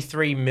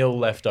 23 mil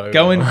left over.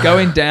 going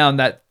down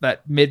that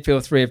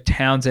midfield three of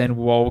Townsend,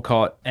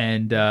 Walcott,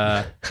 and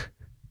whoever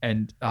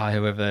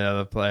the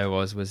other player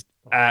was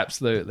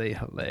absolutely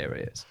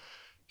hilarious.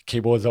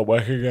 Keyboard's not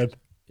working again.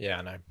 Yeah,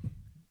 I know.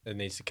 It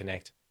needs to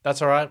connect.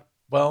 That's all right.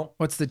 Well,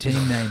 What's the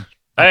team name?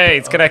 Hey,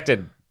 it's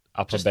connected.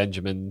 Upper Just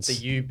Benjamins.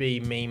 The UB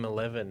meme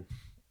 11.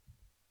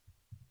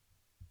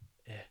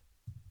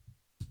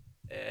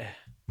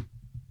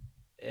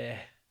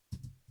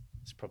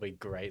 It's probably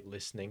great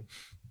listening.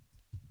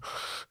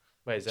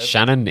 Wait, is that?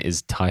 Shannon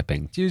is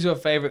typing. Choose your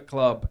favorite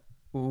club.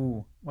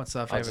 Ooh, what's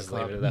our I'll favorite just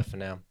club? leave it at that for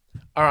now.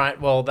 All right,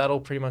 well, that'll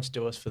pretty much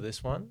do us for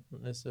this one.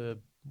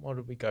 What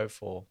did we go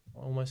for?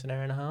 Almost an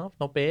hour and a half.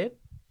 Not bad.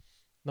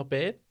 Not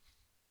bad.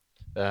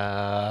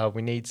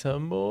 We need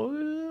some more.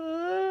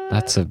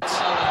 That's not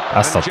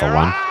the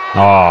one.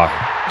 Oh.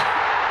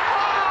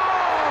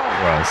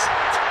 Gross.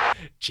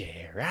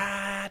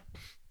 Gerard.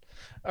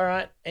 All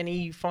right.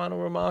 Any final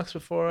remarks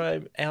before I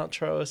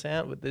outro us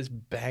out with this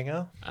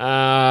banger?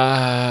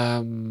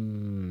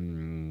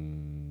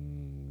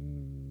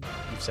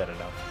 You've set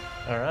it up.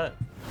 All right.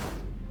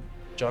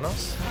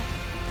 Jonas?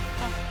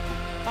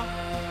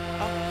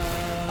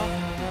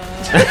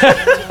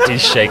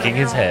 He's shaking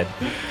his head.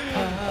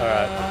 All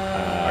right.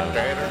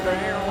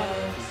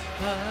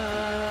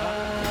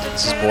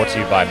 This is brought to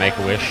you by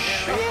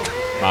Make-A-Wish,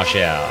 Marshall.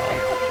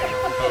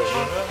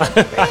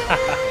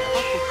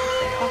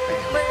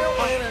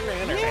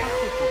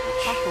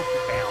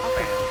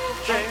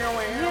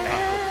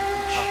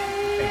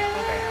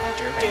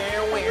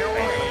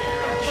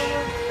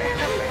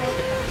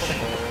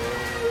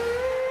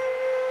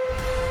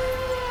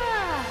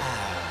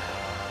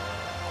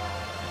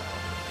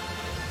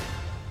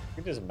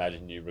 I can just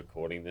imagine you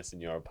recording this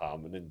in your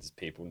apartment and just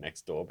people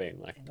next door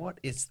being like, what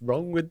is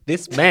wrong with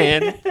this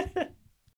man?